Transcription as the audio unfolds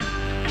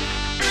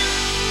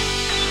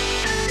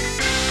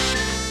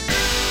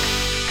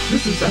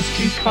This is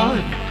SG Fun,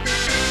 a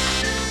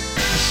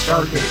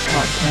Stargate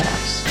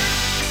podcast.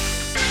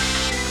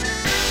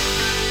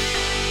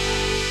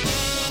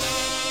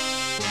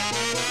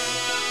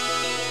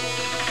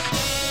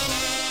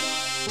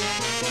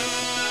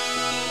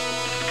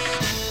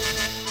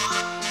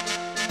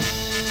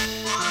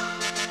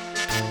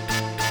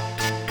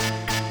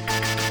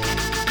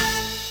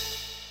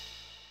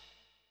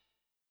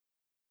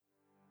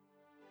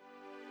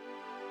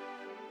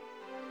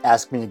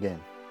 Ask me again.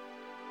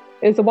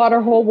 Is the water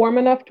hole warm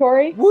enough,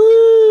 Tori?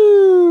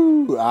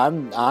 Woo!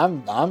 I'm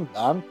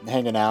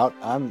hanging out.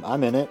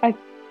 I'm in it.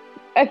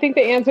 I think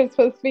the answer is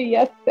supposed to be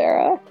yes,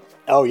 Sarah.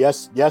 Oh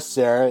yes,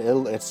 Sarah.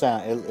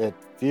 It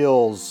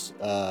feels.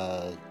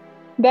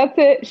 That's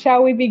it.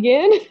 Shall we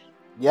begin?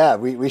 Yeah,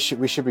 we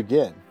should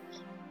begin.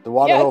 The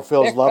water Yes, hole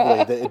feels Sarah.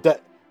 lovely.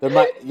 There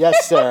might.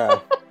 Yes,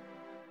 Sarah.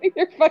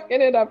 You're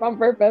fucking it up on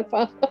purpose,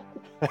 huh?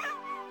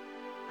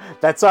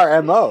 That's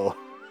our MO.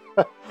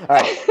 All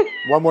right,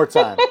 one more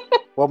time.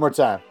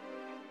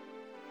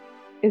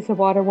 Is the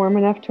water warm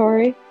enough,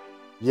 Tori?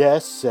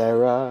 Yes,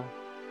 Sarah.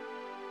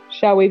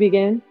 Shall we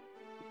begin?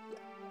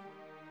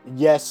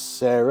 Yes,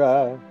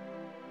 Sarah.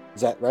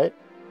 Is that right?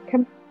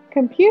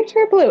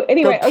 Computer blue.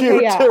 Anyway,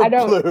 okay, yeah. I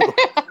don't Blue.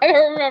 I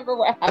don't remember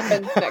what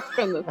happens next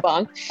from the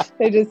song.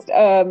 They just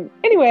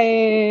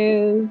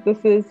anyways,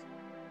 this is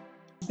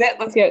it.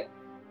 Let's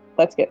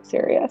get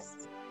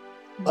serious.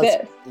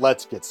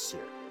 Let's get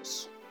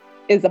serious.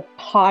 Is a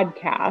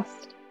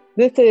podcast.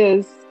 This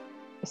is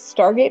a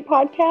Stargate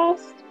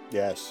podcast.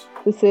 Yes.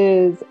 This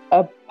is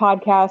a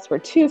podcast where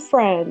two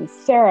friends,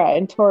 Sarah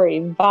and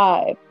Tori,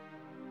 vibe.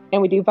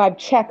 And we do vibe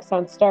checks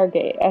on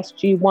Stargate,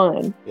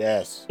 SG-1.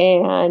 Yes.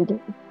 And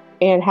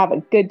have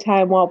a good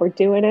time while we're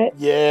doing it.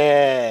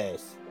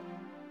 Yes.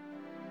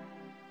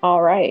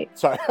 All right.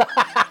 Sorry.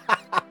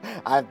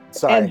 I'm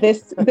sorry. And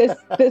this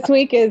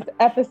week is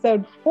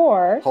episode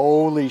 4.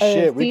 Holy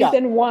shit.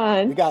 Season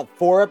 1. We got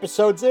 4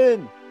 episodes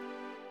in.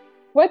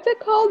 What's it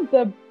called?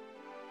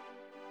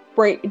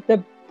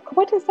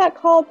 What is that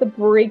called? The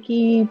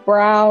breaky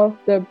brow,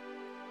 the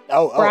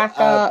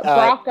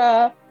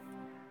braca.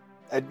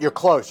 You're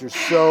close. You're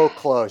so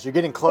close. You're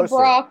getting closer.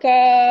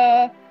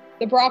 The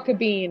braca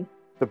bean.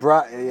 The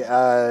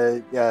braca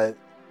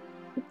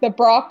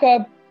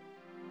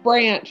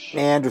branch.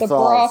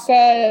 Neanderthals.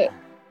 The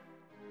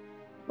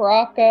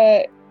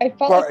braca. I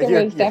felt like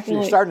there was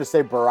definitely. You're starting to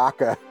say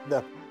Baraka.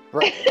 The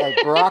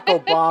Barack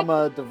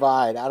Obama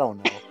divide. I don't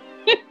know.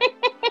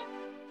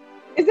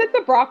 Is it the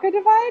Braca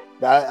divide?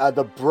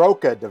 The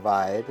Broca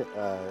divide.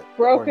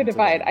 Broca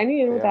divide. I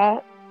need to know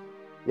that.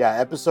 Yeah,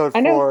 episode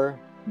 4.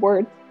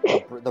 Words.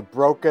 The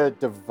Broca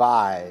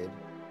divide.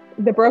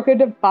 The Broca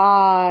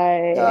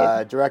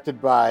divide. Directed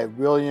by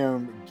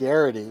William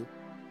Garrity,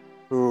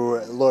 who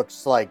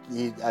looks like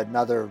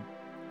another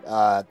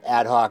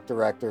ad hoc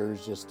director who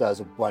just does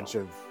a bunch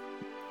of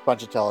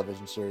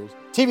television series.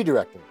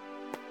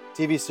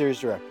 TV series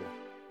director.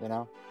 You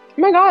know. Oh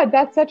my God,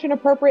 that's such an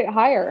appropriate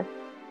hire.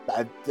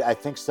 I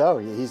think so.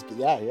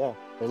 Yeah.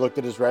 They looked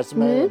at his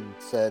resume and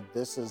said,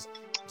 "This is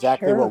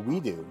exactly what we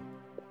do."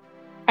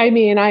 I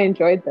mean, I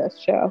enjoyed this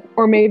show,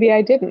 or maybe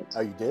I didn't.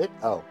 Oh, you did?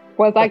 Oh,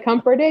 was I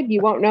comforted?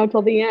 You won't know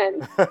till the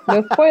end.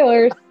 No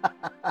spoilers.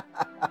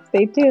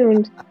 Stay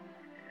tuned.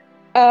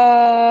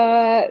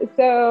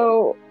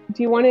 So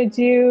do you want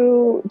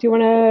to,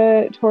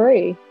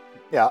 Tori?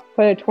 Yeah.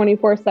 Put a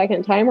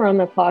 24-second timer on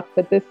the clock,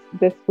 but this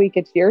week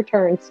it's your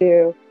turn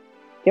to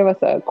give us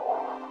the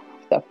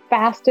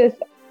fastest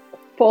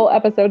full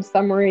episode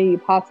summary you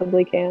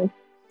possibly can.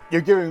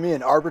 You're giving me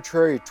an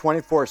arbitrary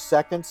 24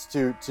 seconds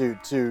to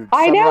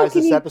summarize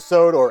this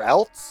episode, or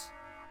else?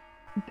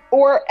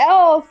 Or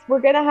else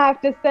we're going to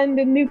have to send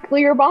a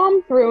nuclear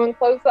bomb through and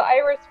close the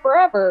iris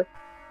forever.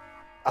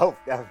 Oh,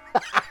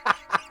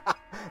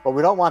 well,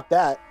 we don't want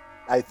that,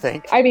 I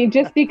think. I mean,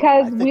 just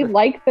because we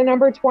like the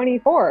number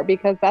 24,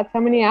 because that's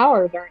how many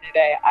hours are in a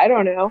day. I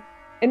don't know.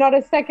 And not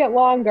a second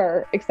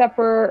longer, except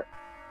for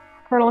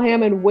Colonel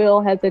Hammond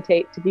will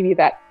hesitate to give you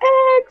that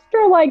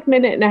extra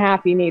minute and a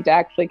half you need to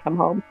actually come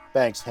home.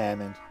 Thanks,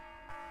 Hammond.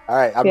 All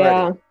right, I'm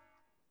ready.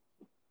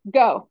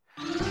 Go.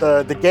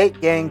 The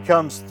gate gang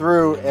comes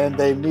through and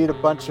they meet a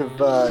bunch of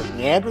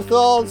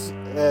Neanderthals,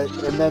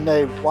 and then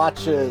they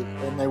watch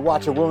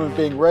a woman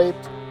being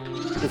raped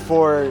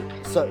before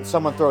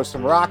someone throws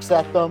some rocks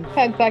at them.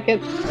 10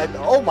 seconds. And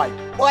oh my,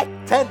 what?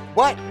 10?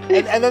 What?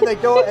 And then they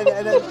go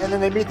and then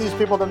they meet these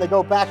people. Then they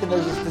go back and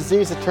there's this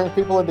disease that turns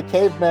people into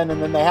cavemen,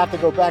 and then they have to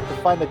go back to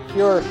find the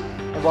cure.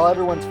 And while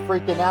everyone's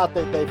freaking out,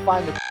 they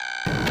find the.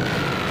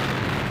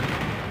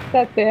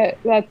 That's it.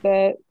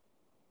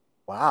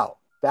 Wow,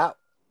 I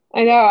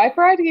know. I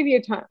forgot to give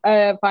you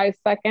a 5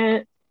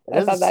 second.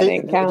 I thought that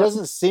didn't count. It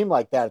doesn't seem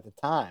like that at the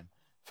time.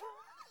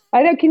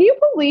 I know. Can you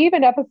believe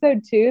in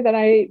episode 2 that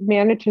I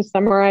managed to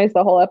summarize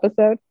the whole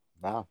episode?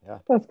 Wow, yeah.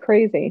 That's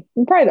crazy.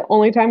 And probably the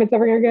only time it's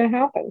ever going to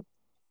happen.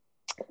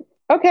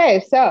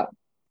 Okay, so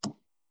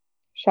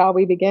shall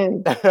we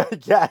begin?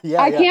 Yeah.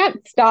 I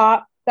can't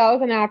stop. That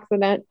was an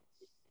accident.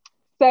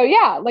 So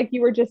yeah, like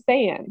you were just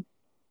saying,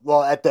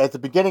 well, at the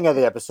beginning of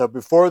the episode,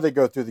 before they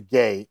go through the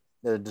gate,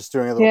 they're just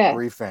doing a little Yeah.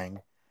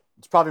 briefing.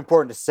 It's probably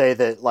important to say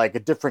that like a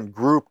different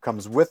group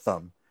comes with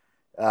them,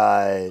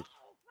 because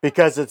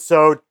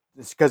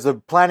because the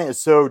planet is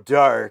so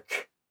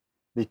dark,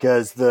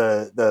 because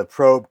the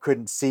probe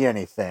couldn't see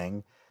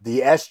anything.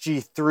 The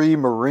SG-3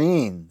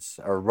 Marines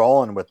are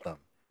rolling with them.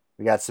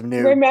 We got some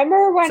new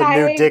Remember when some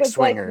new I dick was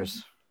like,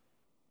 swingers.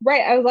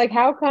 right? I was like,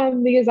 how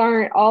come these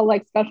aren't all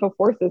like special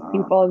forces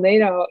people, and they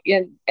don't,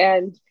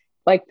 and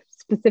like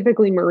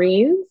specifically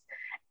Marines?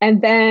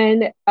 And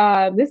then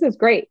this is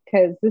great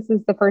because this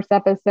is the first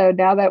episode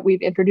now that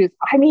we've introduced.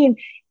 I mean,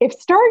 if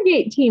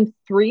Stargate Team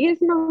 3 is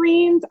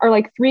Marines, or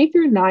like 3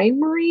 through 9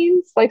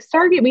 Marines, like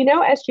Stargate, we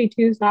know SG2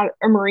 is not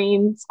a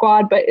Marine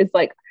squad, but it's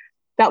like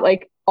that,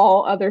 like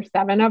all other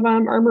 7 of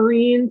them are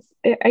Marines,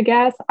 I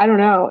guess. I don't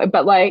know.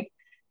 But like,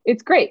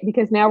 it's great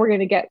because now we're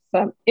going to get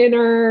some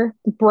inner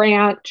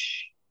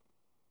branch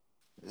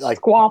Like,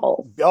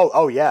 squabbles.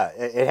 oh yeah,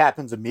 it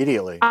happens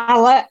immediately. I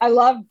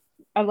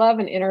love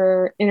an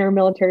inner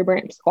military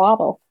branch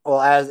squabble. Well,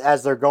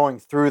 as they're going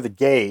through the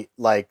gate,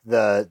 like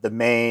the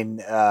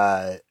main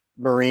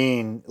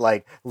Marine,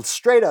 like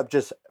straight up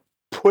just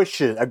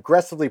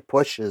aggressively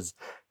pushes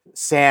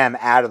Sam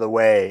out of the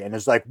way, and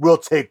is like, "We'll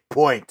take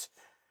point."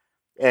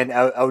 And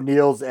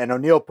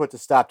O'Neill put a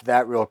stop to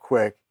that real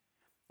quick,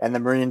 and the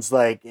Marine's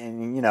like,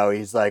 and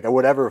he's like,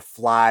 "Whatever,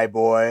 fly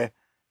boy."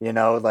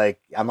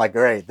 Like, I'm like,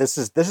 great. This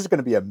is going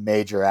to be a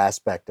major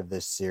aspect of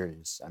this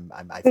series.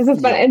 This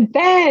is fun. And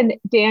then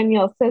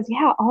Daniel says,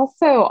 "Yeah,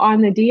 also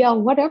on the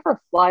DL,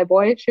 whatever,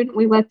 flyboy. Shouldn't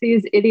we let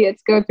these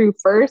idiots go through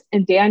first?"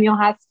 And Daniel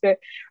has to,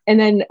 and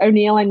then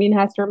O'Neill,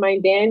 has to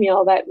remind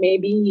Daniel that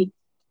maybe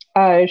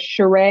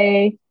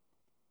Shari,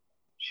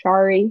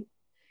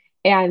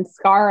 and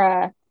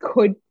Skara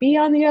could be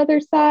on the other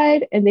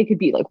side, and they could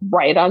be like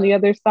right on the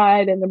other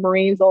side, and the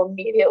Marines will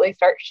immediately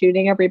start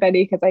shooting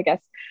everybody because I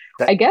guess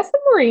the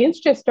Marines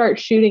just start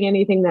shooting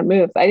anything that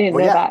moves. I didn't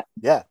know that.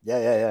 Yeah.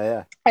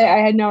 I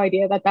had no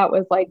idea that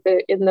was like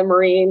in the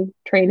Marine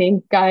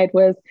training guide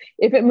was,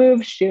 if it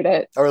moves, shoot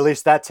it. Or at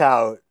least that's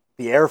how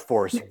the Air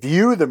Force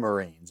view the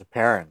Marines,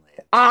 apparently.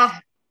 That's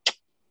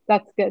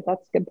good.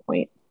 That's a good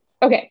point.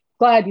 Okay,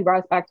 glad you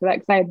brought us back to that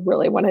because I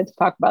really wanted to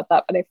talk about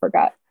that, but I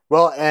forgot.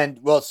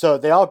 Well, so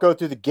they all go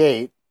through the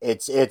gate.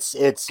 It's.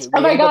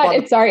 Oh my God!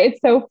 It's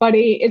so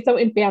funny. It's so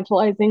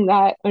infantilizing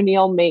that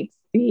O'Neill makes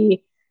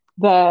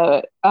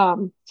the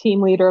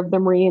team leader of the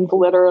Marines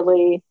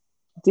literally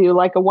do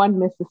like a 1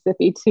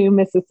 Mississippi, 2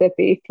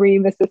 Mississippi, 3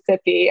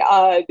 Mississippi.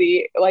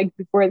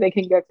 Before they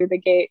can go through the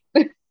gate.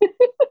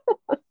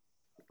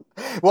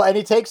 Well, and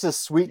he takes a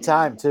sweet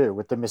time too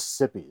with the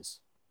Mississippis.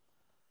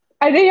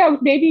 I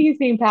think maybe he's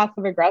being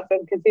passive aggressive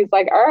because he's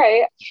like, all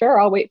right,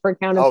 sure, I'll wait for a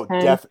count of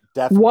 10.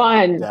 Definitely.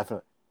 1.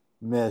 Definitely.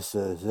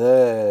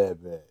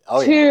 Mississippi.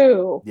 Oh,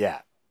 2.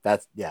 Yeah.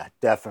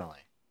 Definitely.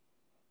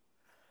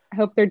 I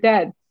hope they're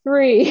dead.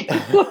 3.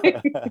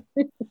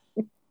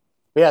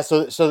 Yeah,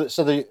 so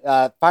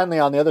the finally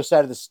on the other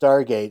side of the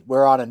Stargate,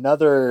 we're on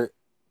another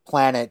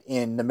planet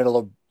in the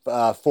middle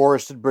of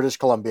forested British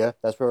Columbia.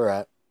 That's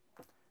where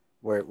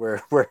we're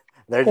at.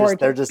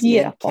 They're just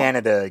in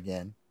Canada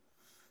again.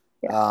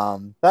 Yeah.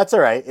 That's all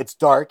right. It's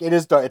dark. It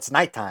is dark. It's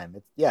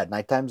nighttime.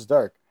 Nighttime's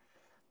dark.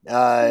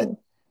 But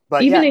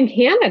even in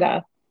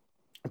Canada,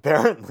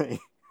 apparently,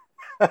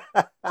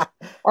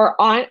 or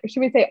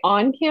should we say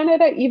on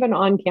Canada? Even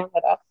on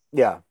Canada,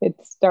 yeah,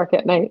 it's dark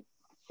at night,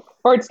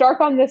 or it's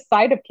dark on this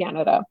side of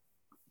Canada.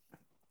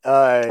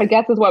 I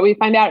guess is what we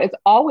find out. It's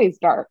always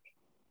dark.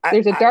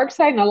 There's a dark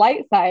side and a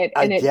light side,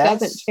 and it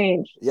doesn't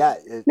change. Yeah,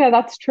 no,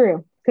 that's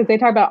true. Because they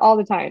talk about all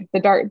the time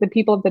the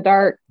people of the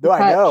dark. No,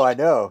 I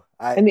know.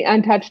 And the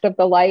untouched of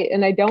the light.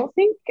 And I don't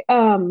think,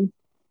 I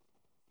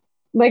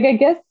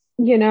guess,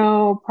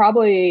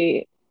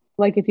 probably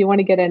like if you want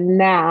to get a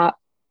nap,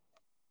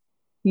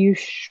 you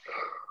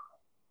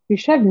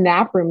should have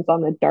nap rooms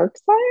on the dark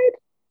side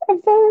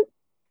of the.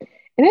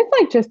 And it's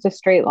like just a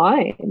straight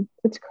line.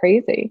 It's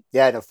crazy.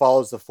 Yeah, and it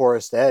follows the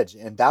forest edge,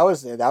 and that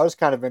was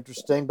kind of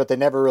interesting. But they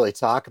never really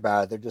talk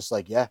about it. They're just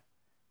like, yeah,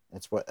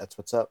 that's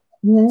what's up.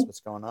 Mm-hmm. That's what's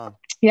going on.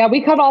 Yeah,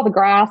 we cut all the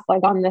grass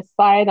like on this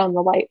side, on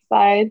the light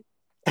side,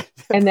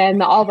 and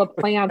then all the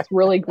plants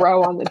really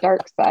grow on the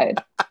dark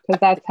side because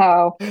that's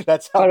how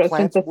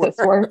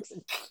photosynthesis works.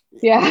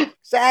 Yeah,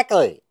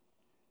 exactly.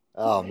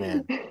 Oh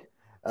man,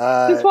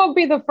 this won't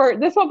be the first.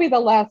 This won't be the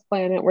last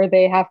planet where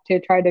they have to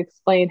try to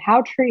explain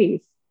how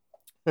trees.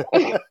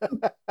 I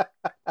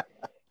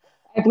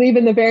believe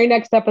in the very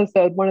next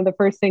episode, one of the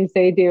first things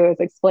they do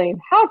is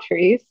explain how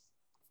trees.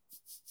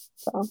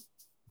 So.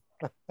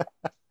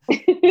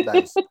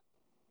 Nice.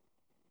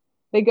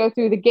 They go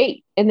through the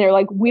gate and they're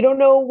like, we don't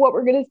know what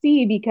we're going to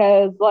see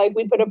because like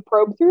we put a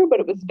probe through, but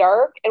it was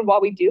dark. And while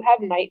we do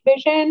have night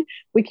vision,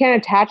 we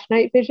can't attach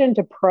night vision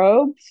to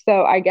probes.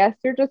 So I guess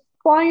they're just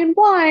flying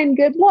blind.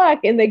 Good luck.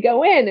 And they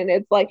go in and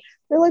it's like,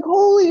 they're like,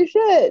 holy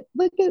shit,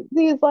 look at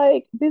these,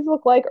 like, these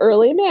look like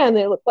early man.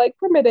 They look like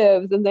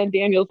primitives. And then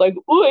Daniel's like,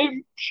 oh,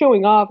 I'm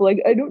showing off.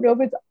 Like, I don't know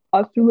if it's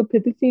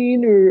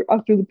Australopithecine or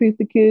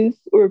Australopithecus,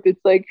 or if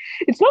it's like,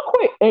 it's not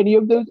quite any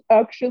of those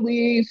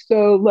actually.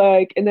 So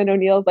like, and then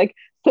O'Neill's like,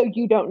 so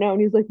you don't know?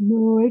 And he's like,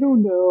 no, I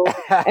don't know.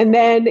 And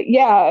then,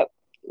 yeah,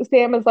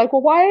 Sam is like,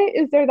 well, why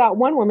is there that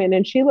one woman?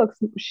 And she looks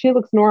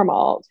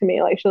normal to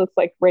me. Like she looks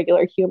like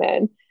regular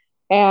human,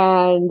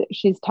 and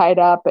she's tied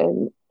up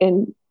and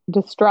in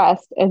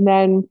distressed. And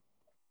then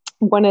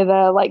one of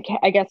the, like,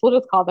 I guess we'll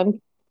just call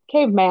them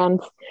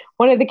cavemans.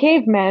 One of the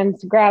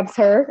cavemans grabs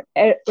her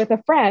with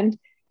a friend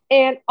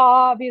and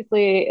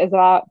obviously is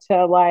about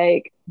to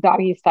like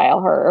doggy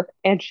style her.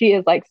 And she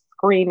is like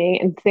screaming.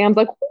 And Sam's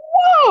like,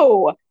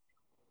 whoa,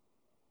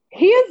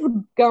 he is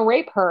gonna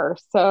rape her.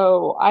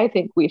 So I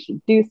think we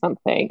should do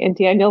something. And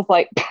Daniel's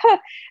like,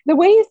 the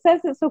way he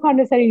says it so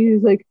condescending,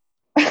 he's like,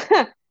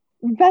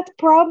 that's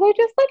probably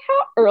just like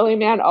how early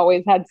man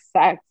always had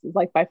sex,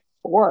 like by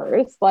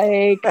force,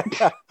 like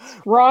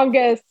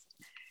strongest,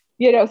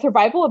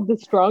 survival of the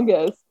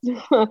strongest.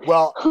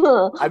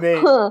 Well, I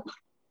mean,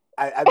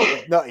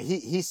 no,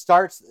 he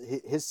starts,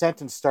 his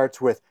sentence starts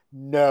with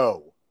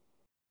no.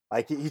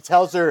 Like he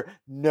tells her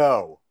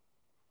no.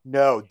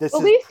 This at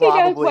is least he knows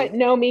probably what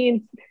no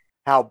means.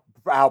 How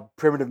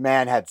primitive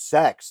man had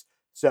sex.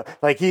 So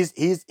like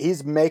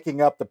he's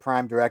making up the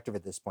prime directive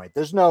at this point.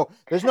 There's no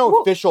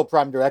official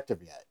prime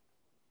directive yet.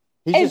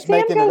 He's just Sam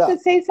making it up. To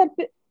say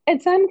something,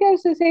 and Sam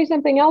goes to say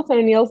something else, and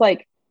O'Neill's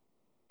like,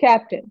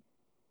 Captain.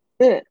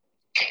 Ugh.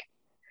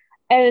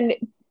 And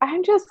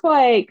I'm just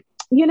like,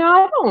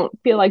 I don't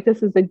feel like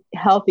this is a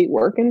healthy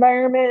work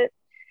environment.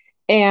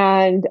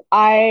 And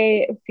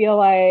I feel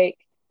like,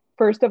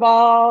 first of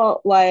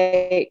all,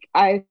 like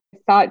I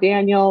thought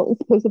Daniel is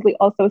supposedly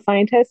also a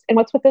scientist. And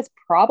what's with this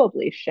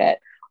probably shit?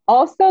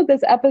 Also,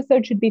 this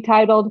episode should be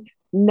titled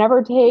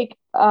Never Take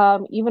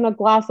Even a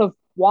Glass of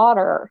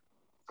Water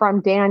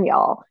from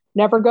Daniel.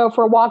 Never go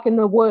for a walk in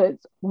the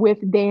woods with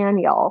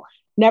Daniel.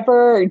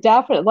 Never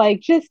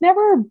just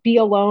never be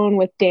alone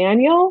with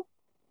Daniel,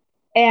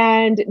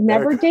 and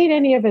never date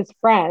any of his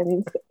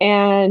friends.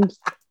 And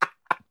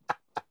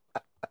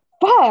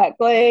fuck,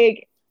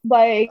 like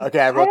okay,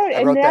 I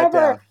wrote that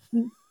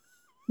down.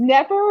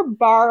 Never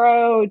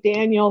borrow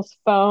Daniel's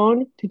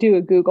phone to do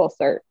a Google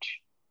search,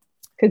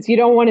 because you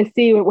don't want to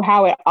see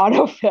how it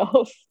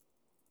autofills.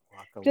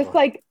 Just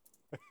like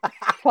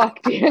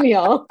fuck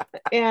Daniel.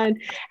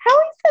 And how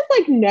he says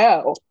like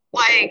no,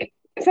 like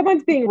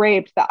someone's being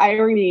raped, the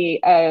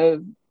irony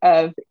of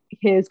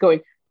his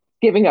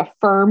giving a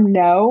firm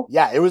no.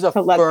 Yeah, it was a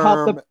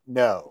firm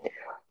no.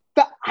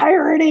 The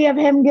irony of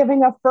him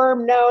giving a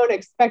firm no and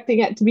expecting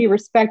it to be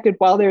respected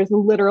while there's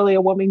literally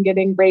a woman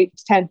getting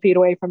raped 10 feet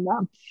away from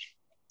them.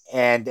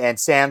 And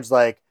Sam's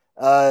like,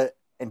 and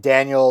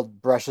Daniel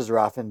brushes her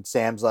off, and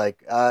Sam's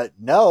like,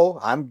 no,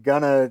 I'm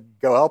gonna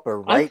go help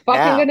her right now. I'm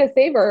fucking gonna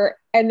save her.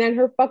 And then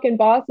her fucking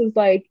boss is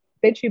like,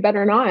 bitch, you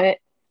better not.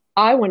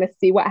 I want to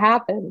see what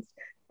happens.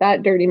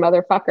 That dirty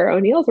motherfucker.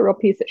 O'Neill's a real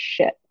piece of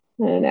shit.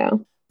 I don't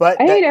know. But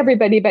I hate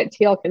everybody but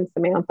Teal'c and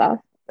Samantha.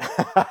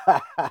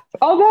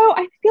 Although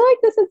I feel like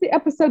this is the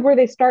episode where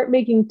they start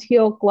making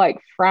Teal'c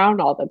like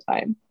frown all the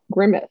time.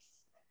 Grimace.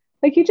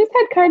 Like he just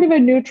had kind of a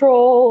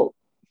neutral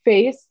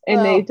face,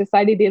 and they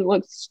decided he didn't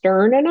look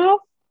stern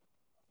enough.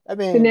 I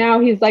mean, so now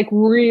he's like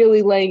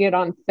really laying it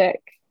on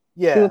thick.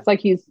 Yeah. He looks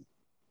like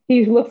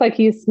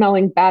he's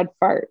smelling bad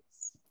farts.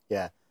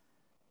 Yeah.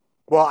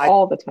 Well,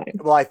 all the time.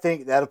 Well, I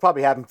think that'll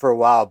probably happen for a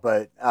while,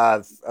 but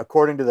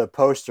according to the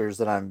posters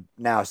that I'm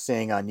now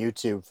seeing on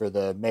YouTube for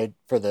the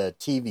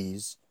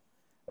TVs,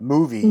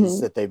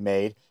 movies that they've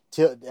made,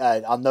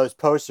 on those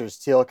posters,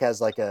 Teal'c has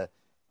like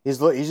he's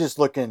just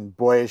looking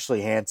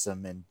boyishly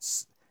handsome and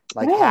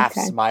like half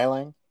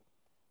smiling.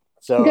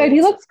 So good.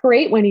 He looks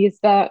great when he's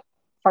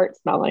fart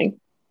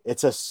smelling.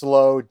 It's a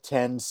slow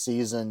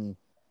 10-season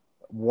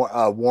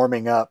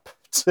warming up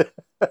to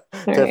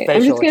right.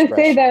 I'm just going to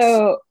say,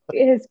 though,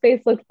 his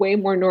face looked way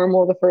more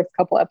normal the first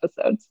couple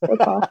episodes.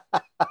 That's all.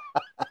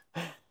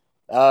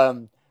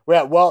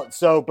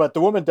 But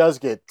the woman does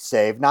get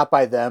saved, not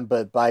by them,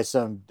 but by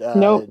some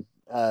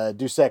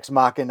Deus Ex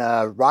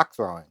Machina rock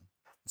throwing.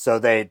 So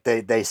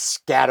they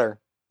scatter,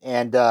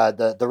 and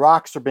the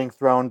rocks are being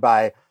thrown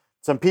by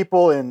some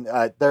people in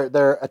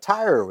their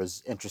attire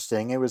was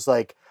interesting. It was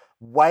like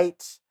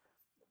white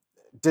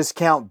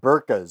discount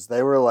burqas.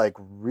 They were like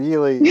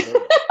really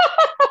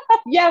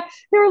yeah,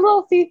 they were a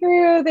little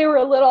see-through. They were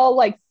a little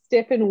like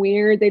stiff and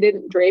weird. They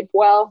didn't drape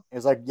well. It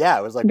was like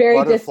very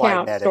butterfly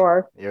discount netting.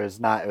 Store. It was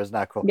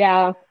not cool.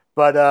 Yeah.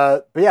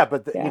 They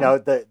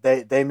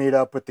meet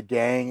up with the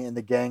gang, and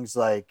the gang's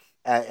like,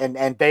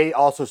 and they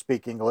also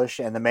speak English.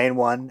 And the main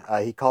one,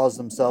 he calls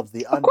themselves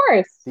the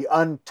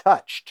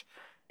Untouched.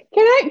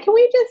 Can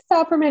we just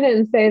stop for a minute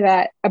and say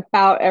that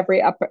about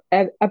every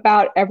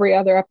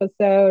other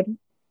episode,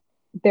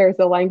 there's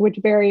a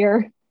language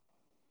barrier,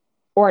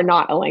 or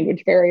not a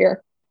language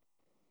barrier?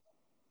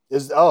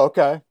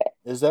 Okay.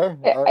 Is there?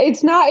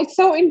 It's not. It's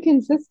so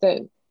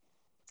inconsistent.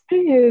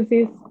 He uses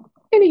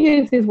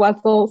these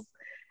Wessels.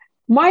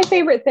 My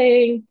favorite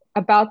thing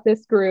about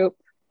this group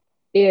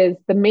is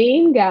the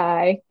main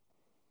guy,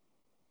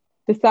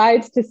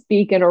 decides to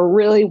speak in a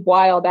really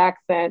wild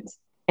accent,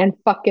 and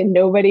fucking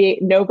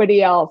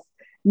nobody else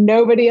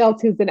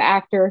who's an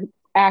actor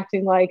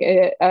acting like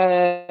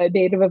a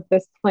native of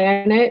this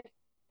planet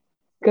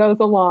goes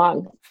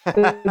along.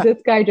 So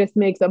this guy just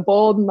makes a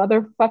bold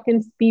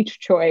motherfucking speech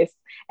choice,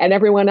 and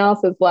everyone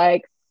else is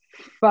like,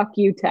 fuck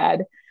you,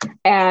 Ted.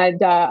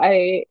 And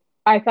I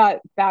thought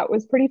that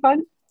was pretty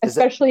fun.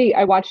 Especially,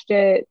 I watched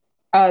it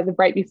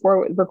right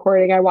before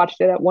recording. I watched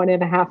it at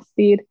 1.5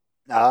 speed.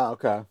 Oh,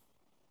 okay.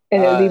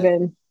 And it was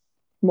even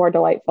more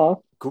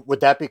delightful.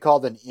 Would that be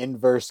called an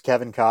inverse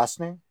Kevin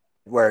Costner?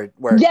 Where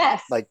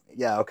yes, like,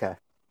 yeah, okay.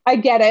 I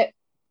get it.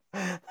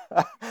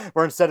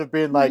 Where instead of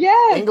being like,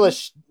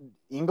 yes.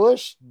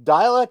 English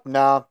dialect,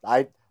 no,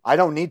 I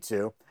don't need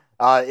to.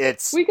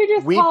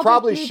 We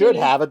probably should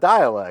have a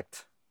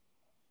dialect.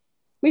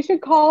 We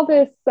should call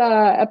this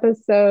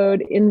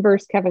episode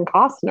Inverse Kevin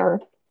Costner.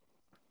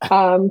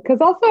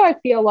 Because also I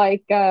feel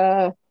like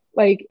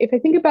if I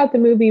think about the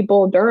movie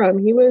Bull Durham,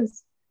 he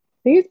was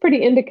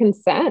pretty into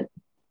consent.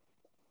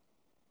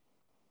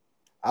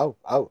 Oh,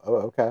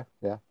 okay,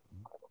 yeah.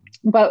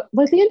 But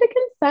was he into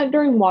consent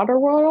during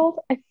Waterworld?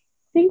 I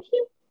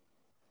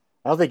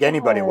don't think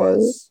anybody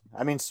was.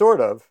 I mean,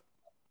 sort of.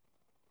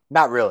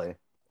 Not really.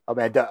 Oh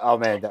man, that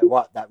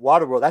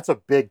Waterworld.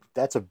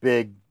 That's a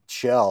big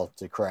shell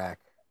to crack.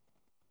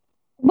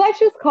 Let's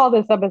just call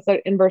this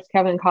episode Inverse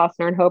Kevin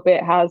Costner and hope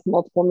it has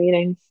multiple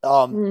meanings.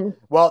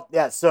 Well,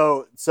 yeah.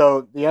 So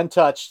the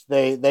Untouched,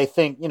 they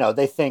think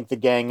the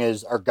gang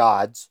are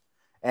gods,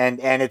 and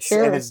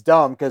it's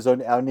dumb because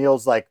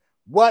O'Neill's like,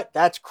 what?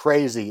 That's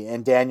crazy,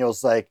 and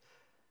Daniel's like,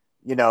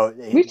 we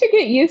should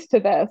get used to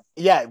this.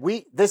 Yeah,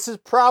 this is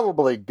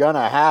probably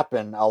gonna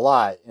happen a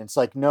lot. And it's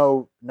like,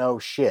 no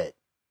shit.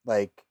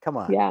 Like, come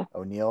on, yeah.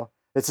 O'Neill.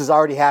 This has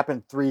already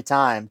happened 3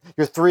 times.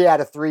 You're 3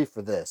 out of 3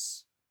 for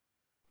this.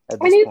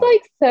 And he's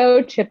like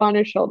so chip on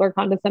his shoulder,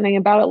 condescending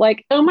about it.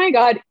 Like, oh my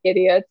God,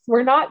 idiots.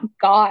 We're not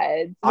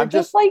gods. We're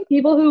just like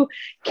people who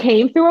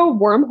came through a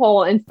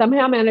wormhole and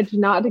somehow managed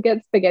not to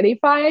get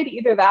spaghettified.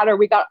 Either that or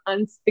we got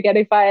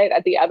unspaghettified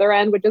at the other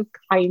end, which is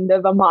kind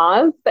of a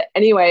Moz. But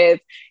anyways,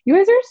 you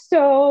guys are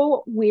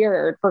so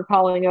weird for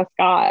calling us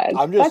gods.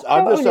 That's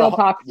how O'Neill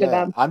talks to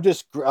them. I'm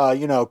just,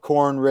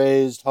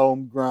 corn-raised,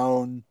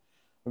 homegrown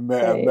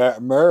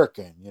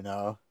American,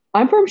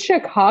 I'm from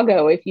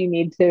Chicago, if you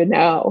need to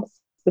know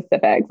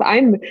specifics.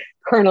 I'm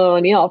Colonel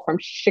O'Neill from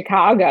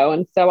Chicago,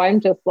 and so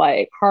I'm just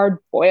like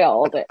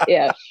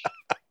hard-boiled-ish.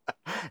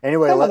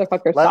 Anyway,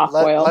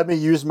 let me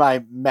use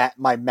my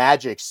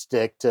magic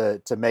stick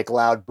to make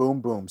loud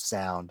boom boom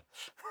sound.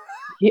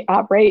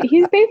 Yeah, right.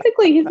 He's like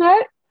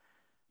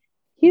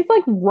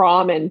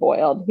ramen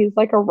boiled. He's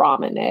like a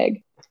ramen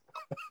egg.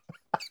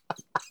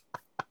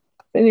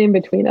 And in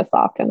between a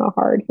soft and a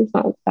hard. He's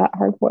not that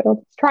hard boiled.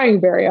 He's trying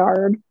very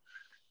hard.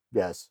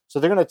 Yes. So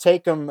they're gonna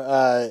take him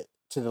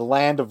to the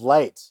land of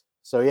light.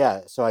 So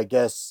yeah. So I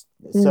guess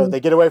so they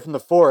get away from the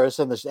forest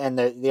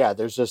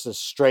there's just a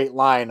straight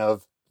line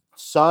of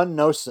sun,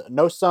 no sun,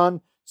 no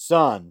sun,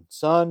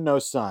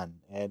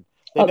 and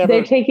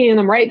they're taking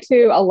them right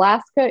to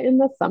Alaska in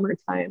the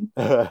summertime.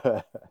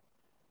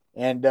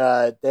 And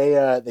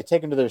they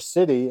take him to their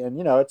city, and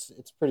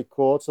it's pretty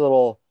cool. It's a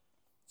little.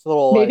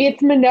 Maybe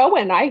it's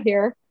Minoan. I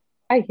hear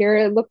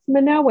it looks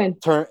Minoan.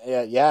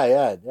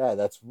 Yeah.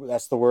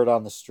 That's the word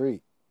on the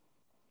street.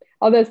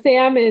 Although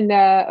Sam and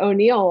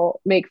O'Neill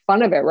make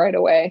fun of it right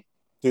away.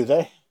 Do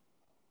they?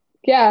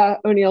 Yeah,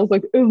 O'Neill's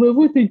like, I love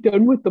what they've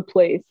done with the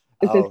place.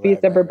 As if he's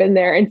ever been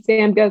there. And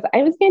Sam goes,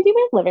 I was going to do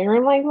my living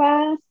room like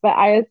this, but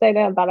I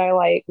decided that I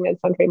like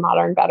mid-century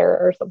modern better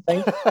or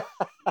something.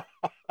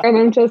 And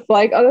I'm just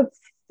like, oh, that's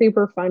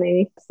super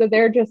funny. So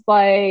they're just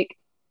like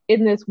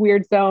in this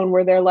weird zone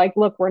where they're like,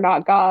 look, we're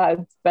not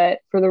gods. But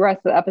for the rest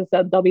of the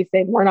episode, they'll be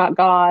saying we're not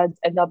gods.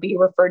 And they'll be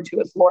referred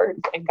to as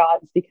lords and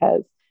gods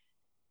because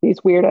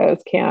these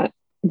weirdos can't.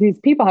 These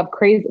people have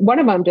crazy. One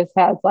of them just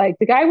has like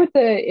the guy with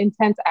the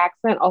intense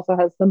accent also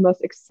has the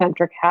most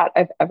eccentric hat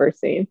I've ever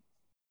seen.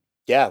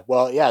 Yeah,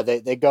 well, yeah,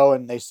 they go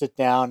and they sit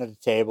down at a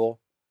table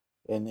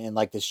in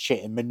like this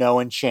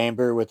Minoan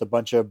chamber with a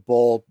bunch of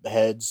bull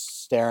heads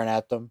staring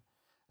at them,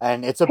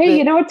 and it's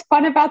you know what's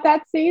fun about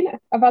that scene?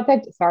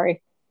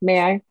 Sorry,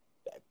 may I?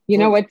 You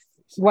know what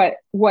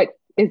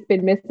has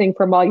been missing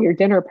from all your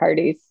dinner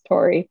parties,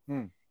 Tori?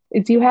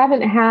 Is you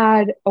haven't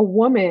had a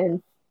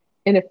woman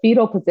in a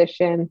fetal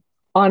position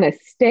on a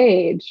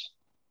stage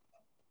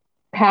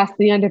past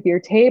the end of your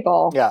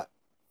table. Yeah.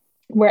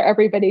 Where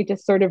everybody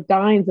just sort of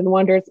dines and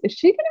wonders, is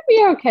she going to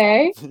be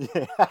okay?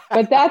 Yeah.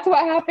 But that's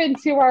what happened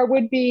to our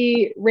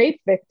would-be rape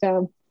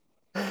victim.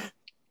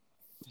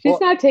 She's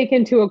not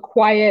taken to a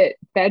quiet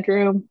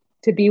bedroom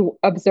to be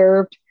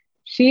observed.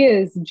 She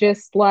is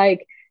just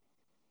like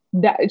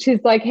that.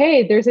 She's like,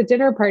 hey, there's a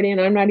dinner party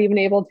and I'm not even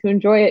able to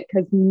enjoy it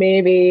because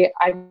maybe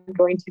I'm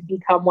going to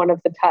become one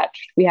of the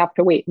touched. We have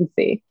to wait and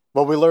see.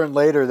 Well, we learned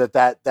later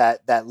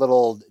that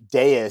little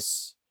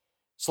dais,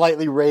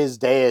 slightly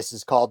raised dais,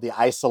 is called the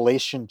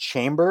isolation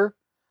chamber,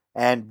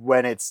 and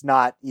when it's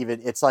not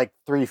even, it's like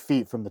 3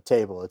 feet from the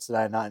table. It's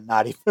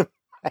not even.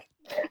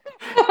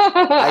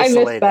 I missed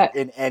isolated that.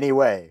 in any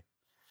way.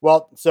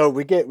 Well, so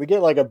we get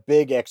like a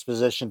big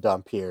exposition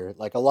dump here.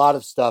 Like a lot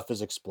of stuff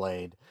is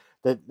explained.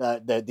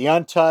 The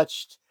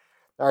untouched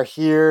are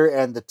here,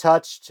 and the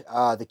touched,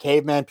 the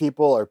caveman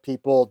people are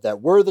people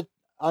that were the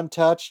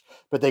untouched,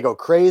 but they go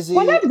crazy.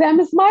 One of them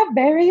is my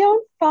very own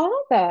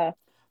father.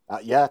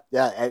 Yeah,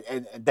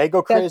 and they go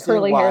That crazy and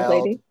curly-haired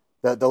wild. lady.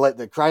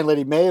 The crying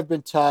lady may have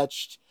been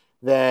touched.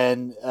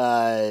 Then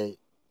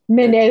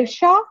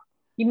Minosha?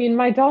 You mean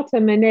my daughter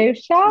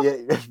Minosha?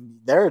 yeah,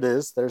 there it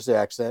is. There's the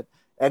accent.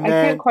 And I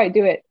then can't quite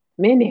do it.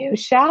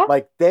 Minosha?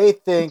 like they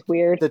think It's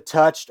weird. the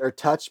touched are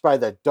touched by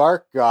the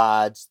dark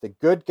gods. The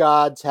good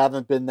gods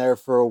haven't been there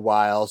for a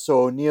while.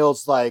 So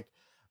O'Neill's like,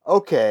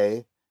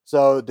 okay,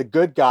 so the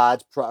good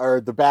gods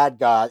or the bad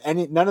god,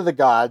 none of the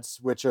gods,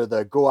 which are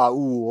the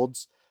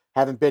Goa'ulds,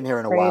 haven't been here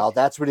in a Right. while.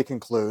 That's what he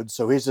concludes.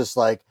 So he's just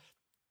like,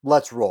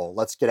 let's roll.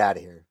 Let's get out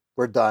of here.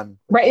 We're done.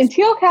 with Right,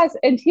 this.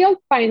 and Teal'c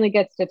finally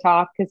gets to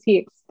talk because he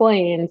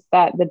explains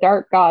that the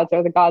dark gods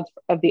are the gods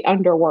of the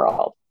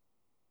underworld.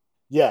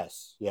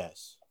 Yes.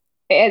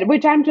 And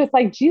which I'm just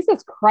like,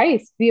 Jesus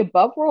Christ, the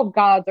above world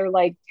gods are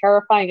like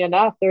terrifying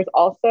enough. There's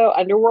also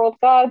underworld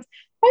gods.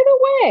 By the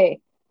way,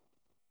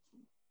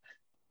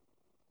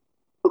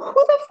 who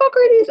the fuck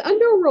are these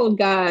underworld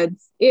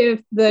gods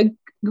if the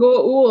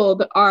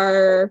Goa'uld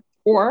are,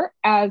 or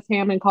as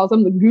Hammond calls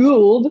them, the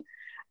Gould,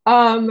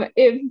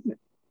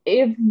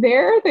 if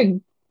they're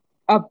the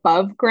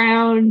above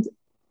ground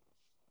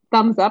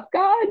thumbs up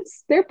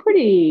gods, they're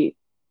pretty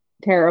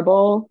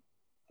terrible.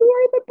 Who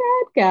are the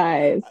bad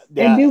guys?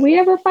 Yeah. And do we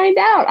ever find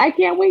out? I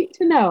can't wait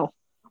to know.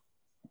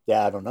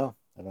 Yeah, I don't know.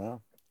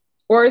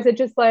 Or is it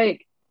just a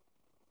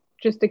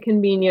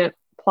convenient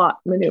plot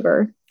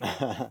maneuver?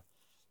 I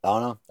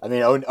don't know. I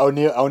mean,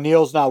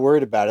 O'Neill's not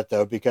worried about it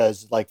though,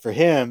 because like for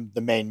him,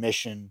 the main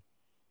mission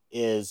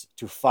is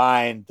to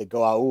find the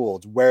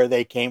Goa'ulds, where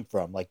they came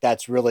from. Like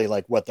that's really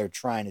like what they're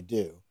trying to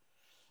do.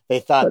 They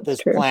thought That's this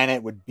true.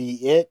 planet would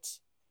be it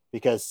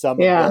because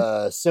some of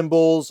the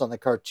symbols on the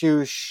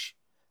cartouche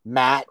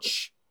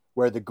match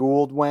where the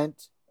Goa'uld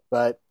went,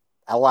 but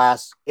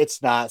alas,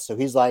 it's not. So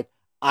he's like,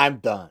 I'm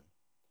done.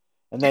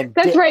 And then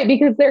That's right,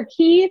 because their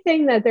key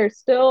thing that they're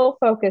still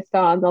focused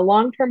on, the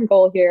long-term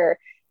goal here,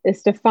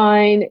 is to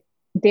find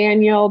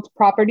Daniel's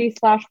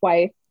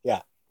property/wife.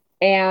 Yeah.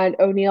 And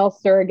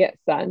O'Neill's surrogate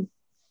son.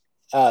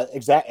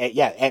 Exactly.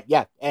 Yeah.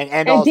 And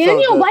And also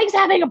Daniel likes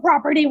having a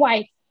property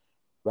wife.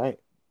 Right.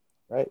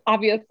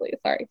 Obviously.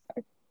 Sorry.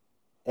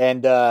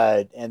 And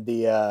the and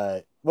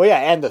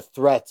the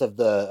threats of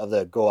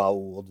the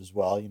Goa'uld as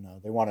well. You know,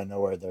 they want to know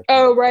where they're.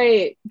 Oh,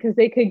 right, because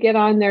they could get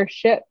on their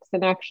ships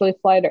and actually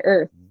fly to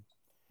Earth.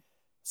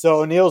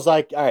 So O'Neill's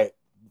like, all right,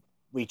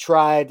 we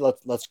tried.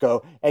 Let's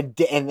go. And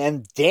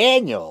then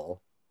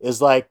Daniel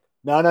is like,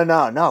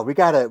 no. We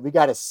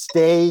gotta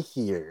stay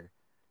here,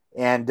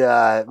 and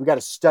we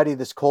gotta study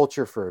this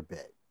culture for a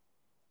bit.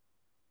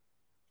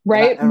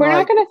 Right. And We're like,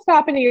 not going to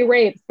stop any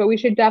rapes, but we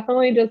should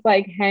definitely just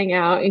like hang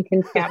out and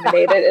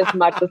contaminate it as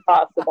much as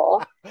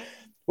possible.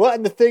 Well,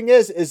 and the thing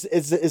is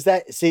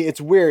that, see,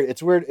 it's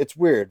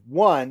weird.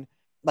 One,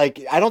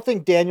 like, I don't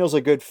think Daniel's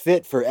a good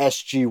fit for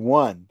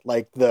SG-1,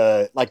 like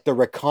the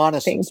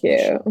reconnaissance.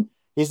 Thank you. Mission.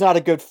 He's not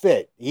a good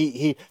fit.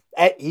 He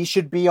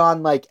should be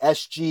on like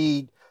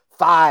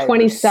SG-5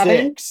 27? or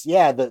 6.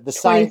 Yeah, the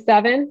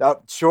 27?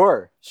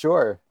 Sure.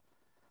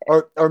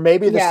 Or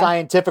maybe the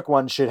scientific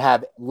one should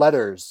have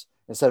letters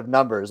instead of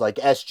numbers, like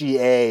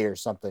SGA or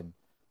something,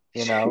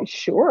 you know?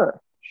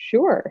 Sure.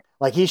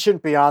 Like he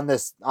shouldn't be on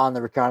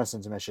the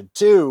reconnaissance mission.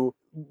 2,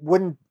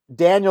 when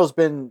Daniel's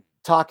been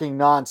talking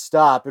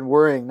nonstop and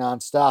worrying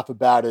nonstop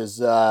about his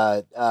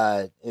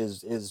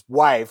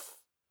wife.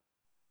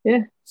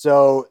 Yeah.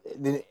 So,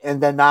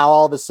 and then now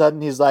all of a sudden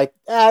he's like,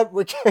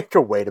 we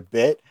can wait a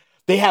bit.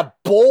 They have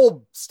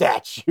bulb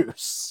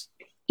statues.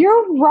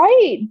 You're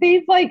right.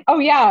 They've like, oh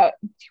yeah,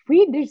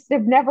 we just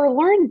have never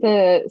learned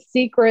the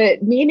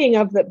secret meaning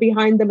of the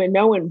behind the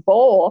Minoan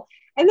bowl.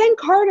 And then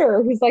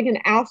Carter, who's like an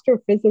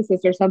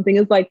astrophysicist or something,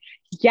 is like,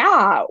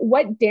 yeah,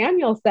 what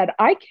Daniel said,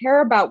 I care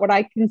about what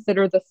I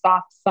consider the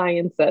soft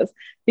sciences,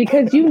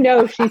 because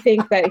she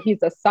thinks that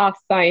he's a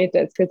soft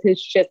scientist because his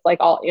shit's like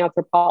all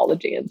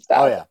anthropology and stuff.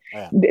 Oh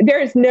yeah.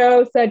 There's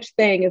no such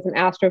thing as an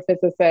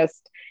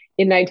astrophysicist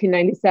in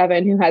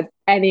 1997 who has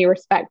any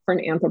respect for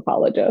an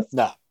anthropologist.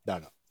 No.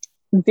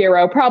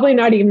 Zero, probably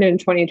not even in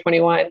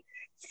 2021.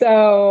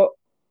 So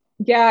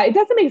yeah, it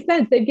doesn't make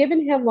sense. They've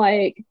given him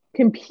like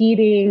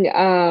competing,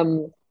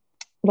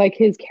 like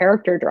his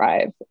character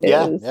drive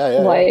is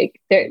like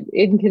they're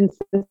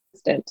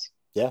inconsistent.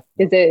 Yeah.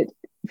 Is it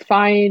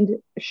find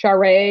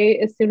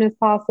Sharai as soon as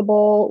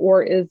possible,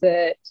 or is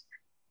it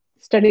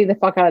study the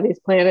fuck out of these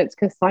planets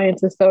because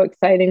science is so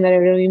exciting that I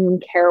don't even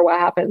care what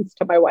happens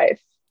to my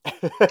wife?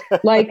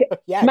 Like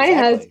my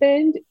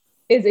husband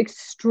is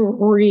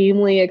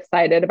extremely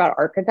excited about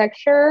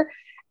architecture.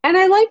 And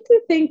I like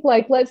to think,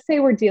 like, let's say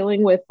we're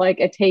dealing with like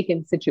a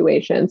Taken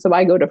situation. So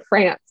I go to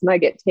France and I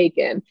get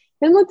taken.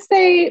 And let's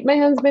say my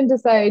husband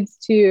decides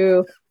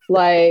to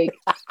like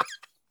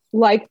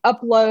like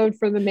upload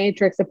from the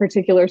Matrix a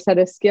particular set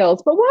of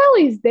skills. But while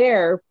he's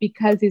there,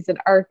 because he's an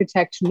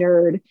architect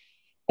nerd,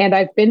 and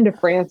I've been to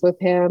France with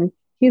him,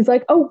 he's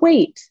like, oh,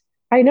 wait,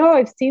 I know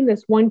I've seen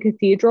this one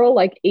cathedral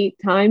like 8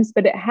 times,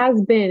 but it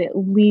has been at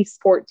least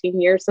 14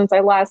 years since I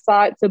last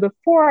saw it. So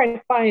before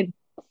I find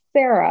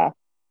Sarah,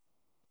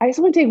 I just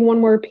want to take one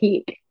more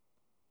peek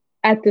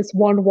at this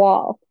one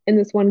wall in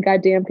this one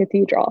goddamn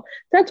cathedral.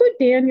 That's what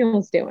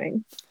Daniel's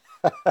doing.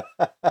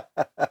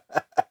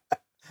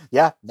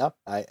 Yeah, no,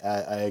 I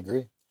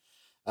agree.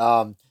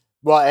 Well,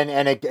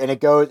 and it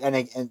goes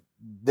and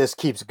this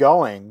keeps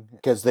going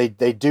because they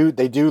do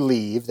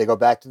leave. They go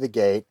back to the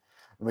gate,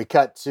 and we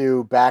cut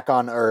to back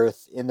on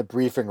Earth in the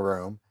briefing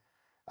room.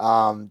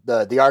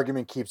 The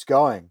argument keeps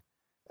going,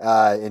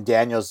 and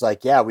Daniel's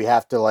like, "Yeah, we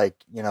have to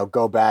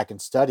go back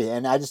and study."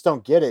 And I just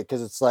don't get it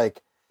because it's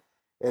like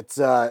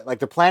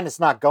the planet's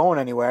not going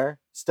anywhere.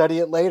 Study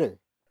it later.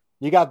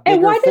 You got bigger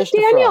and why does fish to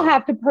Daniel fry.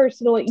 have to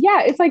personally?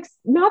 Yeah, it's like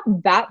not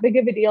that big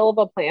of a deal of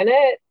a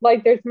planet.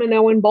 Like there's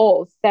Minoan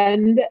Bowls.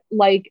 Send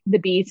like the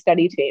bee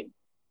study team.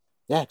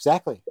 Yeah,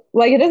 exactly.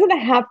 Like it doesn't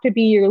have to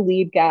be your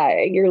lead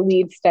guy, your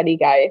lead study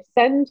guy.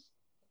 Send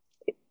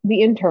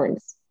the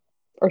interns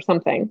or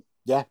something.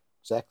 Yeah,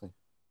 exactly.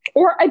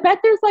 Or I bet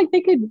there's like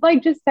they could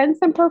like just send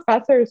some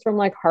professors from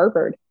like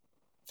Harvard.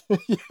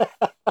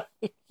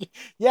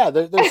 Yeah,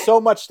 there's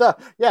so much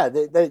stuff. Yeah,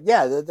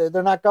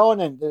 they're not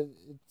going, and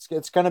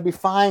it's going to be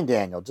fine,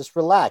 Daniel. Just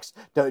relax.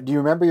 Do you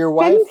remember your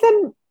wife?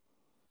 Send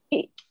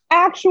some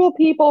actual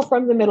people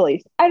from the Middle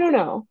East. I don't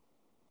know.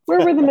 Where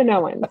were the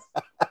Minoans?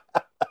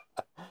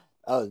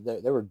 Oh,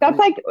 they were. That's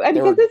like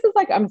because this is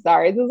like I'm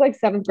sorry, this is like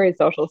 7th grade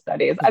social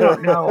studies. I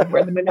don't know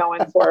where the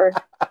Minoans were.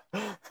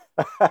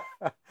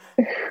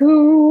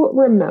 Who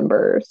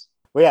remembers?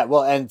 Well, yeah,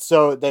 well, and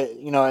so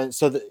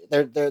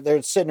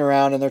they're sitting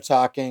around and they're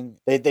talking.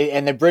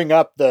 They bring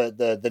up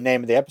the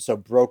name of the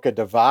episode, Broca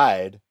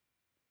Divide.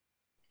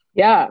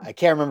 Yeah, I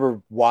can't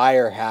remember why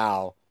or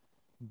how,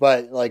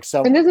 but like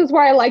and this is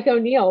where I like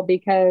O'Neill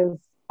because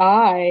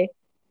I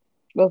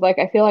was like,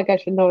 I feel like I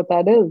should know what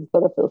that is,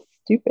 but I feel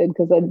stupid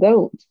because I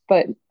don't.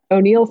 But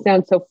O'Neill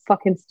sounds so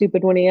fucking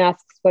stupid when he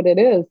asks what it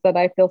is that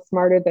I feel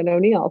smarter than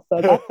O'Neill.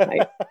 So that's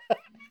nice.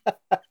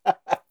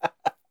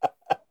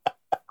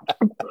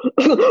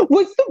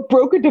 What's the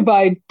Broca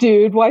Divide,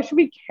 dude? Why should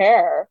we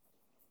care?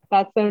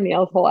 That's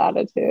O'Neill's whole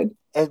attitude.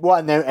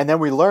 And then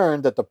we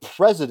learned that the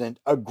president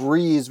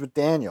agrees with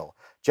Daniel.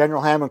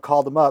 General Hammond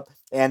called him up,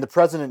 and the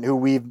president,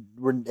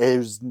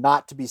 who's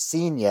not to be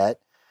seen yet,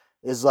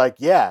 is like,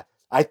 yeah,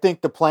 I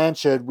think the plan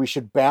we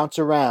should bounce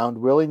around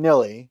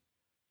willy-nilly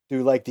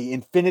through like the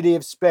infinity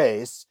of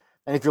space.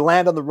 And if you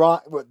land on the wrong,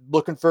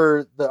 looking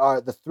for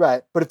the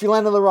threat, but if you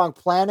land on the wrong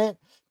planet,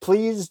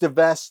 please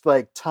divest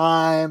like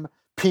time,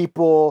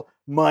 people,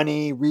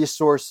 money,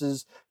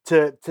 resources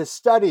to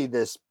study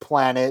this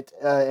planet,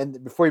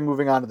 and before you're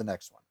moving on to the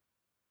next one.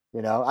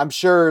 You know, I'm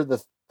sure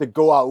the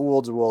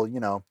Goa'uld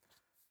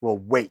will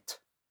wait.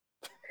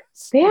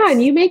 Man,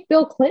 you make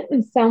Bill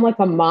Clinton sound like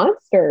a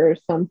monster or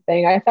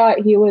something. I thought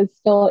he was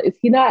still. Is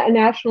he not a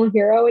national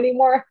hero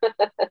anymore?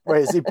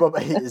 Wait,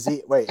 is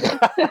he? Wait,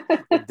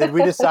 did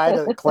we decide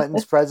that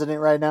Clinton's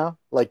president right now?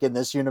 Like in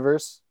this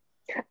universe?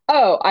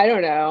 Oh, I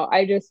don't know.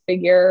 I just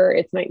figure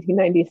it's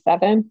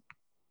 1997.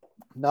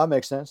 No, it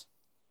makes sense.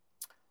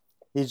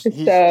 He's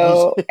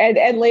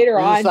and later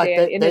on, like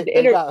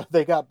Dan,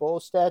 they got bull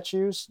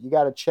statues. You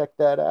got to check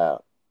that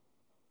out.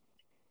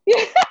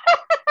 Yeah.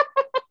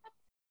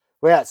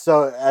 Well, yeah.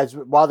 So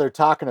while they're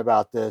talking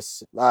about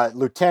this,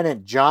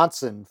 Lieutenant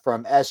Johnson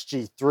from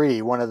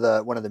SG3, one of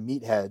the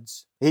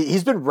meatheads,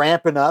 he's been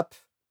ramping up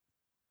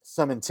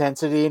some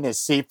intensity in his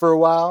seat for a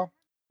while.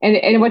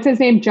 And what's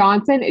his name?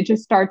 Johnson. It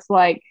just starts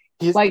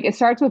it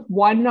starts with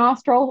one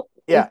nostril.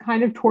 Yeah,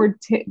 kind of toward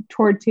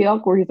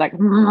Teal'c, where he's like,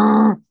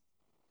 "Mmm."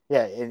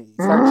 Yeah, and he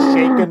starts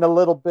shaking a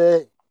little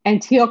bit. And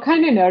Teal'c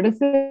kind of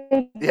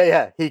notices.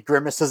 Yeah. He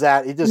grimaces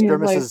at. He just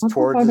grimaces like,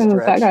 towards his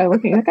direction. That guy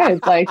looking. That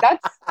guy's like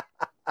that's.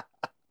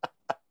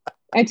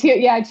 And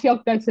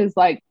Teal'c does his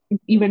like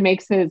even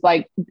makes his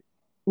like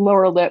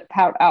lower lip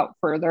pout out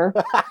further.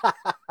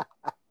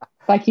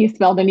 Like he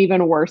smelled an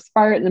even worse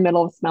fart in the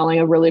middle of smelling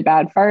a really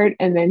bad fart.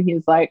 And then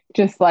he's like,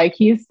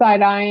 he's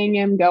side-eyeing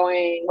him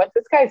going, what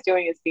this guy's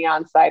doing is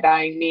beyond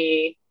side-eyeing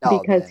me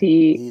because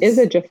he is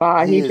a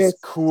Jaffa. He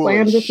just cool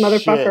slams this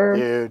motherfucker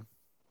shit,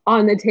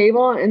 on the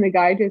table. And the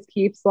guy just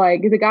keeps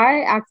the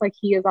guy acts like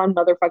he is on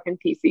motherfucking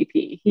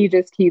PCP. He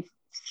just keeps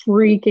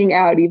freaking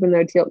out, even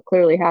though Teal'c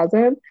clearly has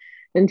him.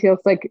 And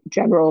Teal'c's like,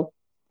 General,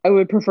 I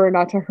would prefer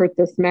not to hurt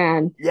this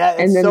man. Yeah,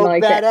 it's and then, so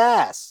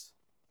badass.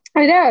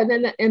 I know. And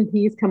then the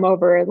MPs come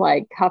over and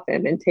like cuff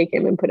him and take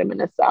him and put him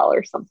in a cell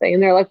or something.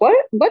 And they're like,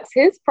 what's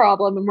his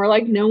problem? And we're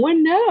like, no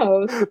one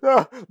knows.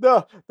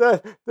 No,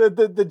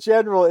 the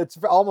general, it's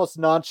almost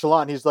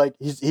nonchalant. He's like,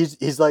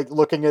 he's like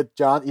looking at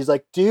John. He's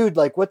like, dude,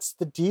 like, what's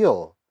the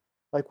deal?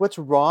 Like, what's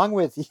wrong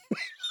with you?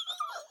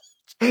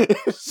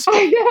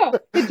 I know.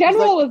 The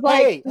general was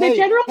like, the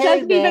general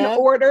doesn't even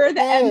order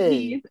the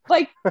MPs.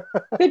 Like,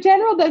 the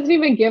general doesn't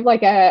even give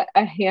like a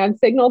hand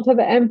signal to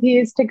the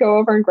MPs to go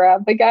over and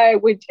grab the guy.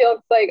 When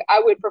Teal'c's like,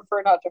 I would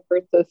prefer not to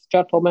hurt this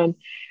gentleman.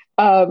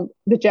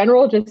 The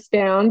general just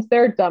stands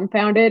there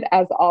dumbfounded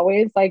as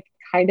always, like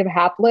kind of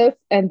hapless.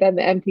 And then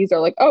the MPs are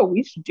like, oh,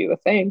 we should do a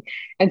thing.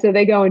 And so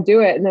they go and do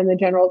it. And then the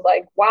general's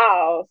like,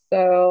 wow.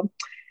 So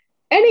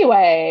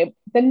anyway,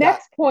 the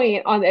next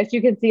point on, as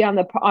you can see on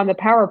the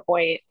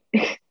PowerPoint,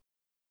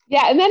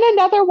 yeah, and then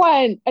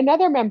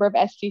another member of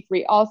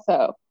SG3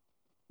 also,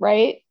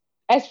 right?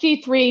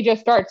 SG3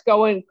 just starts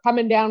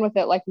coming down with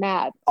it like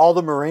mad. All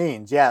the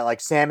Marines, yeah,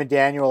 like Sam and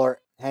Daniel are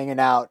hanging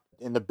out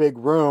in the big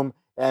room,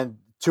 and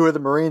two of the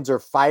Marines are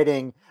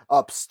fighting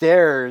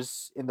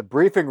upstairs in the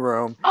briefing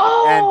room.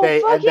 Oh,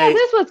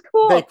 this was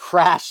cool. They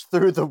crash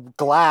through the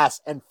glass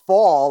and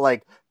fall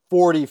like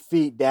 40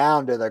 feet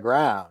down to the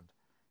ground.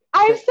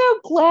 I'm so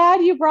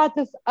glad you brought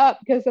this up,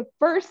 because the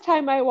first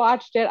time I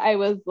watched it, I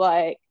was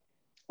like,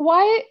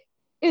 why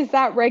is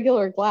that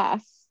regular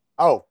glass?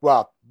 Oh,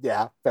 well,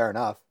 yeah, fair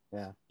enough.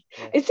 Yeah.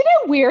 Isn't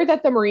it weird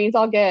that the Marines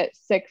all get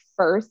sick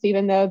first,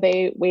 even though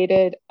they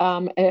waited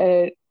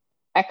a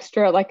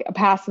extra, like a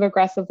passive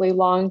aggressively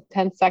long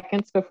 10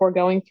 seconds before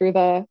going through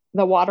the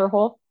water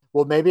hole?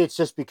 Well, maybe it's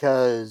just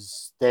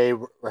because they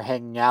were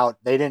hanging out.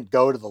 They didn't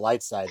go to the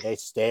light side. They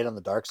stayed on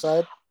the dark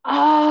side.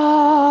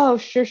 Oh,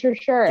 sure.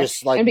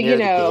 Just like near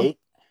the gate.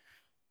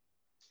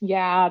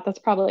 Yeah, that's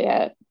probably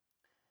it.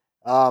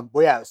 Well,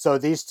 yeah. So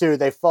these two,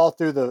 they fall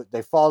to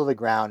the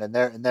ground, and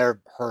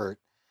they're hurt.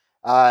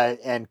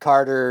 And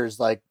Carter's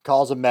like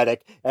calls a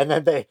medic, and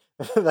then they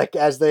like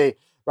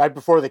right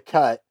before the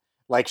cut,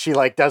 like she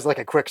like does like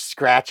a quick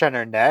scratch on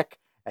her neck,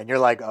 and you're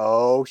like,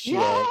 oh shit,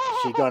 yeah!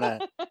 she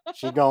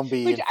gonna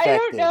be Which infected. I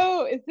don't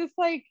know. Is this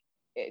like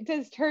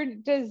does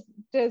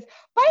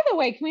by the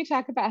way, can we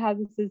talk about how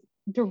this is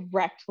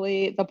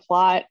directly the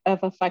plot of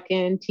a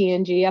fucking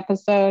TNG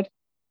episode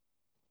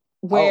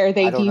where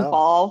they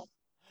devolve?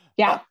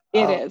 Yeah,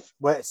 it is.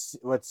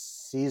 What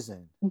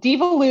season?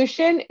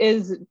 Devolution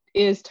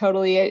is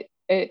totally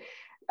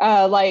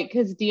like,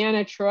 because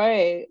Deanna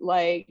Troi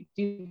like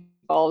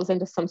devolves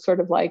into some sort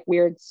of like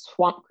weird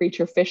swamp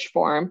creature fish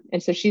form,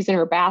 and so she's in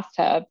her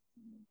bathtub,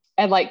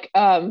 and like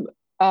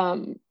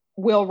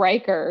Will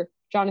Riker,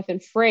 Jonathan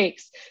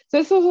Frakes. So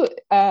this was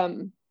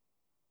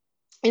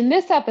in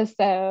this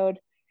episode.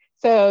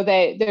 So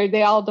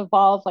they all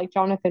devolved, like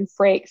Jonathan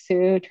Frakes,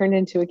 who turned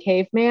into a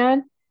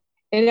caveman.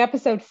 In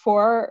episode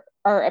 4,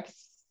 or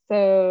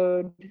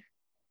episode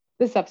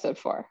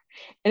 4.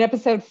 In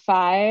episode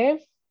 5,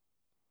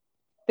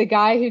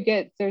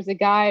 there's a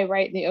guy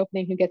right in the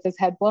opening who gets his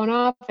head blown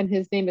off, and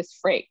his name is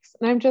Frakes.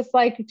 And I'm just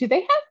like, do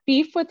they have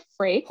beef with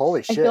Frakes?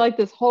 Holy shit. I feel like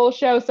this whole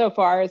show so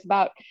far is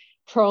about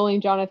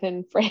trolling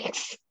Jonathan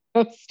Frakes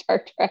of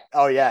Star Trek.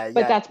 Oh, yeah.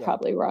 But that's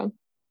probably wrong.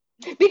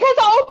 Because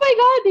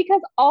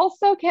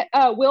also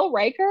Will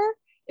Riker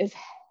is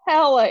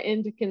hella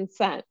into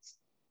consent.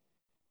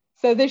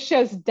 So this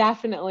show's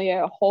definitely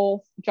a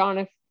whole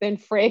Jonathan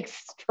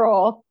Frakes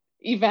troll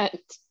event.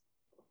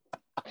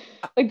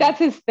 Like, that's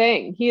his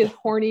thing. He is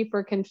horny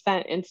for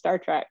consent in Star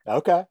Trek.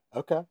 Okay.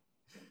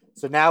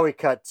 So now we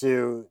cut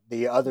to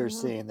the other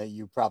scene that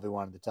you probably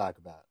wanted to talk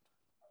about.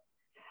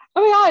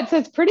 Oh my God. So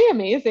it's pretty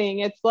amazing.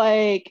 It's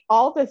like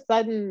all of a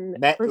sudden,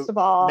 first of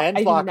all,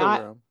 men's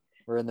locker room.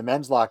 We're in the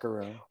men's locker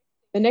room.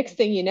 The next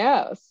thing you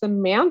know,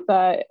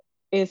 Samantha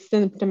is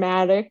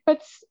symptomatic,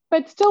 but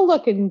still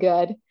looking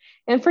good.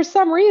 And for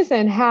some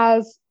reason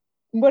has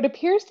what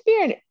appears to be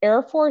an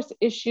Air Force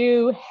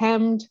issue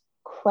hemmed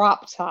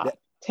crop top,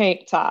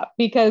 tank top.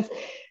 Because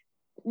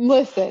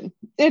listen,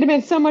 it'd have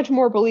been so much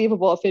more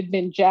believable if it'd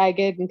been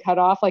jagged and cut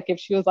off. Like if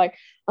she was like,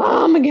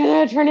 oh, I'm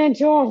gonna turn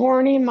into a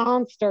horny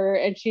monster,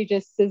 and she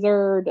just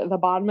scissored the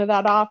bottom of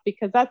that off,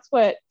 because that's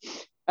what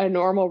a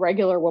normal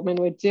regular woman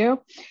would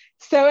do.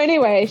 So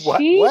anyway,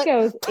 she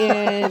goes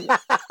in.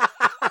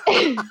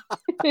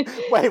 Wait,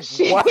 what?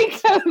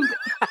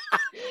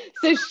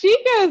 So she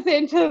goes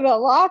into the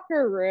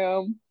locker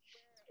room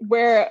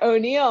where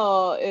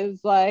O'Neill is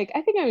like,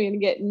 I think I'm going to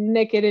get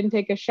naked and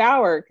take a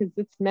shower, because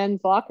it's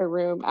men's locker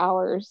room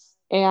hours.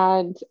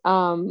 And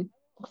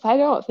I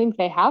don't think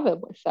they have a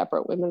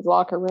separate women's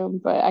locker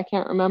room, but I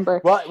can't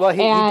remember. Well,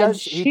 he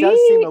does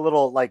seem a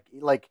little like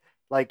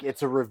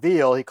it's a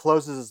reveal. He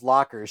closes his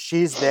locker.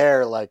 She's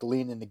there, like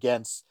leaning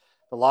against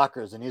the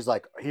lockers, and he's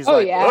like,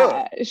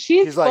 yeah,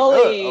 she's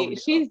fully,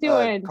 she's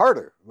doing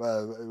Carter.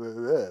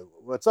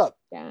 What's up?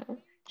 Yeah,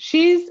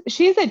 she's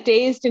a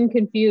dazed and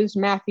confused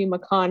Matthew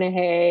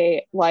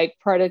McConaughey, like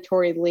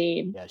predatory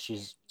lean. Yeah,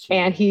 she's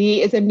and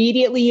he is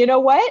immediately, you know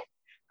what?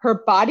 Her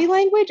body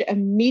language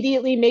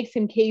immediately makes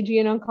him cagey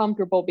and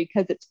uncomfortable,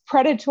 because it's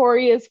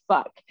predatory as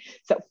fuck.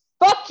 So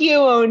fuck you,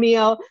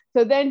 O'Neill.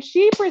 So then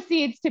she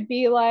proceeds to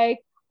be like,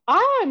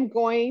 I'm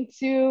going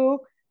to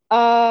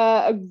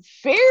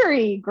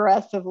very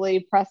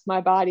aggressively press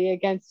my body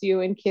against you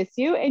and kiss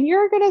you, and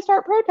you're going to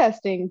start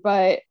protesting.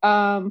 But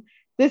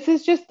the This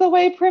is just the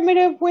way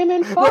primitive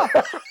women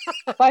fuck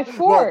by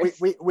force.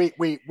 Well,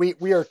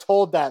 we are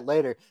told that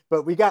later,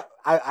 but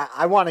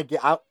I want to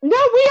get out.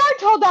 No, we aren't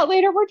told that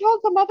later. We're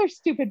told some other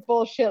stupid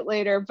bullshit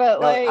later.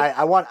 But No,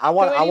 I want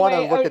to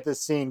look okay. at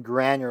this scene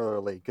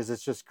granularly because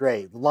it's just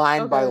great,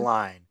 line by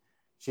line.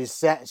 She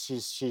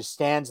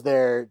stands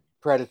there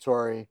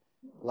predatory,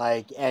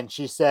 like, and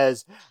she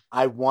says,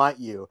 "I want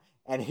you."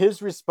 And his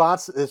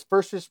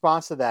first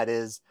response to that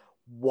is,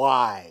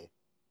 "Why?"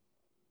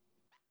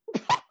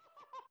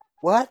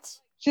 What?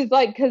 She's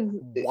like, "Cause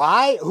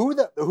why?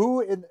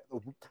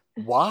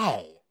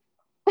 Why?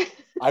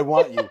 I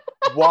want you.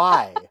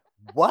 Why?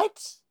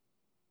 What?"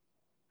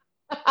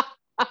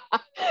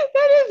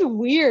 That is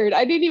weird.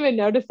 I didn't even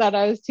notice that.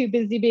 I was too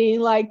busy being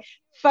like,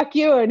 "Fuck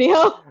you,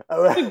 O'Neill."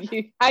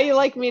 How you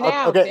like me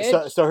now? Okay,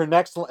 bitch? so her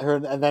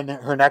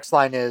next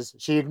line is,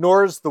 she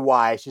ignores the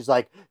why. She's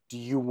like, "Do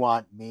you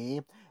want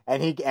me?"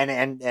 And he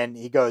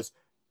goes,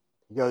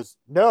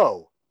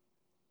 "No."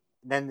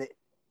 And then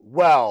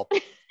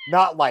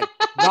not like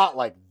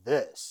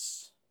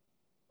this.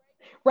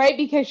 Right,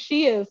 because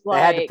she is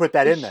like, they had to put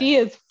that in there. She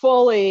is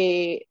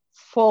fully.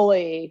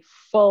 I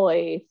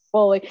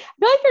feel like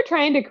they're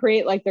trying to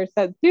create, like they're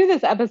said through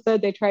this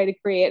episode, they try to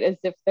create as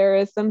if there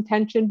is some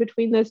tension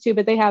between those two,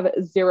 but they have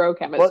zero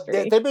chemistry.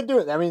 Well, they've been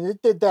doing. I mean, they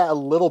did that a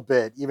little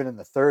bit even in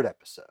the third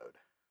episode.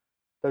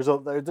 There's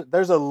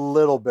a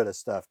little bit of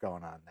stuff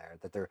going on there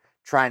that they're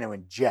trying to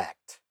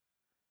inject.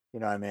 You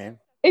know what I mean?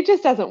 It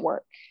just doesn't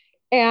work.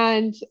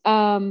 And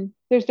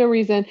there's no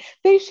reason.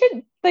 They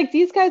should, like,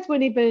 these guys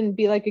wouldn't even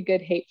be like a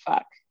good hate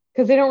fuck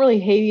because they don't really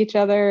hate each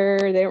other.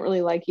 They don't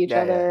really like each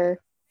other.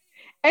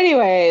 Yeah.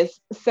 Anyways,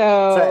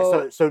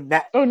 so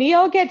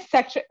O'Neill gets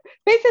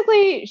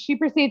basically she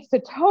proceeds to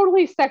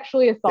totally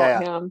sexually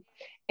assault him,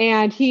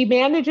 and he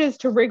manages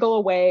to wriggle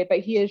away,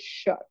 but he is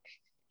shook.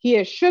 He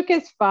is shook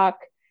as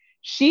fuck.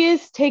 She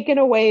is taken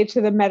away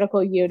to the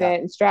medical unit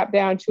and strapped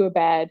down to a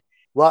bed.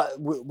 Well,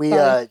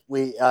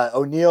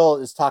 O'Neill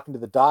is talking to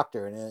the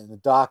doctor, and the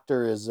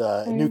doctor is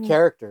a new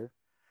character,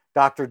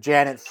 Dr.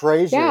 Janet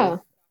Fraser. Yeah,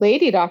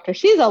 lady doctor.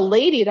 She's a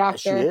lady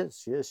doctor.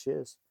 She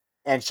is.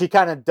 And she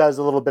kind of does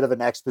a little bit of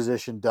an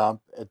exposition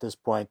dump at this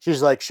point.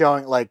 She's like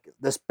showing, like,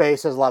 this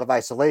base has a lot of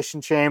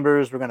isolation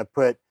chambers. We're gonna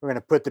put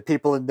the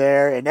people in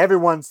there, and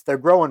they're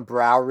growing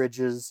brow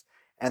ridges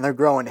and they're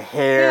growing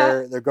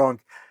hair. Yeah.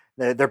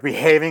 They're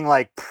behaving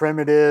like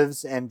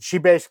primitives, and she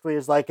basically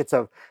is like, it's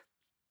a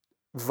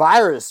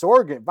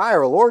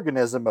viral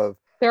organism of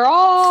they're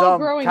all some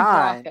growing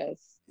kind,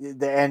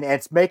 and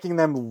it's making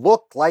them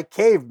look like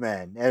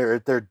cavemen, or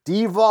they're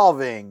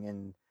devolving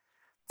and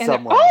they're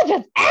all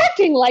just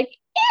acting like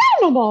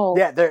animals.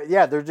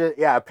 They're just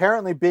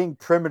apparently being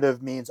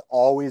primitive means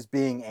always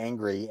being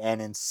angry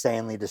and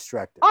insanely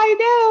destructive. I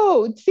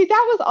know. See,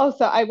 that was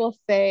also, I will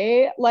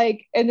say,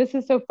 like, and this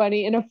is so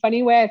funny. In a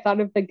funny way, I thought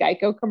of the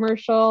Geico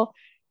commercial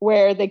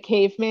where the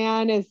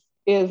caveman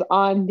is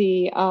on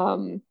the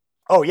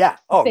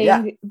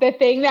the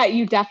thing that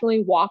you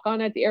definitely walk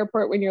on at the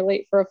airport when you're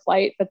late for a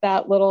flight, but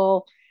that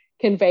little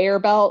conveyor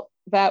belt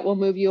that will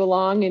move you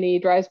along, and he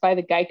drives by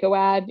the Geico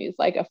ad and he's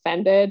like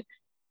offended,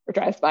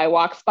 or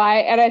walks by.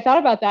 And I thought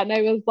about that and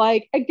I was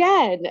like,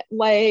 again,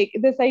 like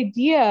this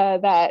idea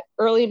that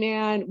early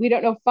man, we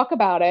don't know fuck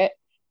about it.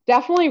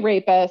 Definitely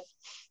rapists,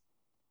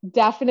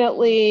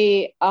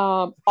 definitely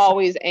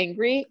always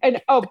angry.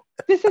 And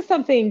this is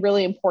something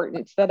really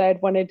important that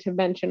I'd wanted to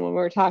mention when we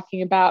were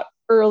talking about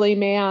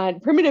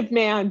primitive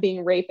man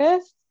being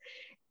rapist,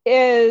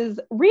 is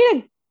read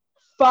a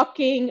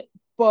fucking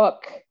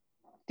book,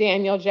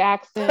 Daniel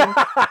Jackson.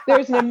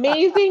 There's an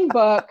amazing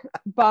book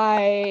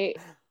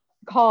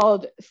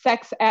called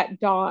Sex at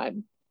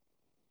Dawn,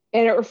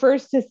 and it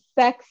refers to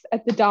sex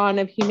at the dawn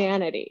of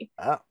humanity.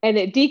 And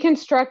it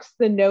deconstructs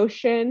the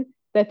notion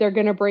that they're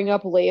going to bring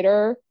up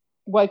later,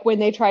 like when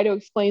they try to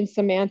explain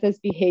Samantha's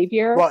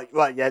behavior.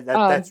 Well, yeah,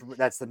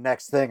 that's the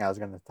next thing I was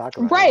going to talk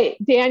about. Right.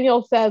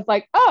 Daniel says,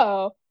 like,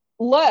 "Oh,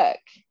 look,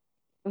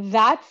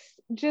 that's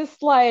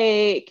just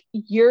like,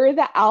 you're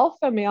the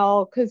alpha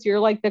male because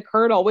you're like the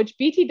colonel," which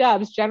BT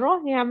dubs,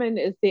 General Hammond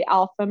is the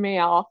alpha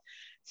male.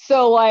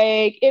 So,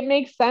 like, it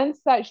makes sense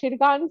that she'd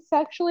gotten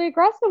sexually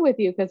aggressive with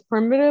you because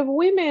primitive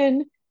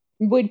women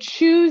would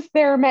choose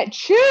their men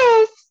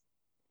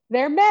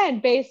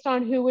based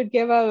on who would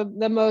give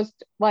the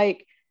most,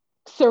 like,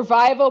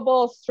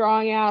 survivable,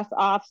 strong ass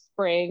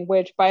offspring,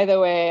 which, by the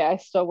way, I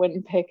still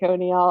wouldn't pick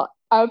O'Neill.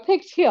 I would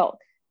pick Teal'c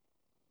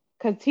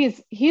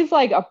because he's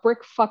like a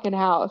brick fucking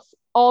house.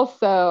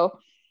 Also,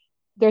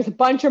 there's a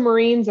bunch of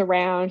Marines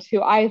around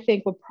who I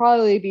think would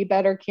probably be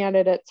better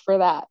candidates for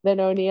that than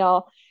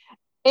O'Neill.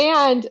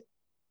 And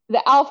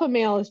the alpha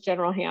male is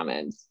General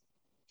Hammond.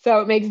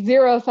 So it makes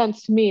zero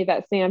sense to me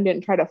that Sam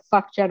didn't try to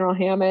fuck General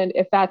Hammond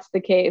if that's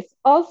the case.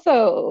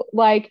 Also,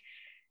 like,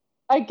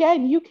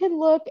 again, you can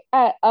look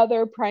at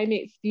other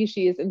primate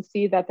species and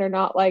see that they're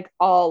not like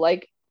all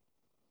like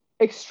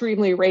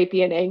extremely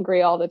rapey and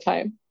angry all the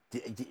time.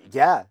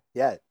 Yeah.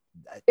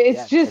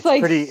 It's just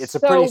like it's a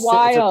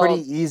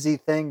pretty easy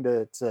thing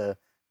to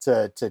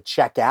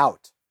check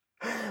out.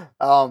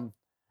 No,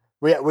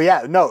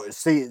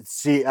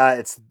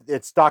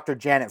 it's Dr.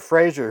 Janet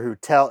Fraser who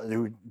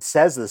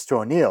says this to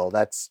O'Neill.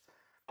 That's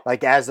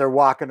like, as they're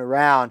walking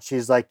around,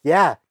 she's like,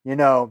 yeah,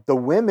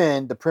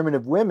 the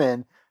primitive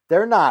women,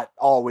 they're not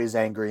always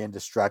angry and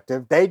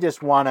destructive. They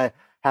just want to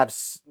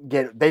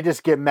they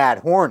just get mad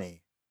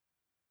horny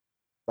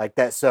like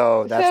that.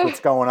 So that's what's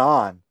going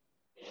on.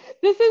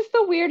 This is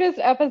the weirdest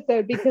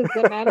episode because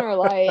the men are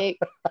like,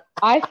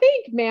 I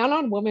think man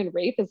on woman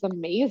rape is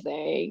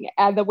amazing.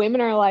 And the women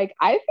are like,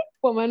 I think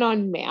woman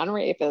on man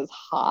rape is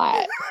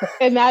hot.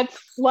 And that's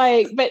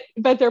like,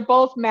 but they're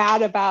both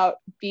mad about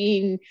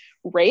being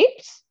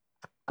raped,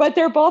 but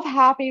they're both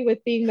happy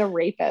with being the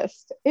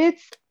rapist.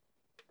 It's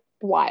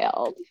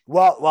wild.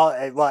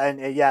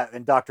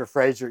 And Dr.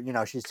 Fraser,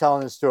 she's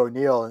telling this to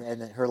O'Neill,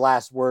 and her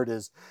last word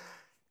is,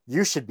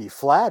 "You should be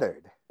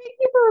flattered." Thank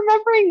you for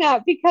remembering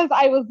that, because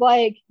I was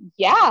like,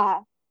 yeah,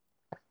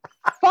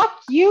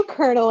 fuck you,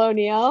 Colonel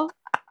O'Neill.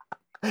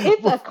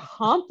 It's a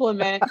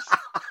compliment.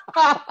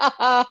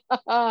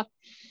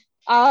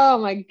 Oh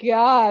my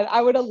God.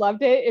 I would have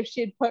loved it if she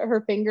had put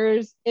her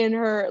fingers in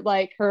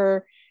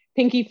her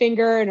pinky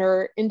finger and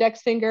her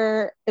index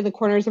finger in the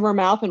corners of her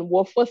mouth and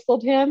wolf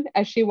whistled him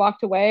as she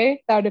walked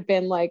away. That would have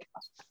been like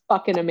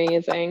fucking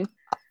amazing.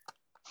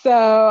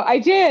 So I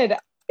did.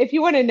 If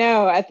you want to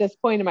know at this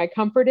point, am I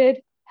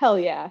comforted? Hell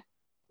yeah.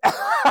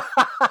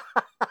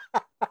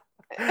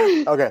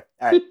 Okay. All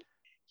right.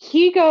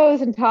 He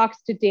goes and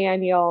talks to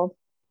Daniel.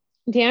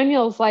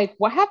 Daniel's like,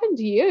 what happened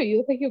to you? You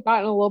look like you've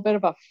gotten a little bit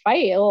of a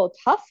fight, a little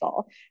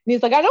tussle. And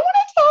he's like, I don't want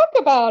to talk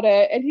about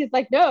it. And he's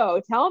like,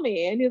 no, tell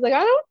me. And he's like,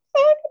 I don't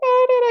talk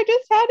about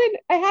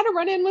it. I had a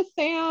run in with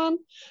Sam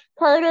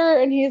Carter.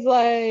 And he's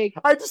like,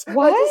 what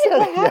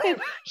happened? Yeah.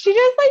 She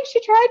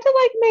tried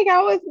to make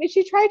out with me.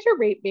 She tried to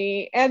rape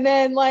me. And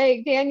then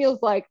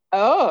Daniel's like,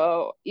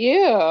 oh,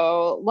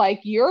 ew,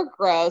 you're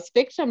gross,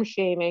 victim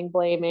shaming,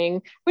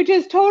 blaming, which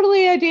is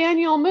totally a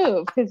Daniel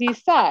move because he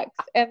sucks.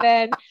 And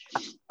then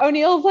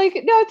O'Neill's like,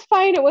 no, it's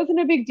fine. It wasn't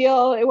a big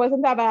deal. It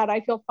wasn't that bad. I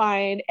feel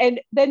fine.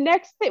 And the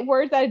next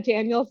words out of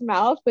Daniel's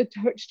mouth, which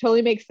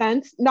totally makes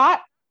sense,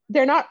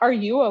 they're not, are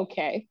you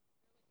okay?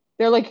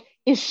 They're like,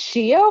 is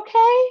she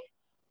okay?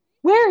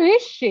 Where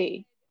is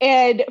she?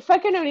 And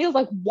fucking O'Neill's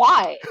like,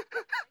 why?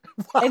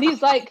 And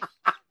he's like,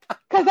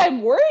 because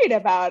I'm worried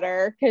about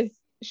her because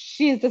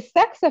she's a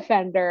sex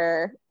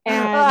offender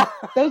and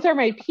those are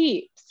my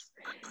peeps.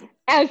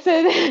 And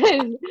so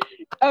then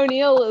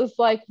O'Neill is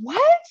like,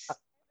 what?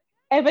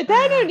 But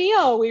then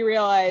O'Neill, we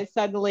realize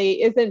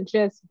suddenly isn't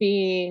just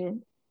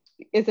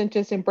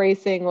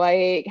embracing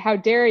how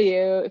dare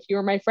you, if you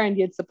were my friend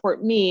you'd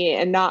support me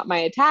and not my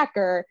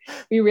attacker.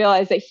 We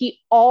realize that he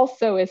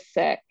also is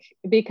sick,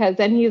 because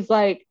then he's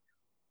like,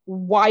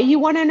 why you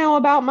want to know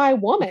about my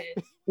woman?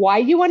 Why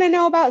you want to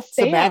know about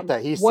Sam?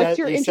 Samantha. What's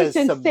your interest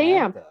in Samantha.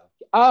 Sam?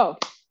 Oh,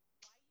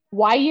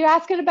 why are you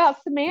asking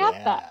about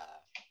Samantha? Yeah.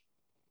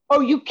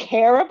 Oh, you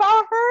care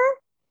about her?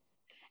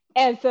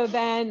 And so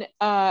then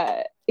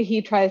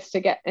he tries to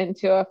get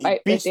into a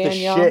fight with Daniel. He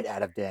beats the shit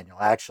out of Daniel,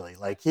 actually.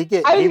 I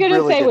was going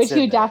to say, which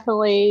he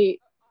definitely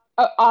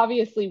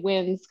obviously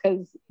wins,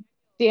 because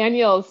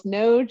Daniel's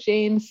no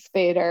James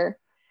Spader.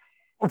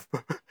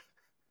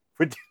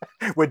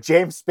 Would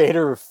James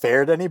Spader have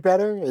fared any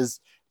better? Is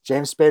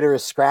James Spader a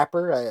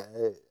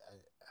scrapper?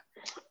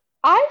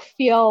 I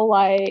feel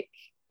like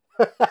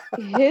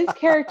his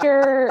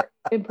character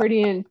in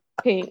Pretty in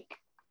Pink,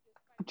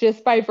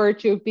 just by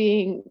virtue of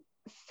being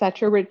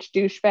such a rich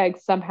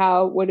douchebag,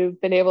 somehow would have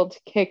been able to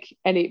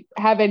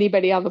have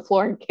anybody on the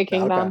floor and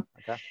kicking them.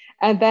 Okay.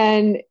 And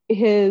then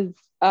his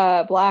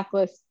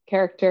Blacklist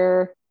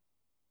character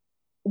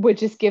would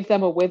just give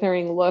them a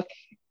withering look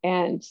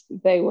and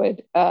they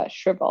would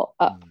shrivel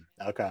up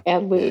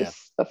and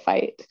lose the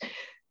fight.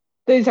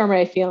 These are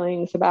my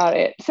feelings about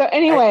it. So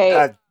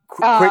anyway,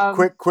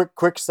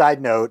 quick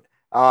side note.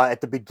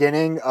 At the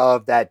beginning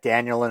of that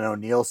Daniel and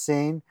O'Neill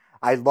scene,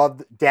 I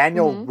love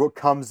Daniel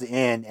comes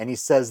in and he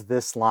says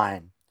this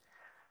line.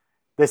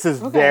 This is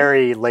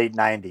very late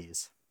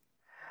 90s.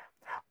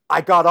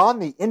 I got on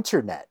the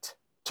internet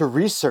to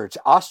research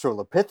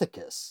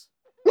Australopithecus.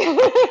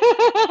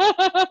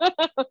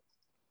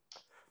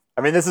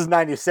 I mean, this is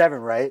 97,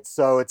 right?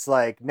 So it's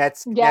like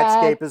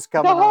Netscape is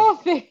coming on.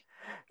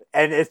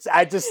 And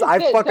I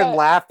fucking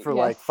laughed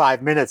for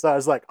 5 minutes. I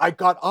was like, I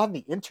got on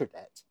the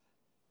internet.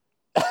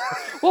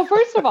 Well,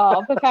 first of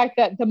all, the fact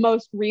that the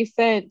most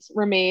recent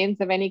remains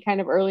of any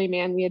kind of early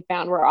man we had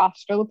found were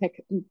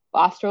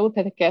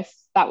Australopithecus.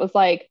 That was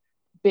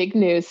big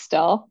news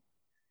still.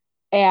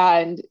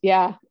 And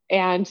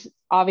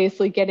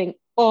obviously getting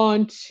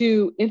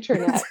onto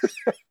internet.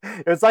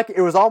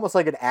 It was almost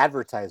like an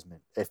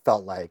advertisement. It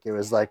felt like it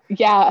was like,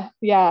 yeah.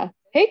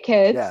 Hey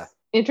kids,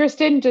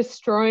 interested in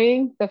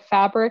destroying the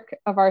fabric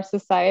of our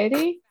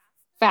society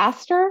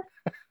faster?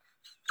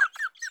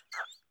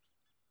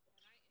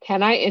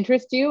 Can I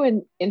interest you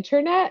in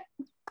internet?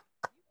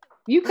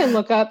 You can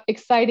look up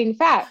exciting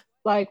facts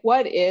like,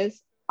 what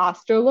is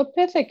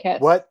Australopithecus?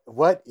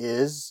 What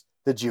is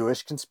the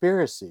Jewish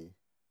conspiracy?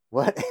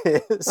 What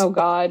is? Oh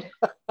God.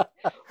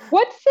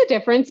 What's the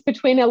difference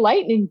between a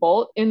lightning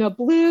bolt and a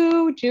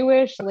blue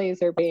Jewish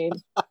laser beam?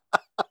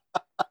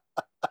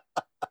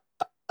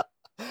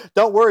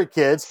 Don't worry,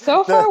 kids.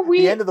 So far,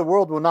 the end of the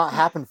world will not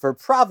happen for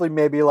probably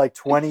maybe like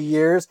 20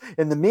 years.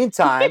 In the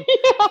meantime,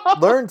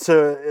 learn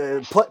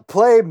to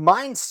play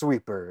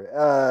Minesweeper.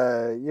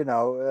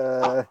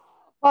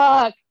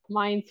 Fuck,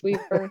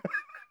 Minesweeper.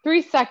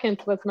 3 seconds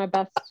was my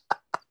best,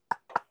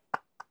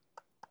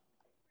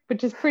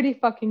 which is pretty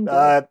fucking good.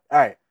 All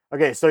right.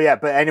 Okay. So yeah,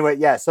 but anyway,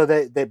 yeah. So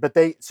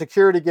they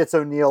security gets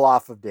O'Neill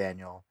off of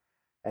Daniel,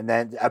 and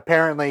then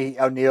apparently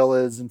O'Neill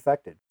is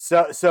infected.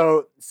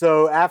 So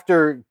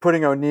after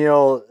putting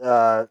O'Neill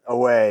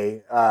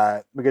away,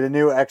 we get a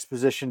new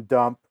exposition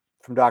dump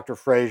from Dr.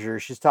 Fraser.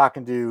 She's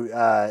talking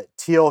to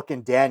Teal'c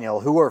and Daniel,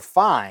 who are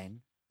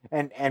fine,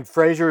 and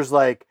Fraser's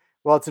like,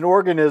 well, it's an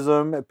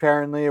organism.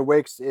 Apparently, it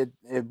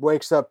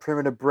wakes up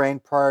primitive brain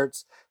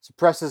parts,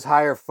 suppresses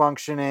higher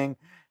functioning.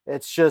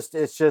 It's just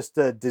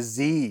a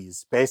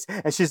disease,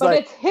 basically. And she's but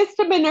like, it's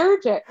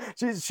histaminergic.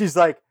 She's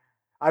like,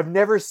 I've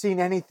never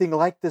seen anything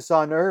like this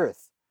on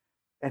Earth.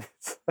 And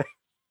it's like,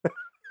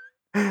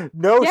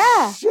 no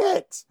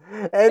shit.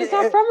 And, it's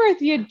not from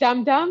Earth, you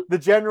dum-dum. The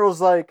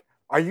general's like,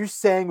 are you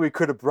saying we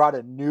could have brought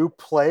a new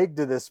plague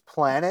to this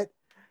planet?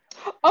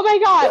 Oh my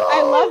God.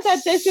 I love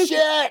that this shit.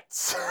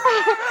 is...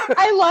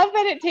 I love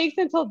that it takes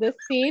until this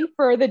scene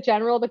for the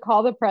general to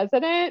call the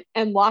president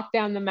and lock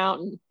down the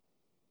mountain.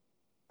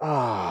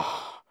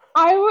 Oh.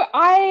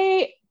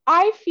 I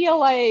feel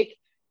like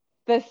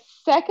the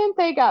second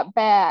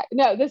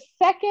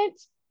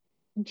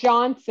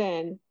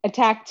Johnson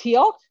attacked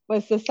Teal'c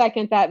was the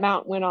second that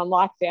mountain went on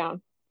lockdown.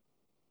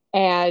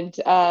 And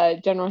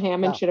General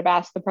Hammond should have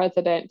asked the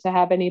president to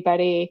have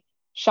anybody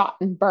shot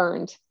and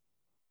burned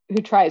who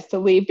tries to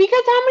leave.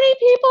 Because how many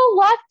people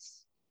left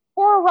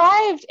or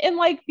arrived in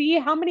like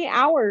how many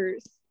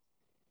hours?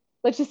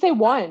 Let's just say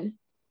one.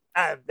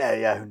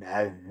 Yeah,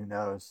 who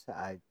knows?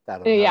 I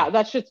don't know. Yeah,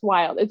 that's just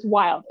wild. It's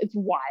wild.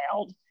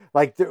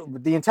 Like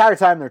the entire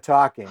time they're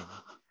talking,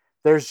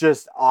 there's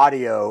just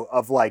audio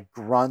of like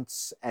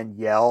grunts and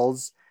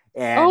yells,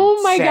 and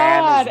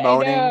Sam is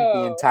moaning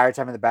the entire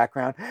time in the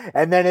background.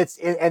 And then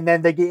and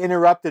then they get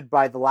interrupted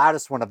by the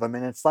loudest one of them,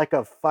 and it's like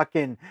a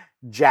fucking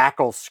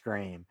jackal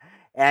scream.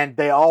 And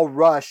they all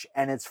rush,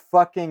 and it's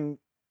fucking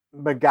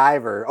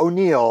MacGyver,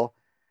 O'Neill.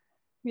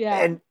 Yeah,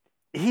 and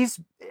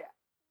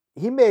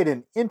he made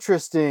an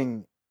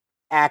interesting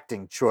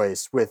acting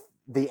choice with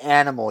the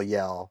animal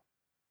yell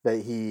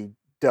that he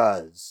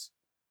does,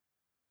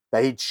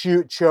 that he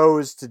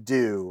chose to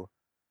do.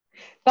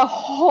 The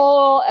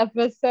whole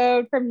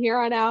episode from here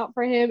on out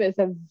for him is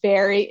a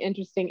very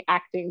interesting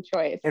acting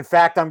choice. In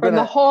fact, from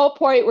the whole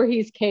point where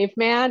he's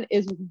caveman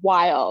is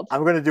wild.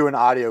 I'm going to do an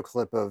audio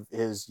clip of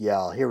his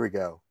yell. Here we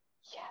go.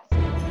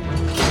 Yes.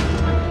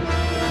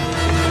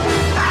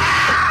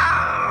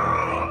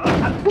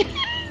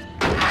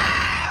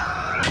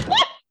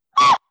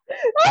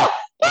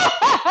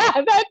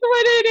 That's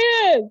what it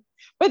is.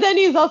 But then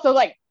he's also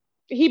like,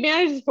 he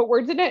manages to put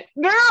words in it.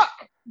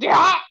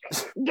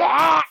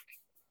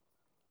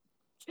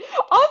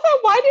 Also,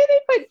 why do they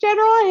put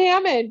General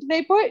Hammond?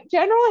 They put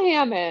General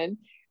Hammond,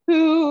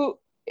 who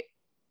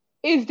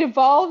is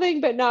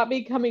devolving but not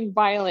becoming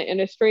violent,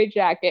 in a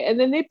straitjacket, and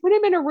then they put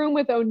him in a room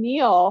with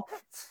O'Neill,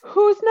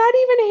 who's not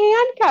even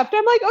handcuffed.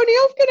 I'm like,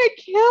 O'Neill's gonna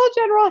kill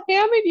General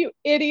Hammond, you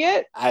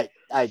idiot!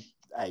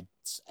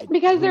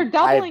 Because they're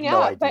doubling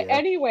up. Idea. But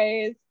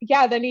anyways,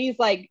 yeah, then he's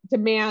like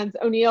demands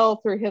O'Neill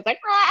through his like,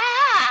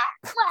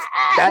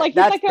 like he's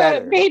like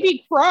better. A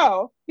baby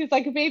crow. He's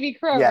like a baby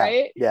crow,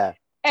 right? Yeah.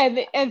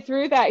 And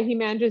through that he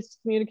manages to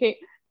communicate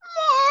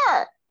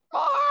more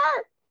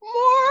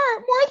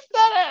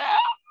sedative.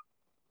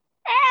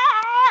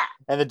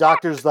 And the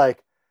doctor's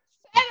like,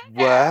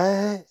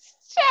 what?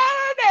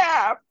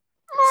 Sedative.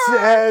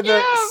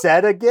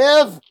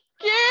 Sedative?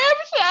 Give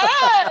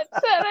sedative.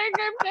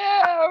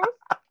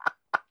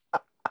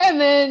 And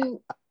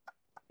then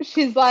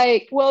she's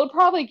like, well,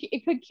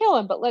 it could kill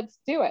him, but let's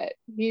do it.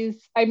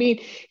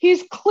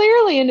 He's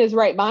clearly in his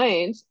right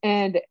mind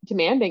and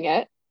demanding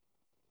it.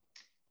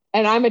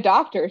 And I'm a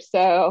doctor,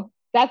 so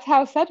that's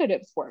how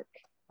sedatives work.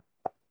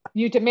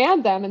 You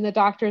demand them, and the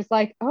doctor's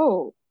like,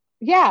 oh,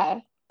 yeah,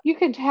 you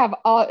can have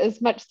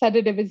as much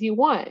sedative as you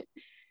want.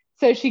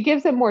 So she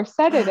gives him more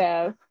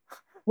sedative,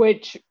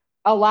 which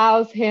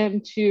allows him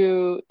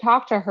to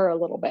talk to her a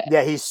little bit.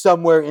 Yeah, he's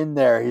somewhere in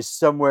there. He's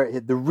somewhere.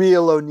 The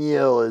real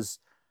O'Neill is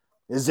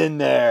in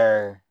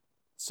there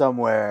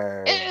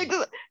somewhere.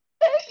 Experiment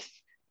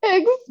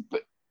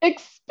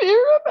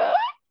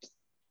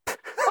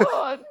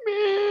on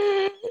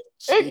me.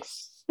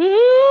 Experiment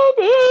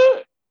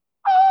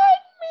on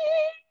me.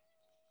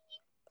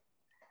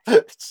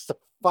 It's the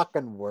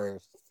fucking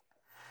worst.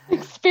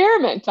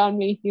 Experiment on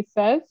me, he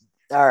says.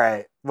 All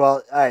right.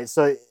 Well, all right.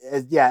 So,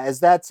 as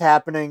that's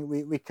happening,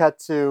 we cut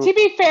to... To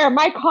be fair,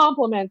 my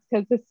compliments,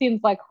 because this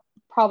seems like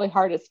probably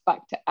hard as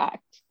fuck to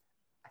act.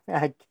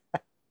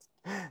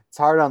 It's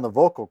hard on the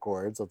vocal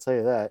cords, I'll tell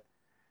you that.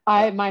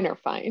 Mine are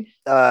fine.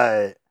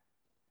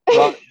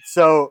 Well,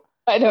 so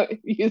I don't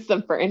use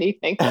them for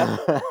anything,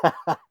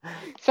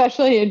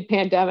 especially in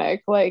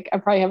pandemic. Like I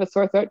probably have a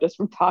sore throat just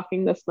from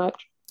talking this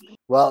much.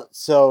 Well,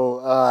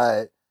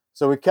 so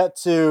we cut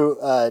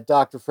to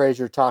Dr.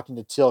 Fraser talking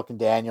to Teal'c and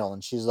Daniel,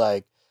 and she's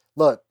like,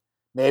 "Look,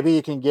 maybe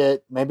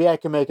I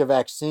can make a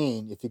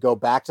vaccine if you go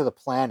back to the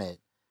planet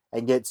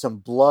and get some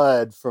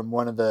blood from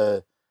one of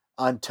the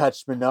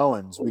untouched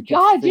Minoans. We can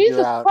God, figure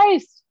Jesus out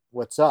Christ.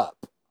 what's up."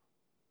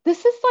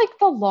 This is like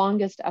the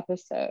longest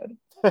episode.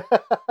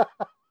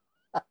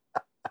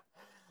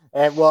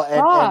 And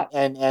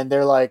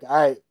they're like, "All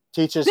right,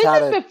 teach us This how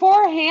is to."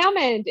 before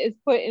Hammond is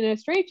put in a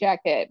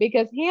straitjacket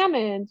because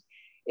Hammond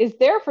is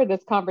there for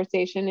this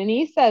conversation, and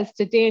he says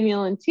to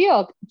Daniel and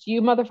Teal'c, "Do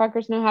you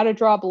motherfuckers know how to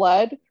draw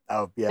blood?"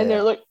 Oh yeah, and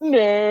they're like,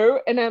 "No,"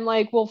 and I'm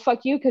like, "Well, fuck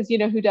you, because you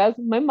know who does?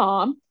 My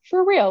mom,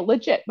 for real,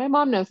 legit. My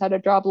mom knows how to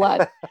draw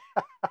blood.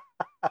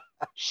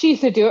 She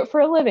used to do it for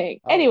a living."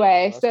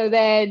 Anyway, so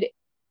then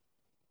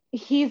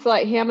he's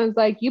like, Hammond's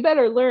like, "You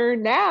better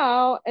learn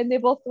now," and they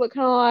both look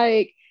kind of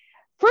like.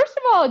 First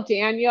of all,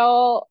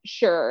 Daniel,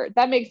 sure,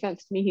 that makes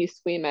sense to me. He's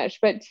squeamish.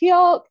 But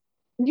Teal'c,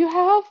 you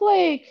have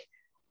like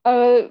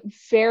a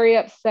very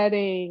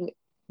upsetting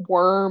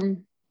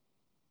worm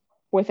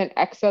with an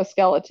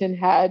exoskeleton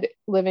head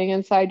living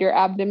inside your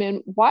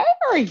abdomen. Why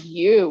are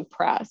you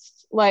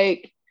pressed?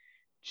 Like,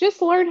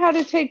 just learn how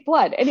to take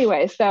blood.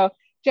 Anyway, so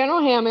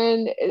General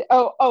Hammond,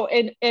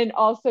 and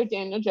also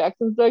Daniel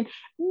Jackson's like,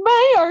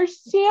 by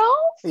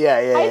ourselves?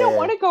 Yeah. I don't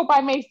want to go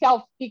by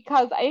myself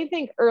because I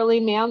think early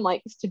man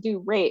likes to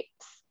do rapes.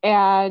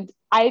 And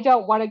I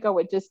don't want to go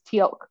with just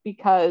Teal'c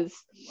because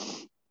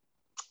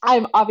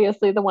I'm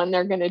obviously the one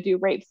they're going to do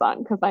rapes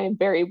on because I am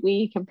very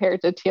wee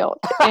compared to Teal'c.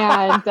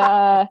 And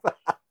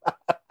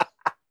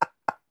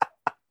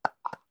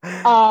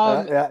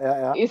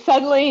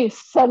Suddenly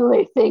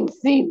things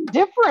seem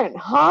different,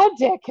 huh,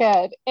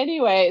 dickhead?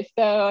 Anyway,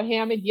 so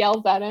Hammond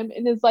yells at him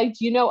and is like,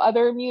 "Do you know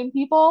other immune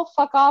people?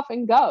 Fuck off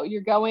and go.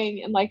 You're going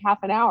in like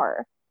half an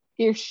hour.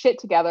 Get your shit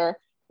together.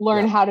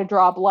 Learn how to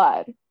draw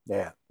blood."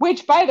 Yeah.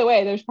 Which, by the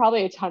way, there's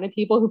probably a ton of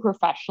people who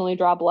professionally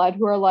draw blood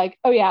who are like,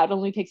 "Oh yeah, it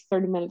only takes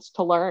 30 minutes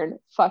to learn.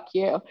 Fuck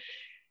you."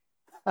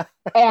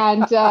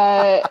 And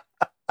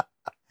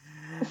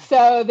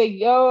so they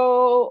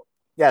go.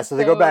 Yeah, so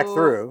they go back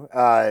through.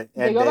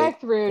 They go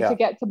back through to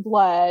get to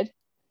blood,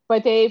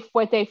 but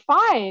what they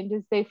find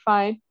is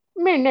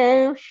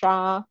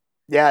Minusha.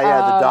 Yeah,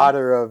 the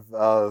daughter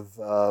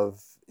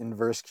of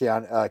inverse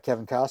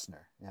Kevin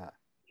Costner. Yeah,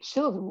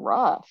 she looks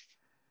rough.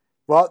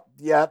 Well,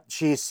 yeah,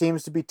 she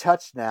seems to be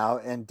touched now,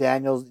 and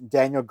Daniel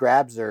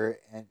grabs her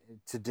and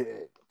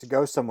to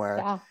go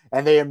somewhere,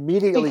 and they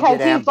immediately because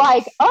get ambushed.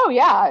 He's like, "Oh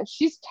yeah,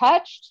 she's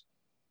touched."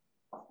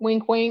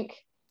 Wink,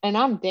 wink, and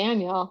I'm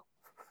Daniel.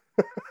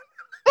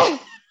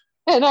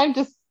 And I'm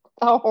just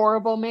a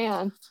horrible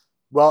man.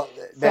 Well,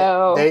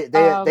 I'm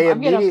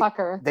gonna fuck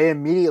her. They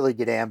immediately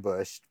get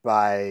ambushed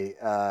by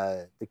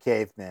the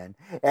cavemen,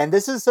 and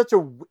this is such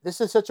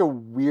a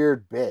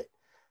weird bit.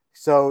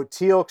 So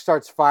Teal'c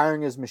starts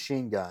firing his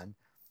machine gun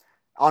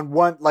on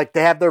one, like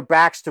they have their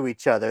backs to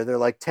each other. They're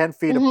like 10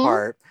 feet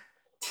apart.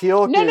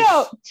 Teal'c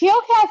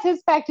has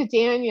his back to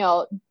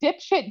Daniel.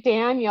 Dipshit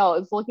Daniel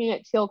is looking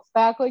at Teal'c's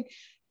back like,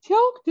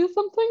 "Teal'c, do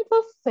something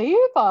to save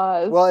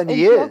us." Well, and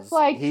he is.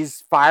 Like,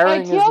 he's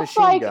firing his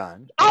machine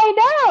gun.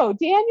 I know.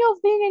 Daniel's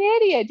being an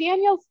idiot.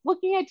 Daniel's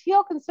looking at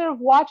Teal'c instead of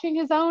watching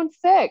his own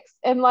six.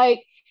 And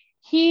like,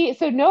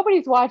 so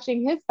nobody's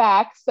watching his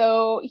back.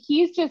 So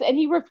he's just, and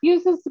he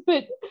refuses to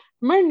put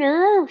my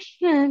nerves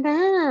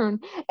down.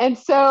 And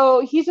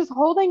so he's just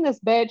holding this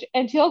bitch.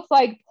 And Teal'c's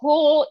like,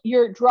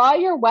 draw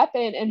your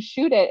weapon and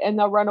shoot it. And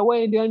they'll run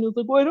away. And Daniel's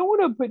like, "Well, I don't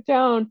want to put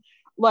down.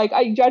 Like,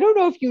 I don't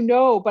know if you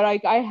know, but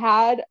I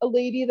had a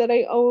lady that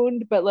I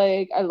owned, but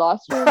like I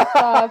lost her and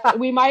stuff.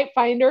 We might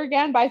find her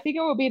again, but I think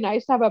it would be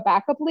nice to have a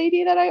backup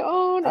lady that I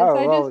own. And so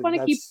I just want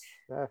to keep.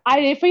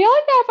 I feel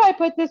like if I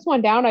put this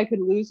one down, I could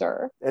lose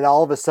her. It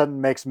all of a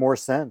sudden makes more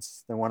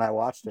sense than when I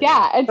watched it.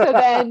 Yeah, and so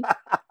then,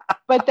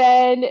 but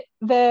then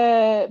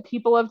the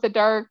people of the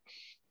dark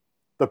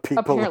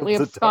apparently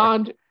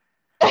abscond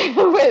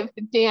with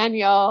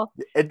Daniel.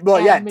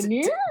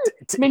 Minutia.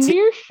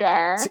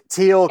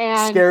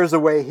 Teal'c scares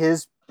away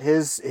his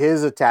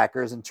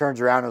attackers and turns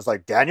around and is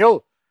like,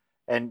 "Daniel,"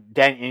 and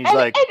he's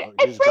like,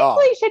 and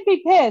frankly, should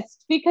be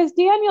pissed because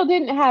Daniel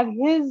didn't have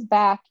his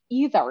back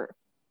either.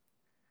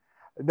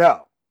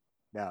 No,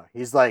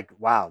 he's like,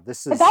 "Wow,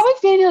 that was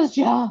Daniel's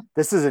job.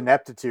 This is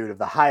ineptitude of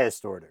the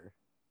highest order."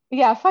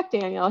 Yeah, fuck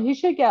Daniel. He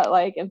should get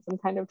like in some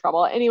kind of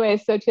trouble. Anyway,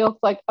 so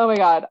Teal'c's like, "Oh my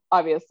god,"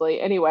 obviously.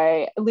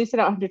 Anyway, at least I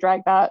don't have to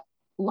drag that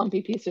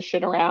lumpy piece of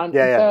shit around.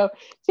 So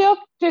Teal'c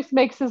just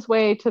makes his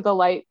way to the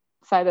light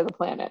side of the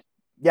planet.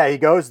 Yeah, he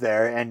goes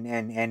there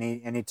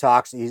and he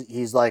talks.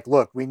 He's like,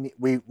 "Look, we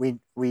need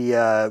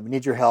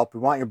your help. We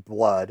want your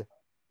blood."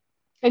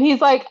 And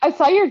he's like, "I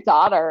saw your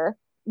daughter."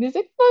 And he's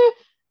like,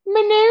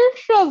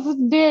 "Minusha's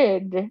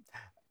dead."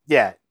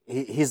 Yeah,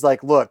 he's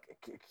like, "Look,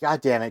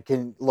 God damn it!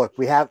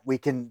 We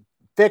can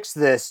fix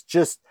this.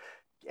 Just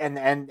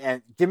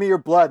and give me your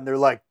blood. And they're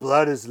like,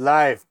 blood is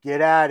life.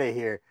 Get out of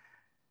here.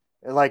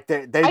 Like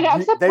they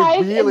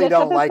really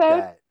don't like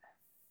that.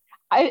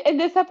 In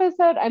this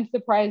episode, I'm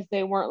surprised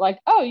they weren't like,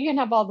 oh, you can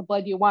have all the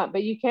blood you want,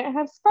 but you can't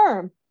have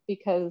sperm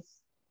because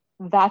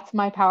that's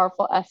my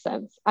powerful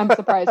essence. I'm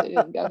surprised it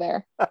didn't go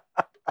there.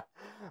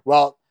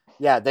 Well,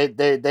 yeah,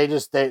 they're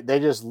just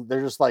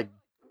like,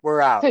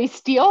 we're out. So he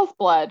steals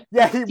blood.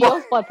 Yeah, he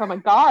steals blood from a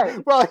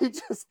guard. Well,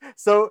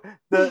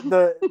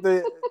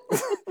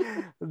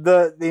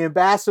 the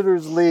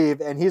ambassadors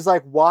leave, and he's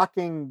like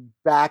walking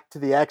back to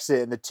the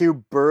exit, and the two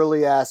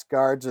burly ass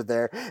guards are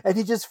there, and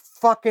he just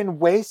fucking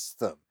wastes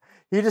them.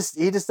 He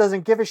just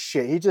doesn't give a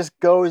shit. He just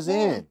goes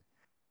in.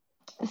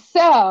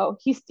 So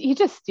he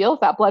just steals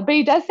that blood, but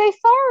he does say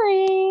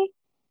sorry.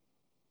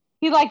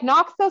 He like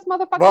knocks those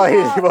motherfuckers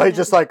out. Well, he's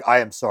just like, I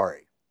am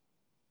sorry.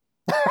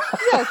 Yeah,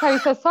 that's how he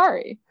says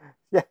sorry.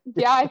 Yeah,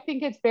 I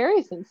think it's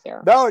very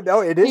sincere. No,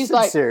 it is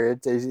sincere.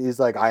 Like, he's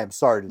like, I am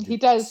sorry to do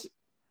this.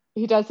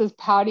 He does his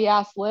pouty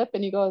ass lip,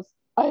 and he goes,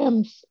 I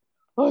am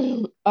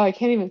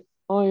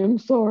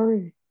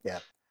sorry. Yeah.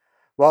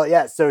 Well,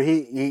 yeah. So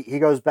he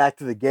goes back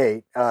to the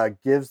gate,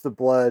 gives the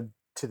blood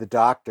to the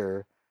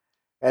doctor,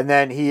 and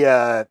then he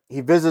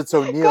visits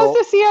O'Neill. Goes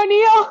to see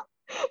O'Neill.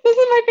 This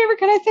is my favorite.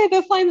 Can I say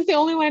this line is the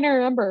only line I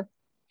remember?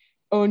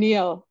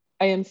 O'Neill,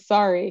 I am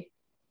sorry.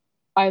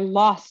 I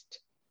lost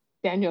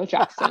Daniel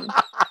Jackson.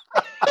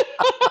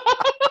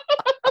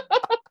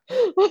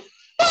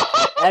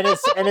 and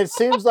it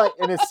seems like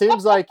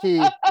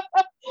he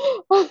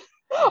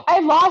I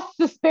lost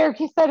the spare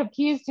set of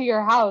keys to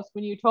your house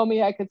when you told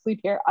me I could sleep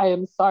here. I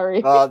am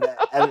sorry.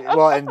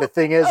 And the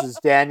thing is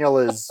Daniel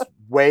is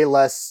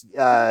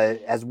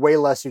has way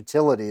less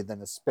utility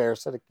than a spare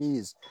set of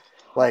keys.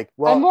 Like,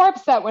 well, I'm more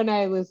upset when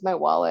I lose my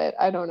wallet.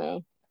 I don't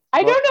know.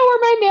 I don't know where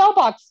my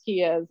mailbox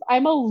key is.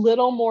 I'm a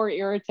little more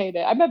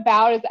irritated. I'm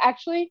about as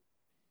actually,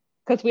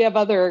 because we have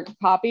other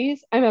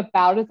copies, I'm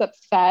about as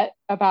upset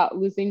about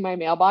losing my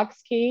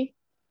mailbox key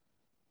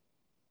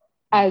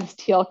as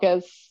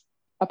Teal'c's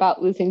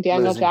about losing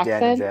Daniel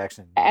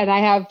Jackson. And I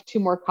have 2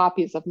 more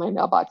copies of my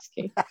mailbox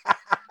key.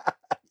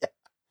 Yeah.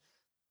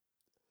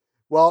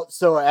 Well,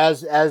 so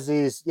as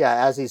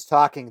he's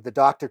talking, the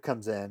doctor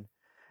comes in.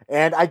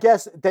 And I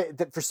guess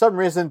for some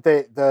reason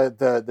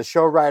the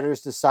show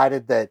writers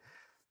decided that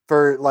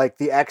for like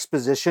the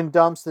exposition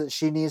dumps that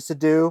she needs to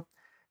do,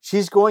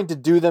 she's going to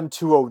do them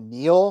to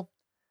O'Neill,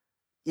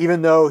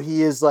 even though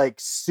he is like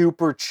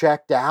super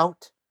checked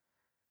out.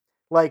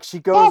 Like she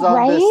goes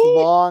on this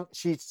long,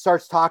 she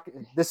starts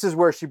talking. This is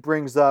where she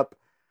brings up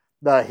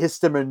the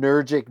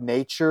histaminergic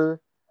nature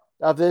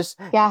of this.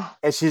 Yeah.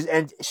 And she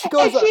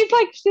goes. And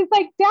she's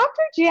like,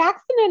 Dr.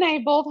 Jackson and I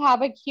both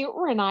have acute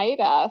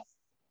rhinitis.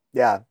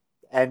 Yeah.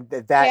 And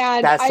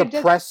that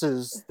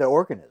suppresses the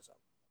organism.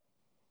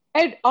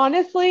 And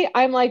honestly,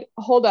 I'm like,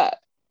 hold up.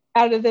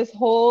 Out of this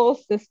whole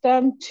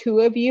system, 2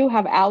 of you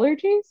have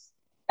allergies?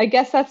 I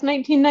guess that's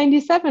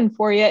 1997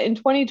 for you. In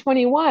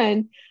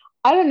 2021,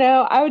 I don't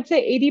know. I would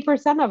say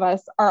 80% of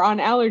us are on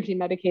allergy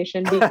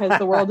medication because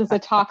the world is a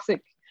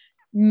toxic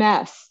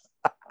mess.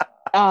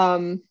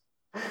 And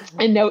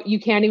no, you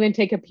can't even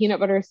take a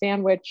peanut butter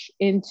sandwich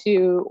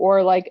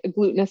or like a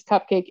glutinous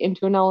cupcake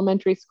into an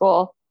elementary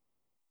school,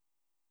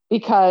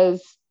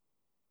 because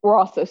we're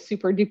also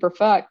super duper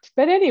fucked.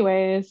 But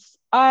anyways,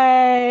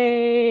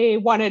 I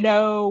want to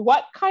know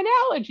what kind of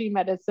allergy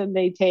medicine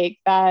they take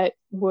that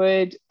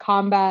would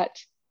combat,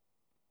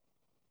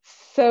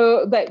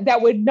 so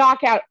that would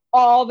knock out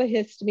all the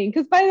histamine.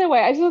 Because by the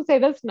way, I just want to say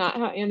that's not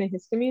how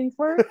antihistamines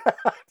work.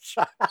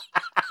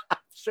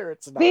 Sure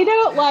it's not. They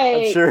don't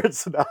I'm sure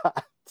it's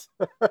not.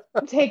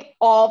 take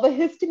all the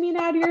histamine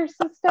out of your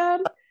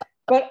system.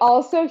 But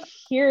also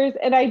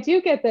and I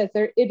do get this,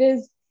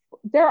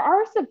 there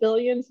are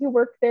civilians who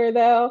work there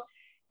though,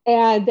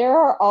 and there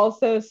are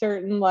also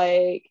certain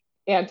like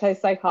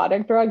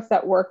antipsychotic drugs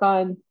that work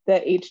on the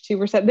H2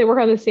 receptor. They work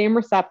on the same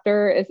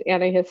receptor as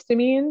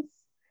antihistamines,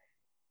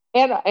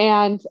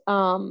 and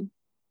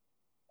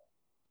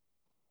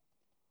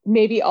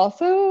maybe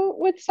also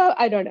with some,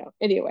 I don't know.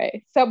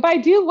 Anyway, so but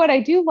what I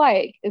do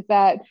like is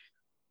that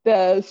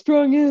the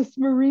strongest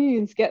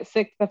Marines get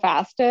sick the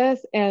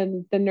fastest,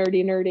 and the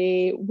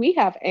nerdy we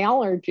have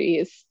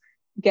allergies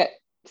get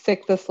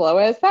sick the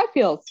slowest. That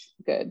feels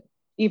good,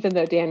 even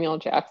though Daniel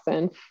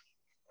Jackson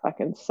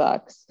fucking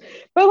sucks.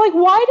 But like,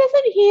 why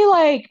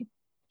doesn't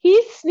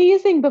he's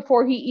sneezing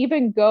before he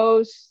even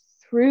goes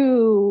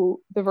through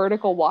the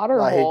vertical water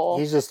hole?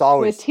 He's just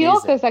always with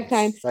Teal'c that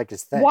time. It's like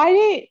his thing.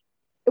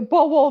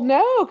 Well,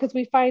 no, because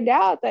we find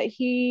out that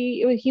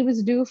he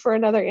was due for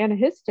another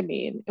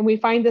antihistamine, and we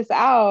find this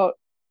out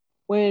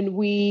when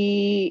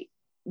we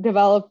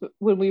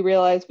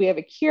realize we have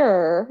a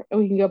cure and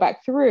we can go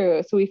back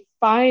through. So we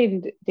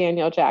find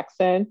Daniel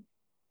Jackson,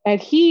 and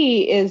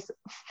he is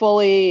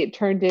fully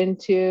turned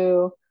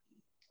into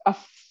a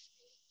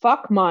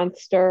fuck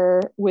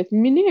monster with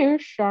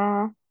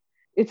minutia.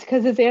 It's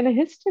because his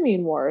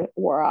antihistamine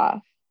wore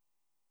off.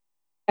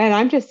 And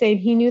I'm just saying,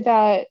 he knew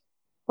that.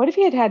 What if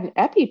he had an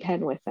EpiPen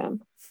with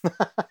him?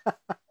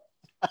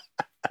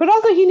 But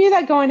also, he knew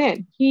that going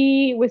in.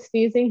 He was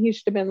sneezing. He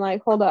should have been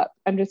like, hold up.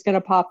 I'm just going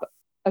to pop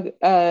do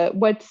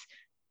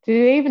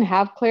they even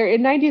have Claire?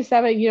 In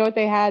 97, you know what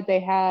they had? They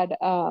had,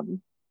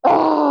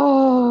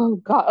 oh,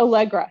 God,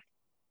 Allegra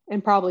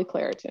and probably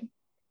Claritin.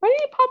 Why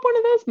didn't you pop one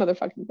of those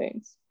motherfucking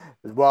things?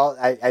 Well,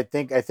 I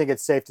think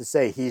it's safe to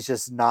say he's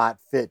just not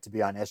fit to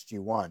be on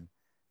SG1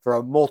 for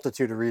a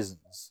multitude of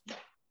reasons.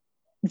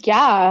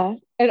 Yeah.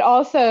 And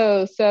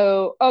also,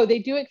 they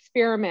do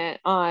experiment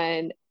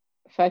on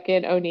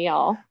fucking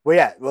O'Neill. Well,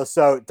 yeah. Well,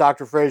 so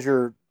Dr.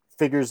 Fraser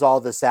figures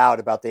all this out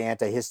about the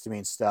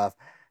antihistamine stuff,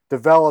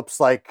 develops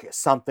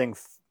something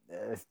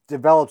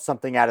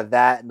out of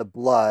that in the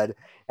blood,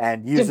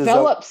 and uses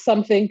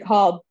something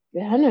called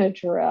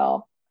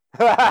Benadryl.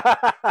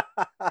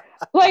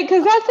 Like,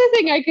 because that's the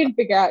thing I couldn't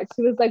figure out.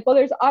 She was like, well,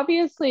 there's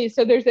obviously,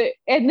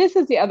 and this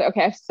is the other,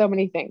 okay, I have so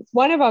many things.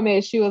 One of them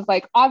is she was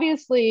like,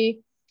 obviously,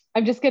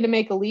 I'm just going to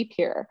make a leap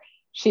here,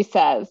 she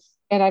says,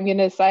 and I'm going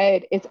to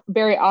decide it's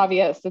very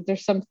obvious that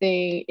there's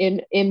something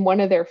in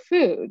one of their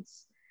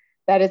foods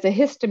that is a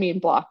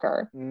histamine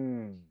blocker,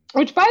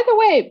 which, by the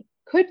way,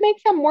 could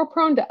make them more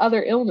prone to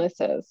other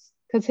illnesses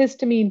because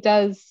histamine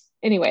does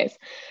anyways.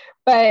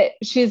 But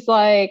she's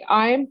like,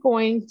 I'm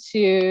saying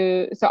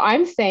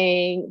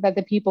that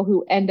the people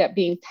who end up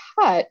being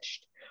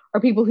touched are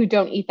people who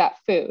don't eat that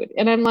food.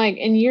 And I'm like,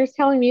 and you're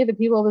telling me the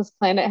people of this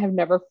planet have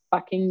never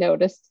fucking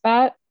noticed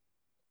that?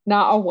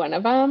 Not a one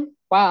of them?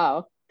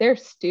 Wow, they're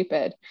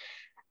stupid.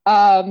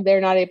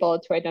 They're not able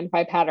to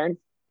identify patterns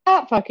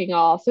at fucking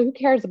all. So who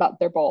cares about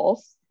their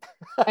bowls?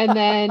 And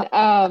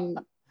then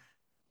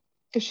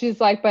she's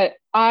like, but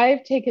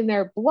I've taken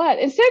their blood.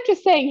 Instead of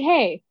just saying,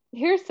 hey,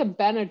 here's some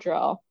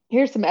Benadryl,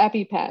 here's some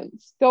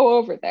EpiPens, go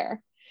over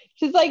there.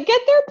 She's like,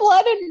 get their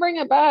blood and bring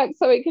it back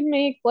so it can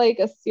make like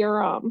a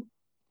serum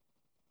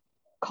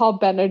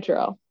called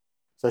Benadryl.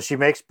 So she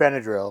makes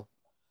Benadryl.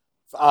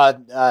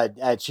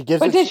 She gives.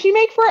 But did she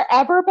make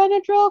forever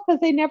Benadryl? Because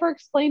they never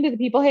explained to the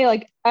people, hey,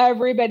 like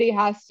everybody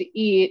has to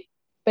eat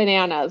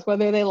bananas,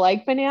 whether they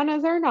like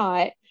bananas or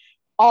not.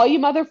 All you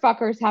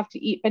motherfuckers have to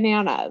eat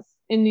bananas.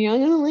 And you're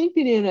going to like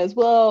bananas.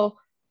 Well,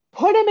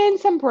 put them in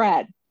some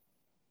bread.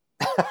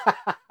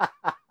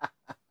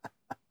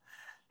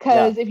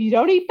 Because if you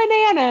don't eat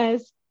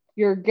bananas,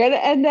 you're going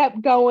to end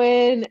up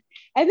going.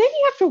 And then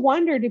you have to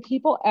wonder, do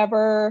people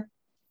ever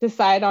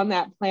decide on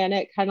that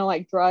planet, kind of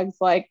like drugs,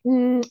 like,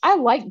 I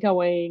like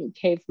going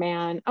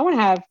caveman. I want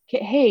to have,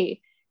 hey,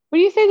 what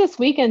do you say this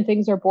weekend?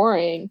 Things are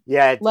boring.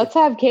 Yeah. Let's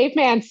have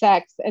caveman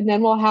sex. And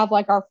then we'll have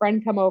like our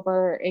friend come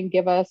over and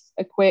give us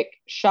a quick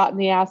shot in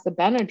the ass of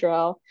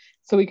Benadryl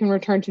so we can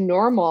return to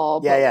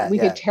normal. We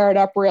could tear it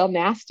up real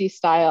nasty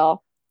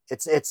style.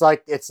 It's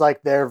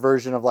like their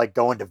version of like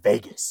going to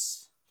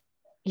Vegas.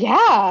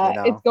 Yeah, you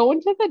know? It's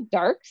going to the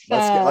dark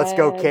side. Let's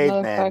go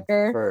caveman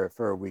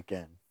for a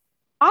weekend.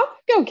 I'll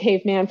go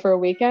caveman for a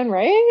weekend,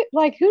 right?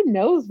 Like, who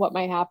knows what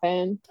might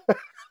happen?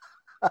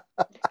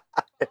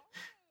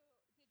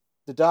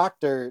 The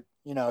doctor,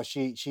 you know,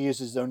 she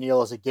uses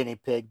O'Neill as a guinea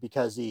pig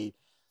because he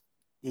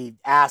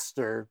asked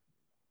her,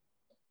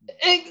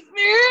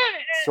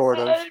 sort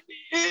of.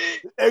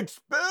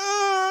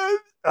 Expand.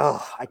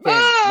 Oh, I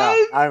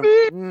can't. No,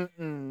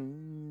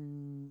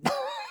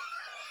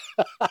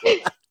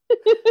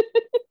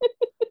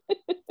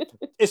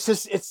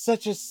 it's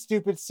such a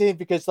stupid scene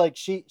because like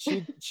she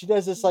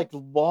does this like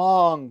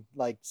long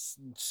like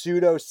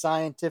pseudo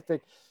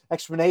scientific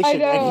explanation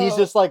and he's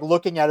just like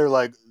looking at her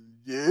like,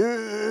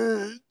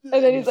 and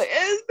then he's like,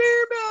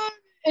 experiment,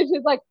 and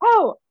she's like,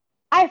 oh,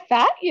 I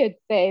thought you'd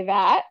say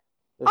that.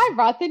 I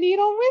brought the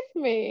needle with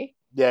me.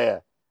 Yeah.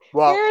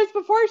 Well, whereas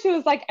before she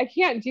was like, I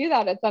can't do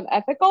that. It's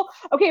unethical.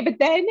 Okay, but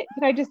then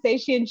can I just say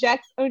she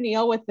injects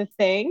O'Neill with the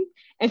thing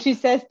and she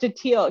says to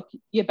Teal'c,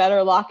 you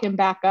better lock him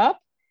back up.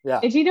 Yeah.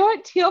 And do you know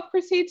what Teal'c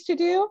proceeds to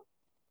do?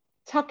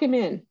 Tuck him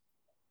in.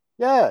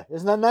 Yeah,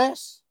 isn't that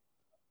nice?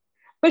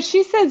 But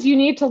she says you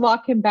need to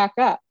lock him back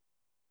up.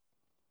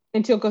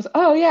 And Teal'c goes,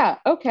 oh yeah,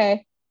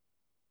 okay.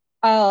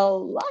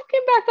 I'll lock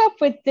him back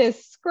up with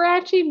this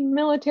scratchy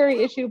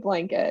military issue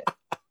blanket.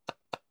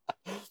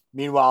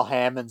 Meanwhile,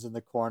 Hammond's in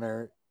the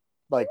corner,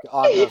 like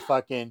on the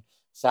fucking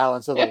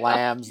Silence of the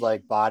Lambs,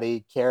 like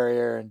body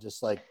carrier and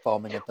just like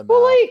foaming at the mouth.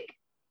 Well, like,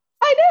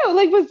 I know,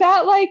 like, was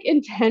that like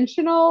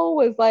intentional?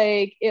 Was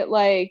like, it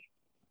like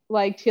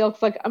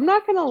Teal'c's like, I'm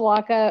not going to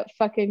lock up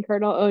fucking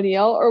Colonel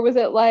O'Neill? Or was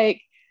it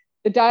like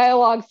the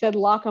dialogue said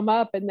lock him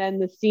up and then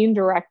the scene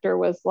director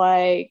was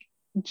like,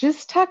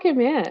 just tuck him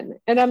in?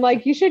 And I'm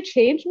like, you should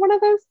change one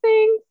of those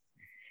things.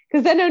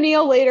 Because then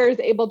O'Neill later is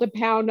able to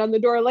pound on the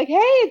door like, hey,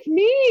 it's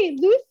me,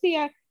 Lucy,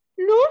 I'm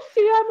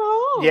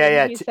home.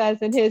 Yeah. He says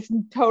in his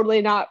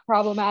totally not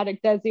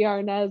problematic Desi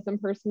Arnaz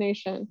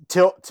impersonation.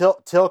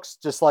 Teal'c's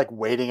just like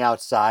waiting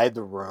outside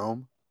the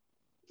room.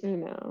 You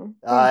know.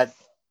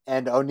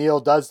 And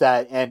O'Neill does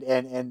that, and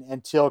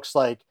Teal'c's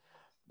like,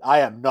 I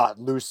am not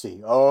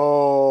Lucy.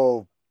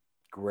 Oh,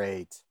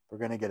 great. We're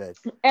gonna get a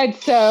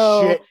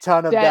shit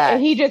ton of that.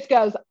 And he just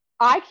goes,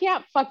 I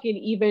can't fucking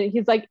even.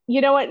 He's like,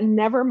 you know what?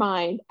 Never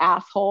mind,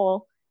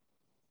 asshole.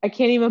 I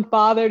can't even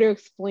bother to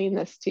explain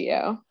this to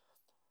you.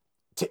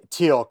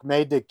 Teal'c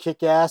made the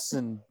kick-ass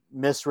and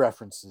miss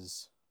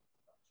references.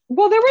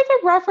 Well, there was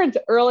a reference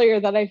earlier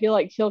that I feel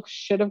like Teal'c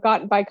should have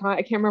gotten by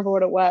I can't remember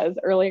what it was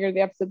earlier in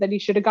the episode that he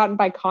should have gotten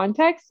by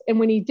context. And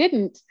when he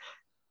didn't,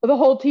 the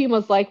whole team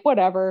was like,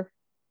 whatever,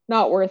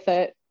 not worth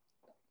it.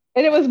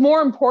 And it was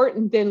more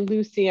important than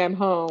Lucy, I'm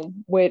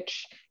home,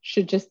 which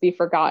should just be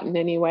forgotten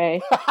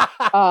anyway.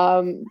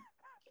 Unless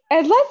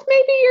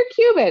maybe you're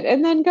Cuban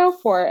and then go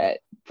for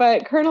it.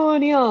 But Colonel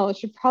O'Neill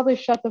should probably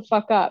shut the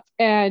fuck up.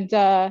 And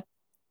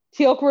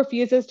Teal'c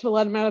refuses to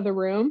let him out of the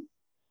room.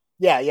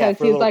 Yeah. Because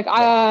he's like,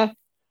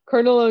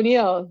 Colonel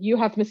O'Neill, you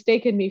have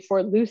mistaken me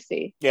for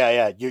Lucy.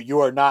 Yeah. You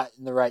are not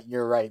in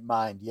your right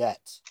mind yet.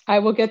 I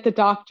will get the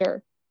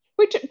doctor.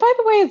 Which, by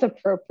the way, is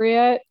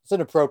appropriate. It's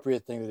an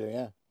appropriate thing to do,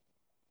 yeah.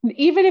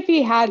 Even if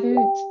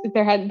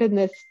there hadn't been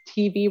this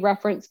TV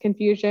reference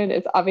confusion,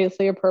 it's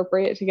obviously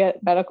appropriate to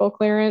get medical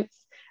clearance.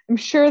 I'm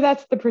sure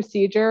that's the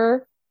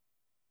procedure.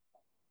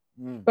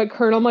 But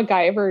Colonel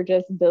MacGyver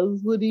just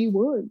does what he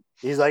wants.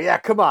 He's like, yeah,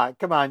 come on.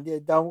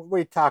 Don't. What are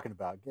you talking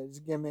about?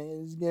 Just get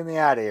me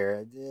out of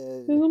here.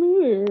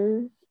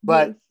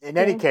 But in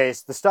any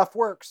case, the stuff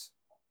works,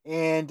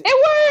 and it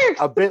works.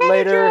 A bit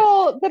later,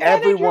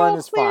 everyone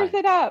is fine.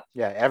 It up.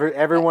 Yeah,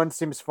 everyone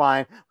seems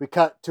fine. We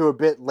cut to a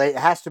bit late.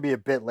 It has to be a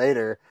bit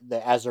later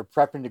as they're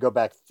prepping to go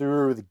back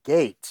through the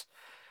gate.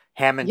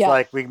 Hammond's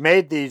like, we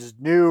made these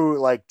new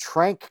like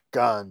trank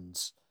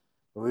guns.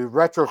 We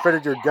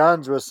retrofitted your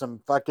guns with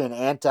some fucking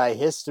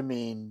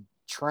antihistamine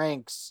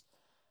tranks.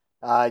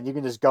 You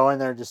can just go in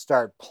there and just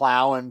start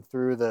plowing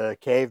through the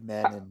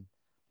cavemen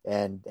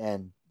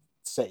and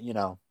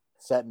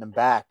setting them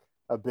back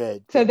a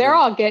bit. So they're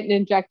all getting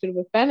injected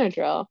with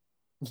Benadryl.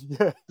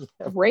 Yeah.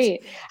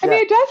 Great. I mean,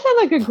 it does sound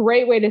like a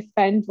great way to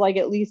spend like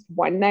at least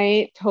one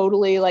night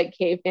totally like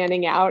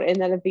cavemanning out, and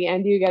then at the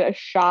end you get a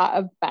shot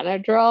of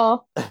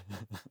Benadryl.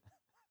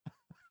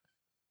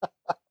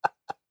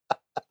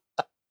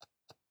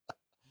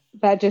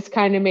 That just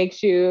kind of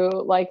makes you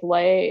like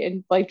lay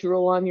and like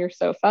drool on your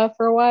sofa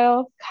for a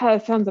while. God,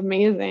 that sounds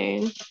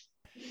amazing.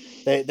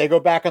 They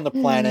go back on the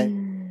planet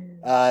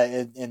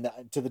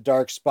to the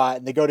dark spot,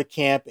 and they go to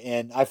camp,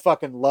 and I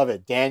fucking love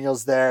it.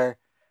 Daniel's there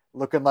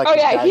looking like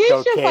he's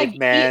just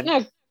caveman.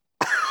 like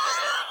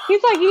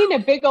he's like eating a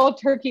big old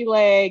turkey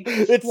leg.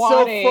 It's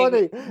so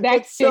funny.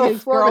 Next to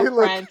his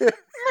girlfriend.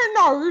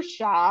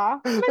 Minusha.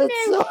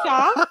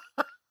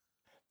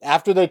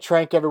 After they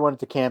trank everyone at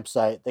the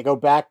campsite, they go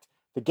back.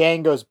 The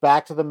gang goes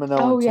back to the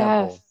Minoan temple.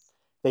 Yes.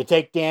 They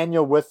take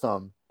Daniel with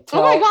them.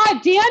 Oh my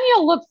God,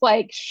 Daniel looks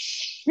like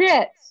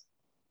shit.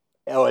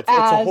 Oh, it's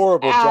a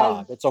horrible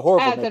job. It's a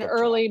horrible as an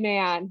early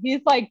man.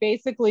 He's like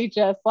basically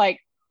just like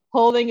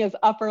holding his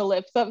upper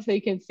lips up so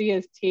you can see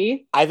his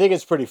teeth. I think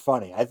it's pretty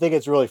funny. I think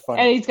it's really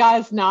funny. And he's got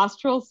his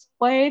nostrils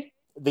splayed.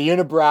 The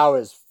unibrow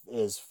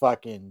is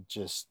fucking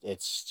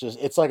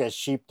it's like a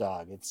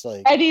sheepdog. It's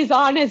like, and he's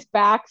on his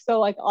back, so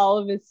like all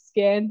of his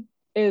skin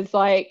is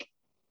like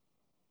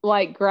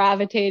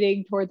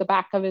gravitating toward the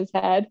back of his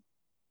head.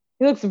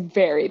 He looks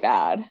very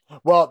bad.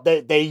 Well,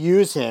 they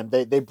use him.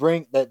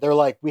 They're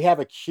like, we have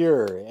a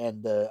cure,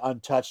 and the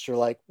Untouched are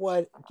like,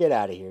 what? Get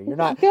out of here! You're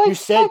not. Like, you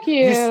said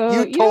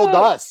you told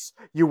us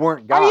you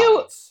weren't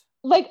gods.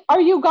 Are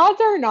you gods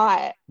or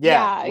not?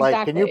 Yeah,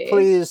 like exactly. Can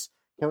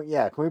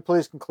we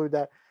please conclude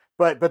that?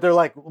 But they're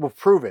like, we'll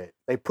prove it.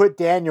 They put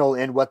Daniel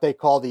in what they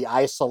call the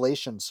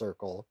isolation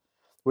circle,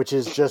 which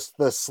is just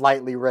the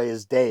slightly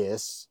raised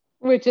dais.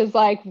 Which is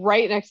like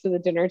right next to the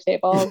dinner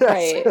table. Yes.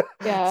 Right.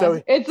 Yeah.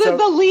 So it's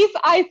the least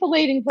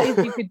isolating place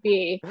you could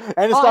be.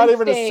 And it's not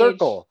even a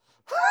circle.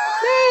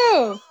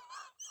 No.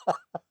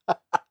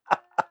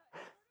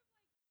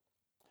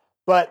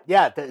 But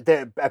yeah,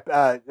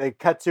 they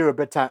cut to a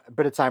bit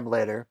of time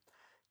later.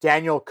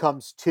 Daniel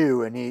comes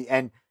to,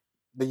 and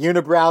the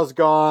unibrow's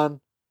gone.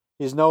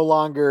 He's no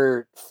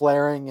longer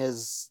flaring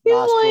his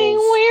nostrils. Like,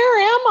 where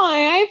am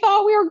I? I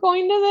thought we were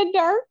going to the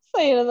dark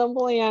side of the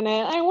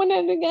planet. I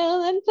wanted to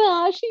go to the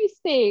Tashi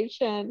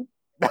station.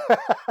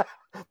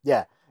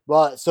 Yeah.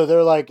 Well, so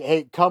they're like,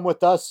 hey, come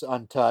with us,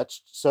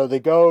 Untouched. So they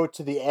go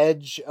to the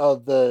edge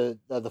of the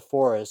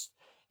forest,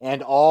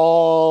 and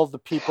all the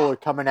people are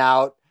coming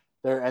out.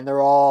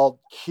 They're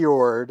all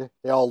cured.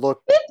 They all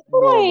look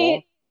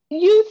normal.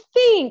 You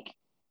think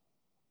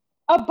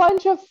a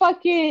bunch of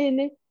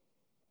fucking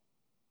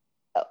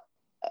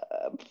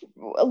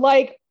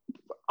like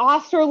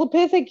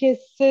Australopithecus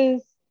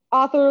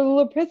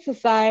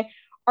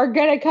are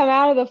gonna come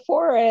out of the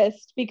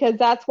forest, because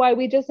that's why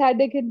we just had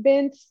to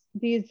convince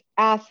these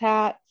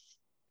asshats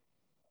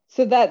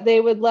so that they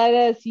would let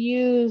us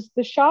use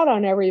the shot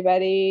on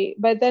everybody.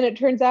 But then it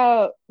turns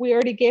out we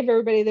already gave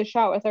everybody the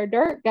shot with our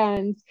dart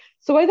guns.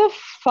 So why the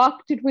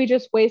fuck did we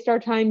just waste our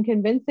time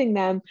convincing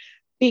them?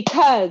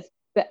 Because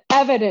the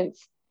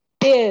evidence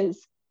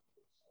is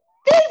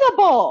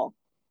visible.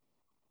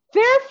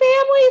 Their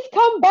families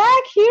come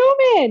back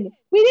human.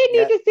 We didn't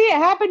need to see it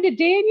happen to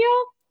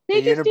Daniel.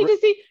 They just need to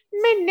see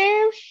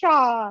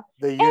Minusha.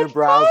 The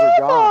unibrows are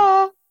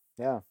gone.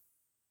 Yeah.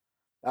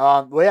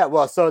 Well, yeah.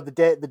 Well, so the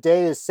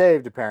day is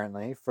saved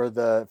apparently for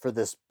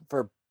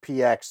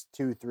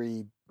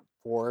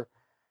PX234.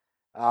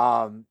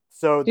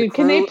 So the Dude,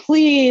 can they crew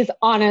please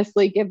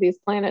honestly give these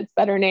planets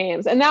better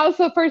names? And that was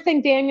the first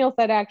thing Daniel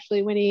said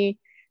actually when he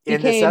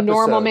in this became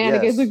normal episode, man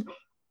again. He's yes, like,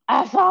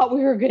 I thought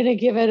we were gonna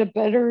give it a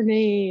better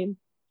name.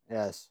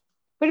 yes,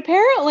 But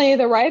apparently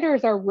the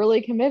writers are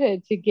really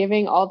committed to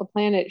giving all the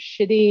planets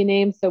shitty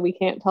names so we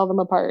can't tell them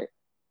apart.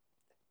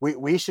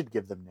 we should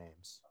give them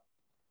names.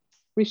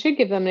 We should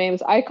give them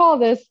names. I call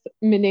this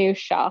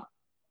minutia.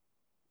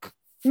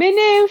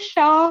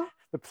 Minutia.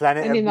 The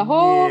planet I of mean the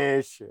whole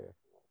Minutia.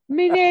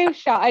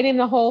 minutia. I named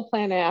the whole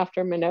planet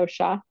after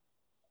minutia.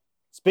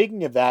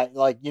 Speaking of that,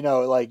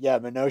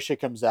 Minutia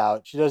comes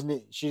out. She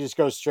doesn't. She just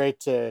goes straight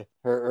to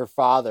her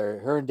father.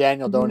 Her and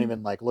Daniel don't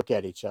even like look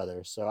at each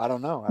other. So I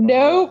don't know. I don't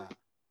know. Nope.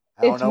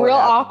 I don't It's know real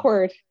what happened.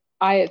 awkward.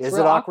 It's Is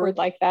real it awkward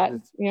like that.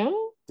 Yeah.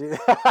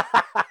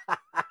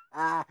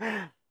 All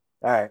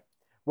right.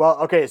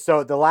 Well, okay.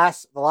 So the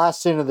last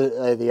scene of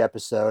the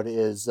episode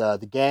is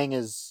the gang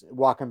is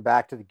walking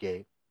back to the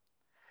gate,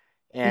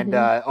 and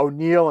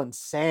O'Neill and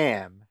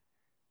Sam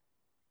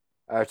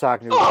are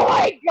talking to each Oh other.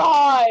 my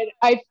god!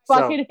 I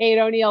fucking hate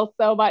O'Neill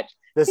so much.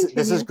 This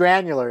Continue. is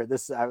granular.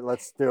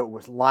 Let's do it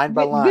with line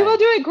by line. We will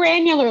do it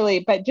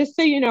granularly, but just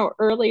so you know,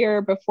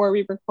 earlier before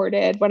we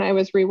recorded, when I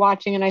was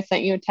rewatching and I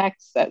sent you a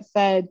text that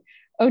said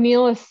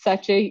O'Neill is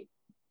such a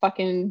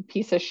fucking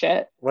piece of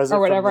shit, Was it or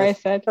whatever I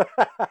from said.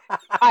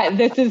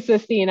 This is the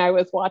scene I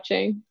was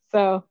watching.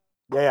 So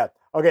Yeah.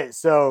 Okay.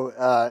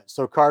 So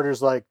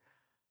Carter's like,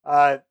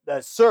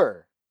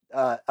 sir,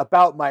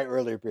 about my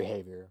earlier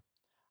behavior,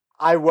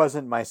 I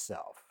wasn't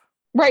myself.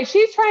 right,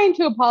 she's trying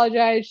to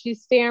apologize.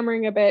 She's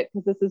stammering a bit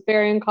because this is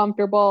very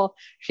uncomfortable.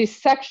 She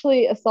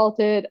sexually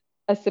assaulted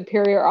a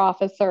superior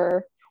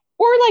officer,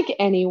 or like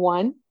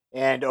anyone.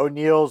 And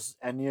O'Neill's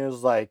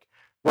like,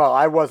 well,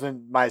 I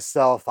wasn't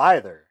myself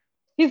either.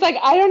 He's like,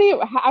 I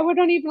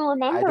don't even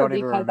remember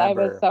because I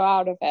was so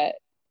out of it.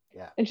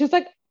 Yeah. And she's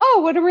like,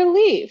 oh, what a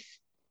relief.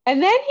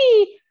 And then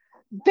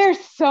there's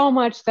so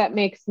much that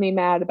makes me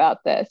mad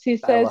about this. He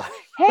says,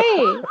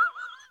 hey,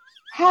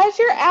 how's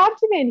your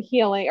abdomen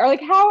healing? Or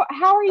like, how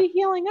are you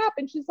healing up?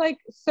 And she's like,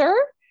 sir?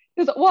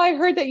 He goes, well, I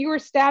heard that you were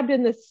stabbed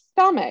in the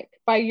stomach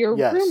by your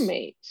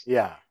roommate.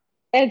 Yeah.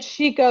 And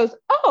she goes,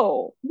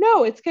 oh,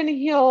 no, it's going to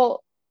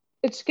heal.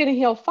 It's going to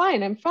heal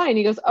fine. I'm fine.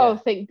 He goes, oh,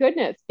 thank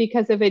goodness.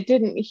 Because if it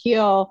didn't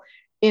heal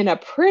in a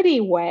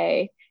pretty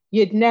way,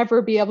 you'd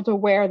never be able to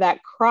wear that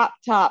crop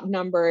top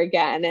number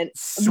again. And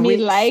me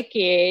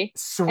likey.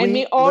 And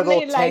me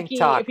only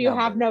likey if you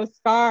have no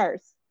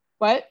scars.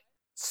 What?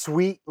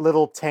 Sweet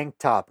little tank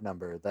top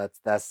number.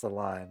 That's the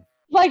line.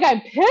 Like,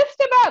 I'm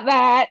pissed about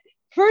that.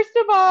 First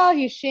of all,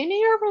 he's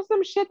shaming her for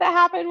some shit that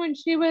happened when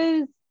she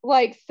was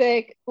like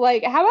sick.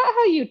 Like, how about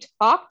how you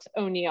talked,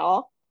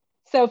 O'Neill?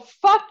 So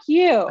fuck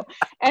you.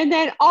 And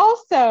then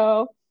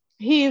also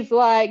he's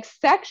like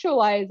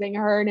sexualizing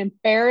her and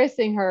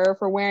embarrassing her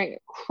for wearing a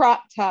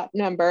crop top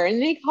number. And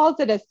then he calls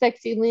it a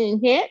sexy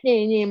lean hit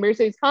number.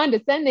 So he's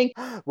condescending.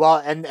 Well,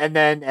 and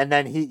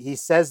then he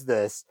says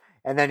this,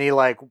 and then he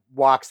like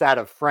walks out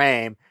of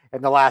frame.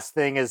 And the last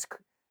thing is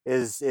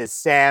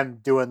Sam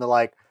doing the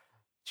like,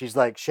 she's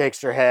like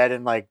shakes her head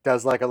and like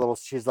does like a little,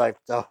 she's like,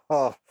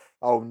 oh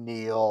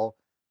O'Neill.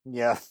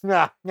 Yeah.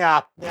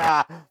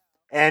 Yeah.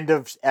 End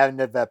of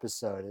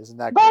episode. Isn't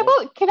that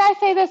great? Can I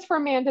say this for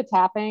Amanda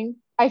Tapping?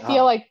 I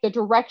feel like the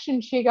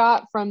direction she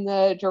got from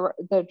the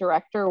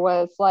director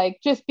was like,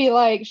 just be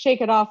like,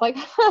 shake it off, like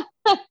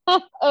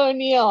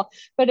O'Neill.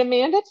 But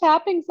Amanda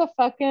Tapping's a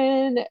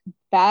fucking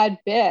bad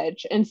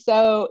bitch, and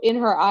so in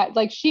her eye,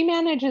 like she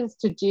manages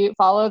to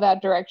follow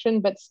that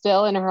direction, but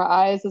still in her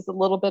eyes is a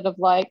little bit of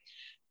like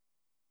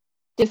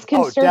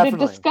disconcerted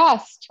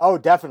disgust. Oh,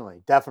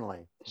 definitely.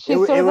 She's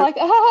sort of like,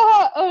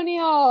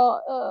 O'Neill.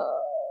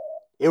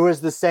 It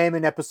was the same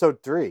in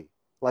episode 3.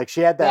 Like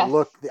she had that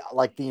look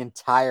like the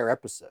entire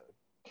episode.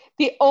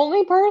 The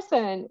only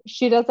person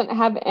she doesn't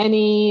have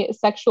any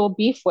sexual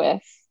beef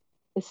with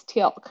is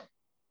Teal'c.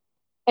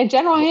 And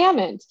General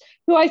Hammond,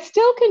 who I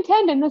still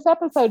contend in this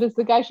episode is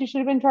the guy she should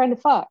have been trying to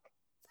fuck.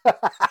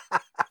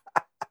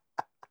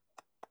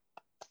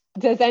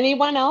 Does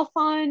anyone else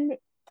on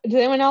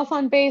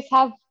base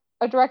have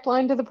a direct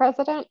line to the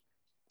president?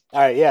 All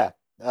right, yeah.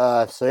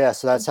 So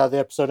that's how the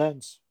episode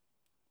ends.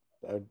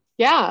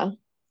 Yeah,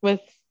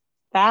 with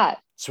that.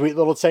 Sweet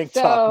little tank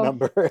top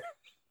number.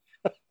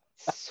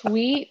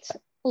 Sweet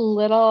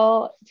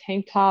little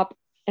tank top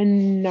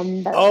and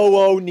number.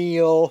 Oh,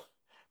 O'Neill.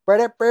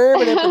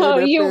 Oh,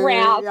 you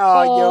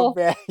rascal.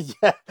 Oh,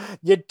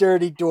 you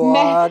dirty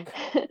dog.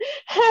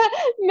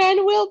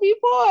 Men will be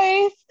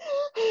boys.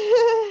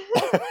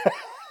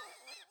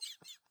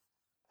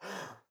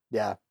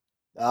 Yeah.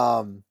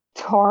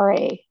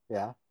 Tori.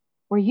 Yeah.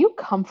 Were you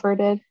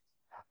comforted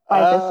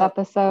by this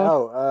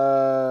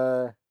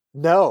episode?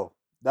 No,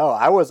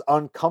 I was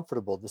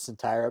uncomfortable this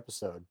entire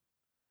episode.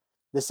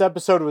 This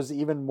episode was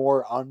even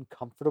more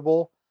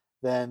uncomfortable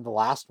than the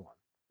last one.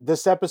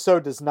 This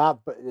episode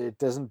it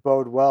doesn't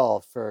bode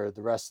well for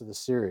the rest of the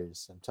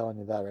series. I'm telling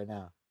you that right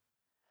now.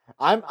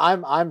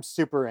 I'm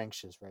super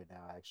anxious right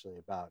now, actually,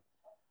 about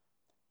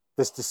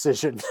this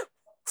decision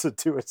to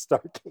do a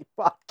Stargate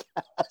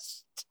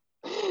podcast.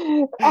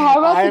 How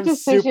about I the am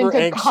decision super to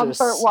anxious.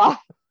 comfort watch?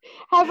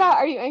 How about,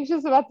 are you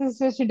anxious about the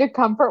decision to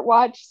comfort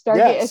watch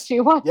Stargate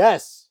SG-1?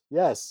 Yes.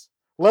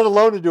 Let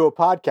alone to do a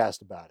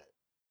podcast about it.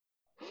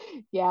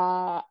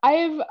 Yeah,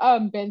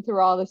 I've been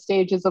through all the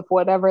stages of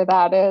whatever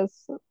that is.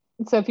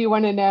 So if you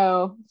want to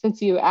know,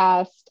 since you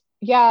asked,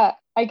 yeah,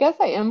 I guess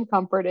I am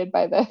comforted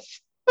by this.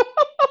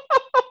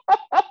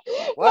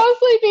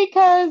 mostly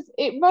because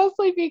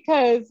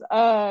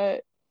I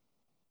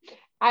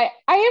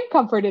am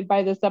comforted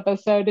by this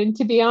episode, and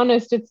to be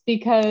honest, it's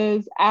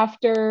because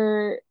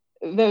after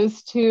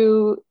those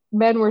two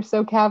men were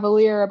so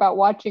cavalier about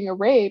watching a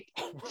rape,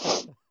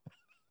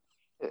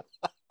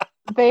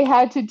 they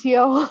had to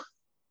deal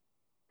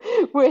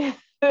with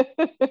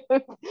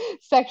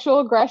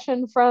sexual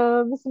aggression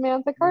from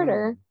Samantha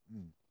Carter.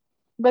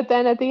 But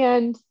then at the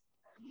end,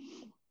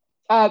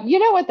 you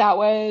know what that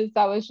was?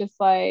 That was just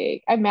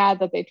like, I'm mad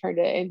that they turned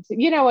it into,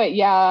 you know what?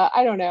 Yeah,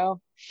 I don't know.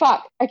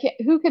 Fuck. I can't,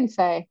 who can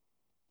say?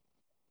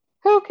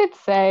 Who could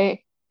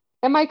say?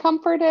 Am I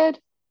comforted?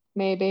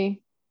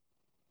 Maybe.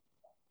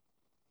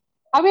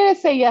 I'm gonna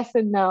say yes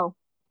and no.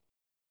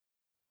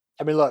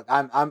 I mean, look,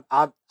 I'm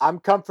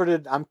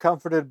comforted. I'm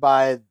comforted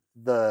by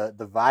the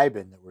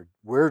vibing that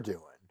we're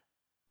doing.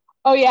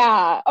 Oh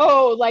yeah.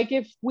 Oh, like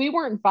if we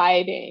weren't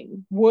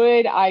vibing,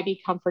 would I be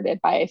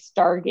comforted by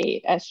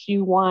Stargate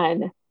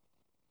SG-1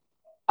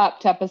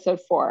 up to episode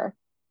 4?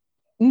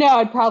 No,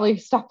 I'd probably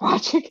stop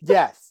watching.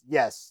 Yes,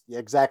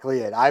 exactly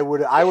it. I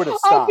would have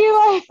stopped.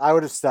 I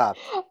would have stopped.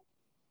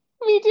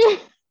 Me too.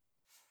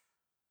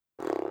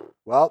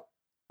 Well,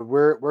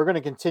 we're going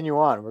to continue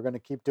on. We're going to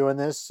keep doing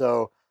this.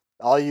 So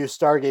all you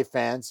Stargate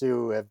fans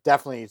who have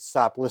definitely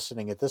stopped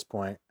listening at this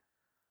point,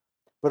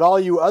 but all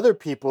you other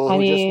people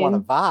who just want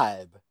to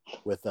vibe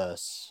with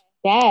us.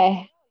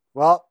 Yeah.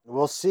 Well,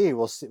 we'll see.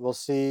 We'll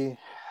see.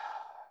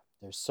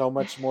 There's so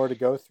much more to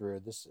go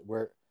through.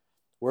 We're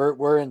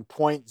in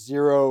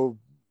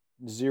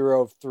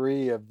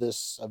 0.003 of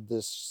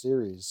this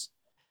series.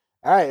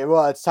 All right.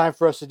 Well, it's time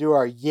for us to do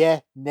our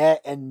yeah, nah,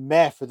 and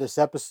meh for this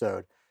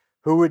episode.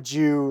 Who would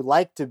you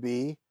like to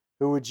be?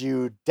 Who would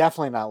you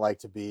definitely not like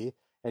to be?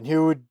 And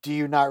who do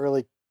you not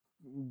really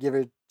give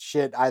a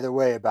shit either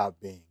way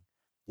about being?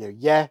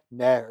 Yeah,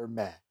 nah, or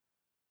meh.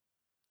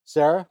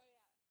 Sarah?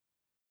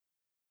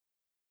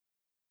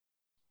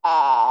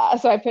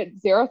 So I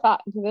put zero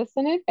thought into this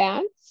in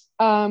advance.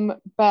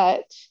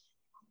 But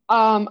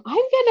I'm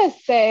gonna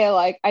say,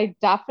 like, I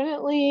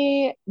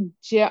definitely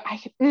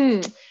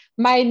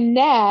my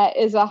net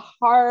is a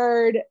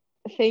hard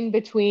thing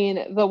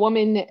between the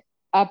woman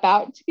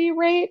about to be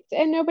raped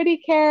and nobody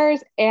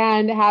cares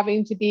and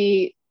having to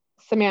be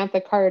Samantha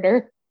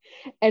Carter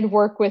and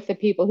work with the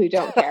people who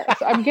don't care.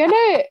 So I'm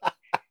gonna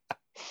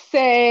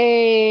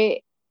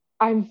say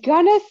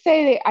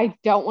that I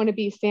don't want to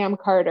be Sam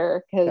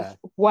Carter because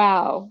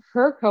wow,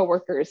 her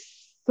coworkers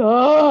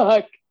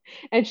suck.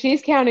 And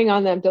she's counting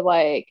on them to,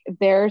 like,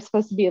 they're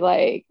supposed to be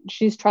like,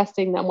 she's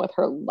trusting them with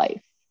her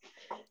life.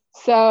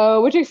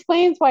 So, which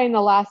explains why in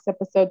the last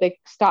episode they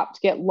stopped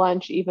to get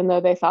lunch, even though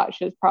they thought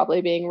she was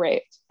probably being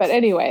raped. But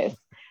anyways,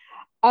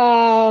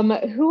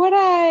 who would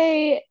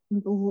I,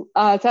 so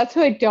that's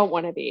who I don't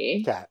want to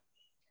be. Okay.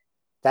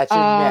 That's your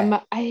nah.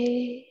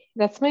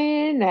 That's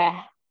my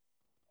nah.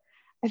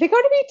 I think I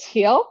want to be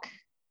Teal'c.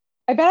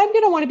 I bet I'm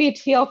going to want to be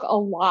Teal'c a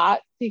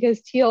lot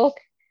because Teal'c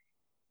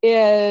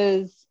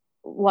is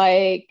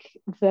like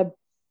the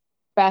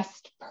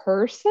best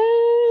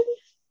person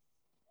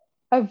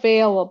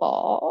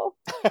available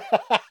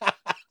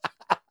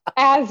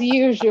as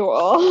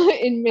usual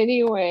in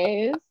many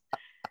ways.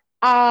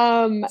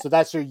 So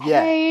that's your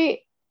yeah.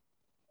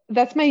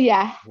 That's my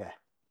yeah. Yeah.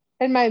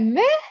 And my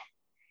meh.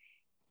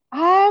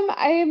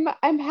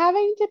 I'm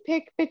having to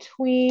pick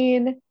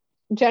between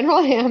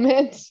General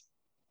Hammond,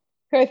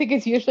 who I think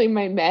is usually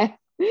my meh,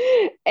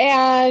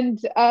 and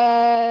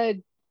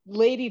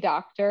Lady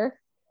Doctor.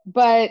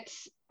 But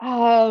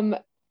I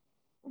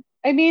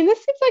mean, this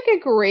seems like a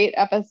great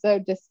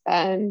episode to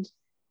spend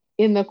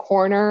in the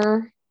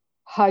corner,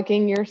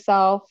 hugging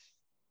yourself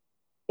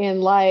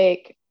in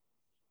like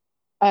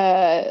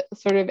a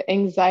sort of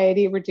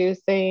anxiety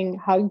reducing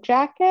hug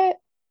jacket.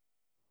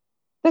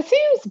 That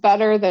seems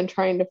better than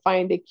trying to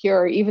find a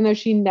cure, even though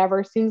she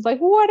never seems like,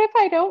 what if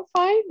I don't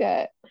find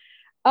it?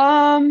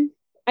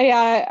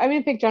 Yeah, I'm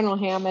gonna pick General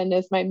Hammond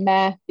as my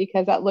meh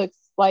because that looks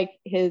like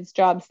his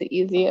job's the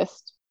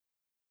easiest.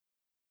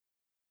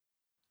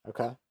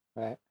 Okay, all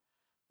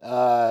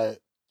right.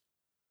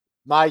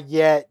 My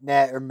yeah,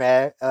 nah, or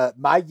meh.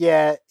 My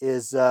yeah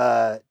is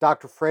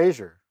Dr.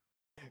 Frasier.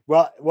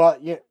 Well,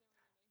 you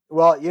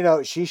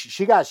know,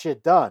 she got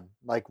shit done.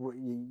 Like,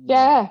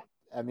 yeah.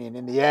 I mean,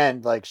 in the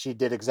end, like, she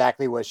did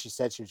exactly what she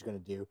said she was going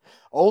to do.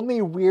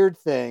 Only weird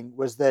thing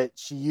was that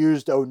she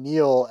used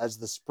O'Neill as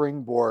the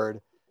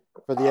springboard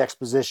for the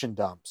exposition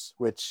dumps,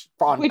 which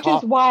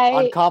is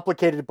why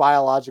uncomplicated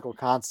biological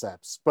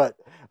concepts. But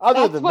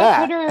other that's than what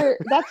that, put her.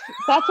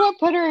 That's what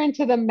put her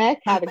into the meh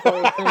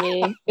category for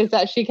me. Is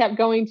that she kept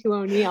going to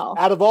O'Neill.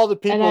 out of all the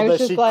people I was that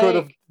just she like- could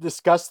have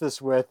discussed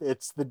this with,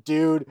 it's the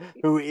dude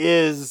who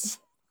is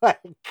like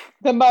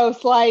The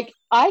most like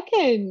I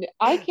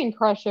can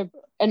crush an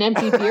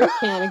empty beer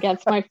can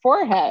against my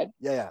forehead.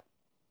 yeah.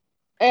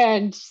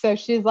 And so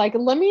she's like,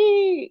 let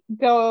me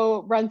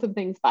go run some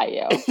things by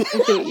you and see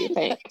what you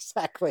think.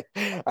 Exactly.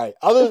 All right.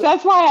 So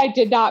that's why I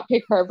did not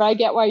pick her, but I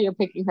get why you're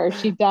picking her.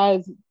 She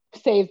does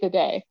save the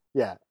day.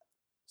 Yeah.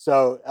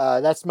 So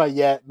that's my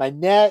yet. My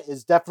net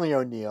is definitely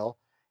O'Neill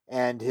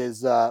and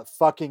his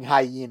fucking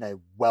hyena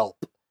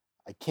whelp.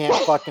 I can't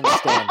fucking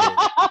stand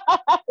it.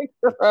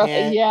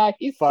 Can't Yeah,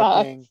 he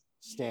fucking sucks.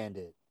 stand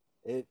it.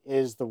 It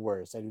is the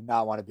worst. I do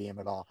not want to be him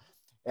at all.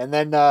 And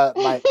then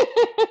my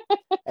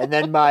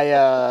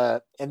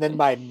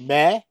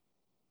meh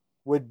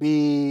would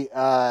be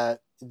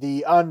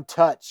the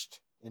untouched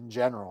in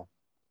general.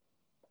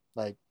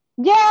 Like,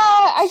 Yeah,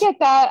 I get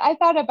that. I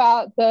thought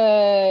about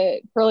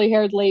the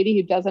curly-haired lady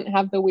who doesn't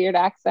have the weird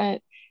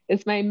accent.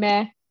 Is my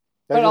meh,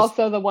 but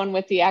also the one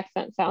with the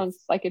accent sounds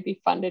like it'd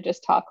be fun to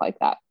just talk like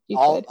that.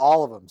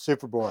 All of them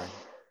super boring.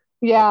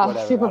 Yeah,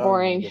 Like, super I don't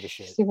boring. even give a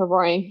shit. Super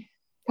boring.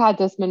 God,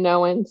 this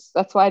Minoans.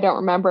 That's why I don't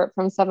remember it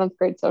from 7th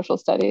grade social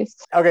studies.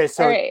 Okay,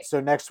 so All right.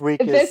 so next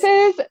week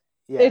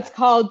It's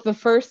called The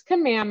First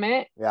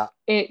Commandment. Yeah.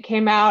 It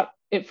came out.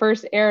 It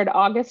first aired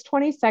August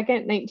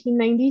 22nd,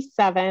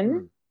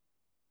 1997.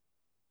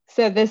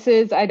 So this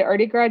is, I'd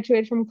already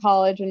graduated from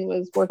college and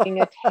was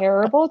working a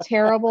terrible,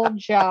 terrible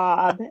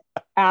job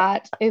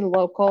at a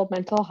local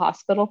mental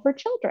hospital for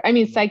children. I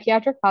mean,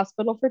 psychiatric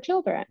hospital for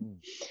children.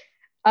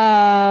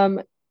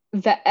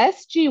 The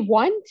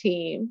SG-1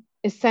 team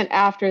is sent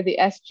after the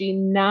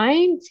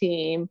SG-9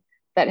 team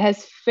that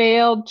has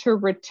failed to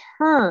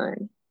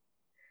return.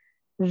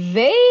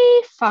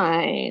 They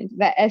find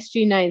that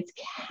SG-9's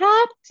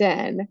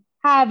captain,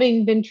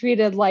 having been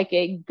treated like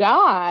a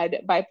god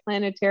by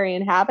planetary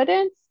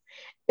inhabitants,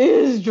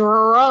 is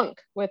drunk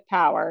with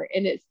power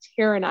and it's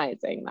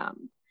tyrannizing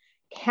them.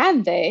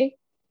 Can they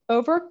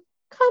overcome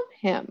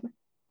him?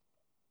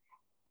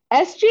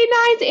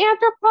 SG-9's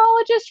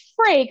anthropologist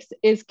Frakes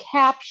is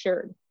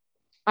captured.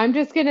 I'm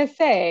just going to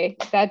say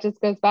that just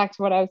goes back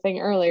to what I was saying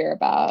earlier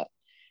about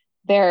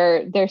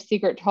their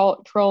secret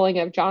trolling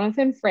of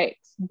Jonathan Frakes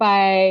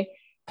by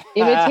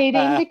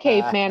imitating the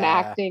caveman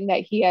acting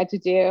that he had to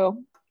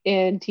do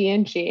in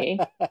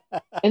TNG.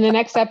 In the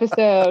next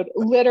episode,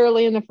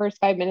 literally in the first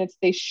 5 minutes,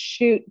 they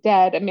shoot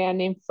dead a man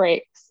named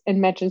Frakes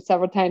and mention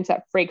several times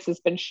that Frakes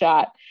has been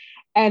shot.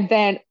 And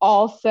then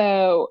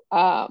also,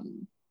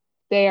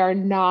 they are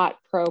not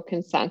pro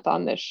consent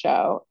on this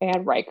show,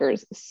 and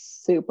Riker's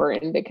super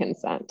into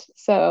consent.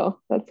 So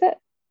that's it.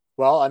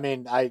 Well, I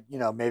mean,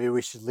 maybe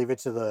we should leave it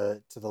to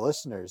the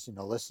listeners.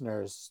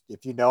 Listeners,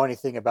 if you know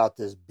anything about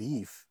this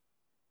beef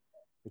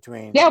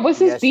between what's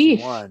this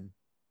beef and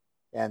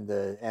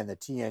the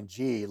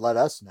TNG, let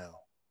us know.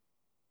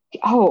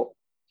 Oh,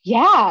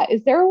 yeah.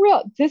 Is there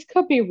this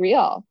could be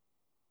real.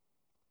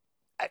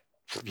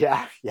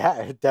 Yeah,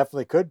 it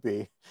definitely could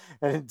be.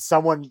 And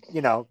someone,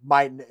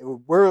 might,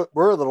 we're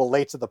a little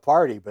late to the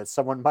party, but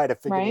someone might have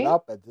figured it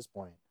out at this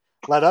point.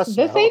 Let us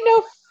know.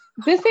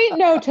 This ain't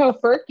no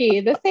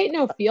tofurkey. This ain't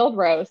no field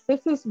roast.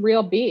 This is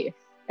real beef.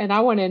 And I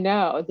want to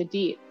know the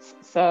deets.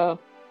 So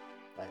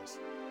nice.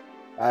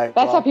 All right,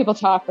 that's how people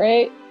talk,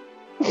 right?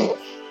 Yes.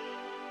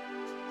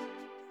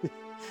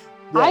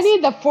 I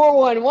need the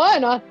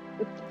 411.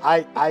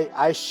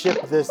 I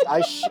ship this.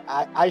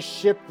 I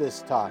ship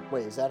this talk.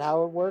 Wait, is that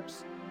how it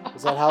works?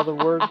 Is that how the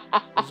word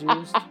is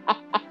used?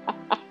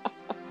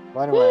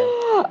 Well,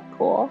 anyway.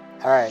 Cool.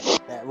 All right.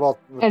 Well,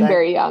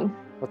 very young.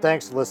 Well,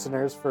 thanks,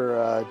 listeners,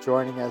 for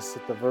joining us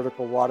at the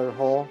Vertical Water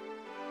Hole.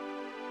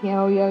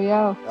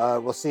 Yo.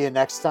 We'll see you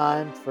next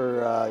time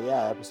for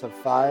episode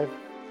 5.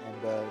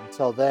 And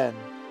until then,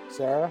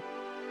 Sarah.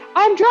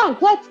 I'm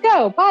drunk. Let's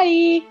go.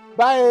 Bye.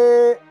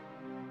 Bye.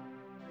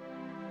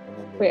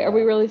 Wait, are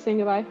we really saying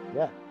goodbye?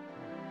 Yeah.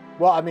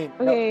 Well, I mean,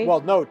 okay.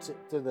 no to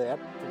the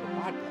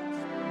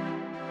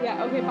podcast.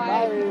 Yeah. Okay.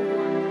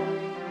 Bye.